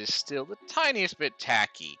paint that is still the tiniest bit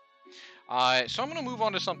tacky. So I'm going to move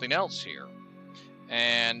on to something else here.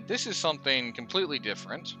 And this is something completely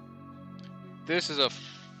different. This is a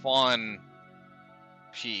fun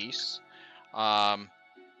piece. Try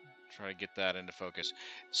to get that into focus.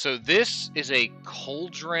 So this is a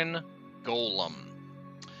cauldron golem.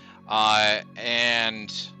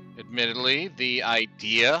 And admittedly, the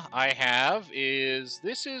idea I have is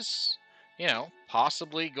this is, you know,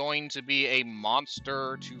 possibly going to be a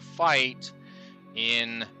monster to fight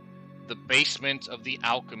in the basement of the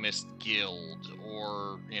Alchemist Guild,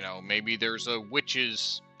 or, you know, maybe there's a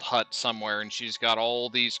witch's hut somewhere and she's got all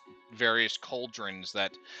these various cauldrons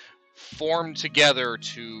that form together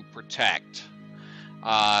to protect.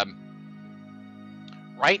 Right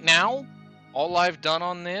now, all I've done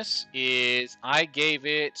on this is I gave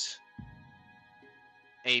it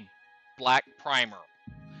a black primer.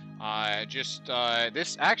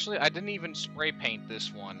 This actually, I didn't even spray paint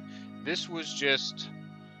this one. This was just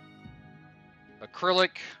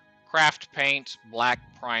acrylic craft paint black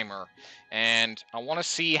primer, and I want to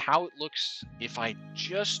see how it looks if I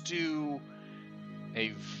just do a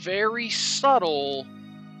very subtle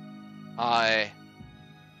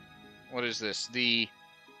what is this, the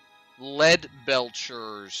lead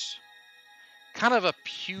belchers, kind of a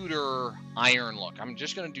pewter iron look. I'm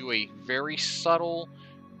just going to do a very subtle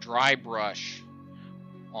dry brush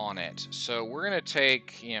on it. So we're going to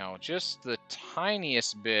take, you know, just the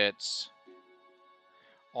tiniest bits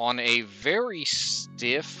on a very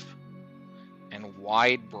stiff and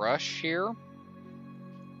wide brush here.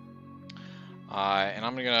 And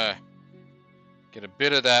I'm going to get a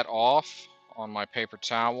bit of that off on my paper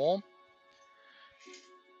towel.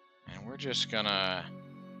 And we're just going to,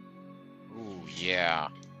 ooh, yeah.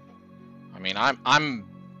 I mean, I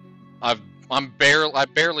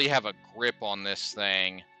barely have a grip on this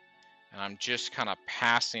thing, and I'm just kind of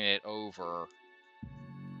passing it over,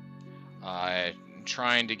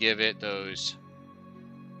 trying to give it those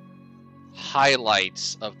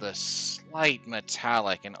highlights of the slight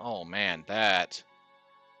metallic, and oh man, that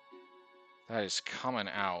is coming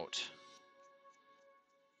out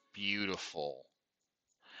beautiful.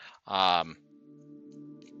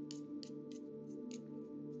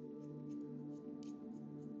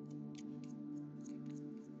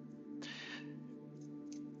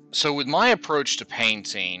 So with my approach to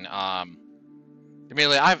painting,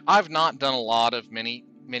 admittedly, I've not done a lot of mini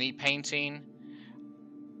painting.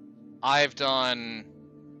 I've done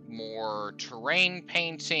more terrain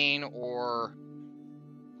painting, or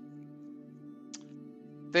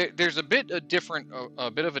there's a bit of a different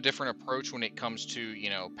approach when it comes to, you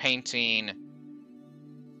know, painting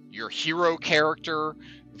your hero character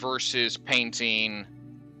versus painting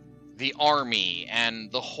the army and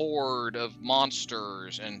the horde of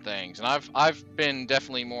monsters and things. And I've been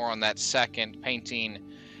definitely more on that second, painting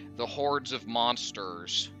the hordes of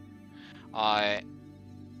monsters. And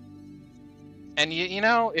you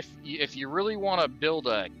know, if you really want to build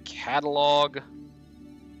a catalog,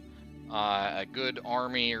 a good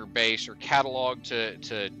army or base or catalog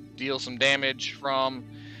to deal some damage from,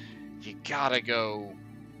 you gotta go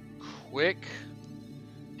quick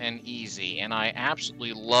and easy. And I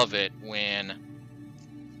absolutely love it when,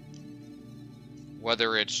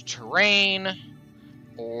 whether it's terrain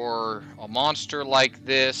or a monster like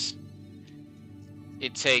this,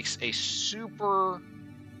 it takes a super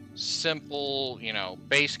simple, you know,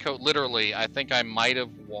 base coat. Literally, I think I might have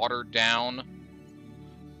watered down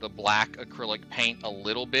the black acrylic paint a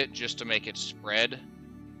little bit just to make it spread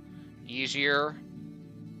easier.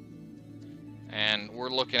 And we're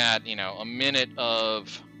looking at, you know, a minute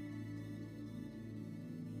of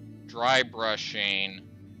dry brushing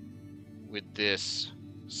with this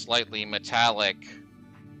slightly metallic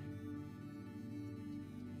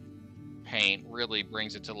paint really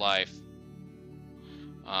brings it to life.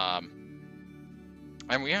 And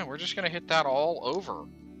yeah, we're just gonna hit that all over.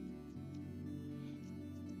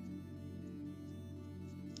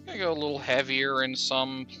 Gonna go a little heavier in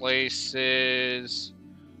some places.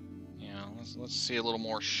 You know, let's see a little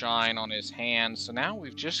more shine on his hands. So now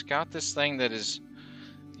we've just got this thing that is,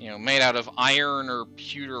 you know, made out of iron or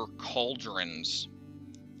pewter cauldrons.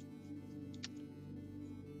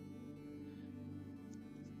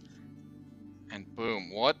 And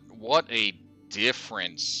boom, what a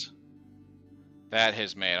difference that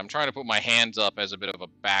has made. I'm trying to put my hands up as a bit of a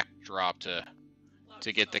backdrop to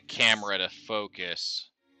get the camera to focus.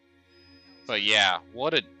 But yeah,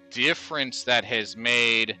 what a difference that has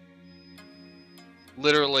made.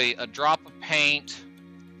 Literally a drop of paint,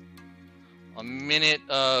 a minute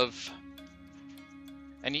of,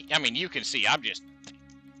 and I mean, you can see I'm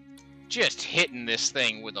just hitting this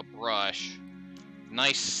thing with a brush.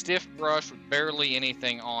 Nice stiff brush with barely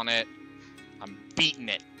anything on it. I'm beating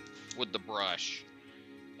it with the brush,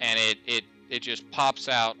 and it just pops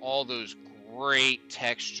out all those great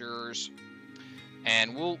textures.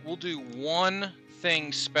 And we'll do one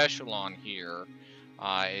thing special on here,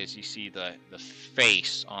 as you see the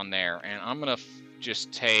face on there, and I'm gonna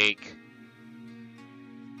just take.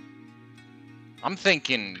 I'm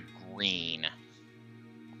thinking green.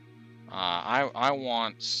 I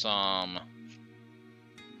want some.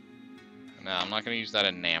 No, I'm not gonna use that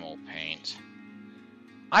enamel paint.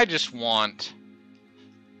 I just want.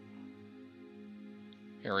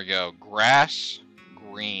 Here we go, grass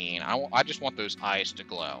green. I just want those eyes to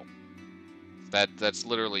glow. That's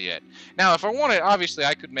literally it. Now, if I wanted, obviously,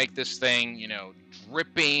 I could make this thing, you know,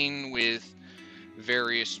 dripping with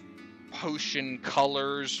various potion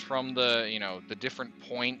colors from the, you know, the different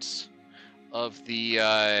points of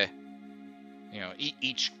the, you know,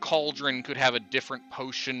 each cauldron could have a different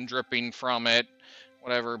potion dripping from it,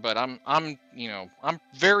 whatever. But I'm, you know, I'm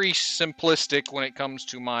very simplistic when it comes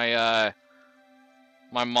to my,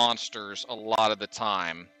 my monsters a lot of the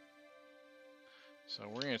time. So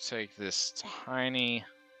we're going to take this tiny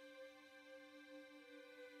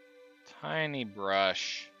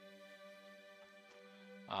brush,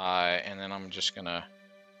 and then I'm just going to,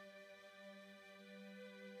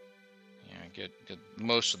 you know, get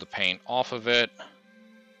most of the paint off of it,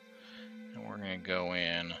 and we're going to go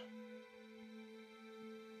in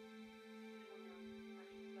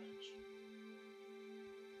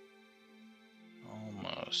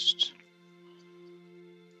almost.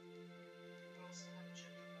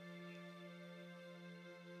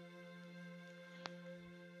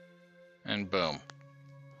 And boom,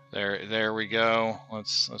 there we go.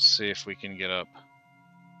 Let's see if we can get up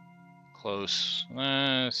close.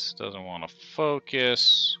 This doesn't want to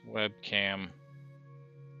focus. Webcam.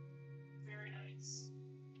 Very nice.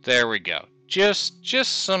 There we go. Just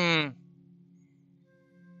some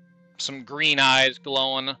green eyes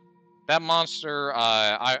glowing. That monster,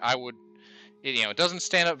 I would, you know, it doesn't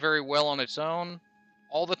stand up very well on its own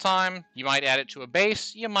all the time. You might add it to a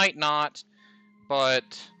base, you might not,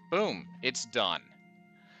 but boom, it's done.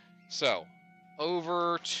 So,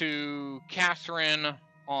 over to Catherine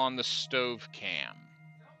on the stove cam.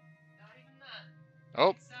 Nope, not even that. Oh.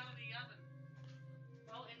 It's out of the oven.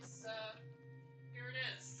 Well, it's, here it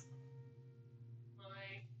is.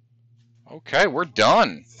 My... Okay, we're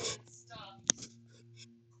done. Stuff.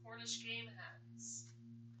 Cornish game hens.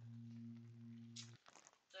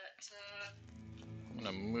 That, I'm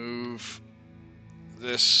gonna move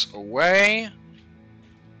this away.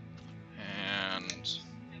 And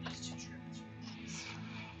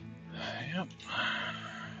yep.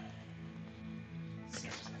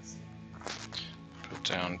 Put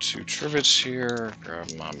down 2 trivets here,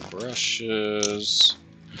 grab my brushes,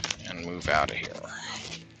 and move out of here.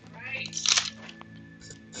 right.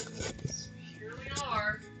 Here we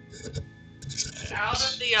are. Out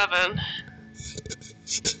of the oven.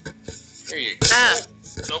 Here you go. Ah.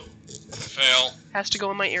 Nope. Fail. Has to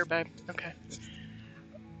go in my earbud. Okay.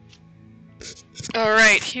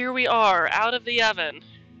 Alright, here we are, out of the oven.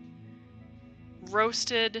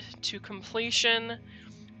 Roasted to completion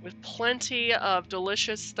with plenty of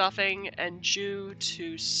delicious stuffing and jus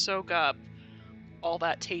to soak up all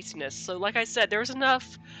that tastiness. So like I said, there's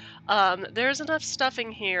enough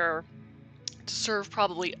stuffing here to serve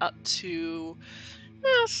probably up to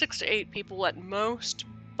 6 to 8 people at most,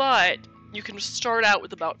 but you can start out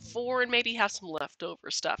with about 4 and maybe have some leftover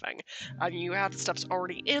stuffing. You have the stuff that's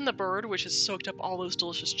already in the bird, which has soaked up all those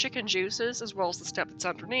delicious chicken juices, as well as the stuff that's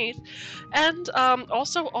underneath. And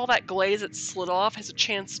also all that glaze that's slid off has a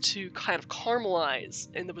chance to kind of caramelize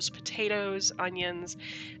in those potatoes, onions,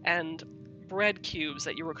 and bread cubes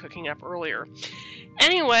that you were cooking up earlier.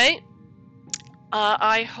 Anyway,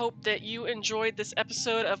 I hope that you enjoyed this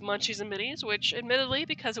episode of Munchies and Minis, which admittedly,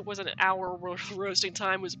 because it was an hour roasting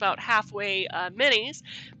time, was about halfway minis,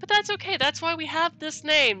 but that's okay. That's why we have this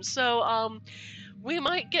name. So we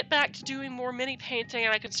might get back to doing more mini painting,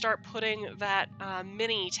 and I can start putting that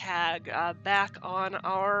mini tag back on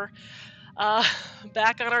our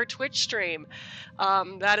Twitch stream.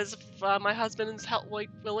 That is if my husband is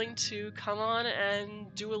willing to come on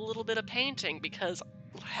and do a little bit of painting, because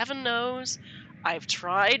heaven knows I've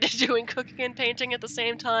tried doing cooking and painting at the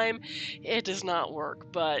same time. It does not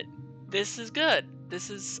work, but this is good.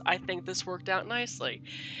 I think this worked out nicely.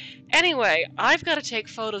 Anyway, I've got to take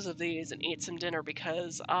photos of these and eat some dinner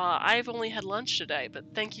because I've only had lunch today, but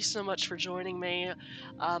thank you so much for joining me.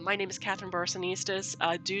 My name is Catherine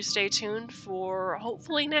Barsonistas. Do stay tuned for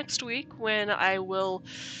hopefully next week when I will...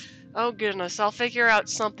 Oh goodness, I'll figure out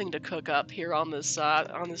something to cook up here on this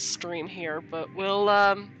stream here, but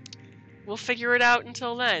we'll figure it out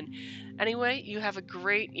until then. Anyway, you have a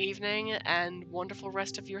great evening and wonderful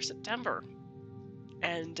rest of your September.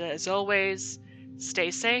 And as always, stay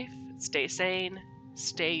safe, stay sane,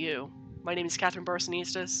 stay you. My name is Catherine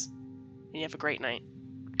Barsonistas, and you have a great night.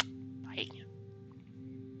 Bye.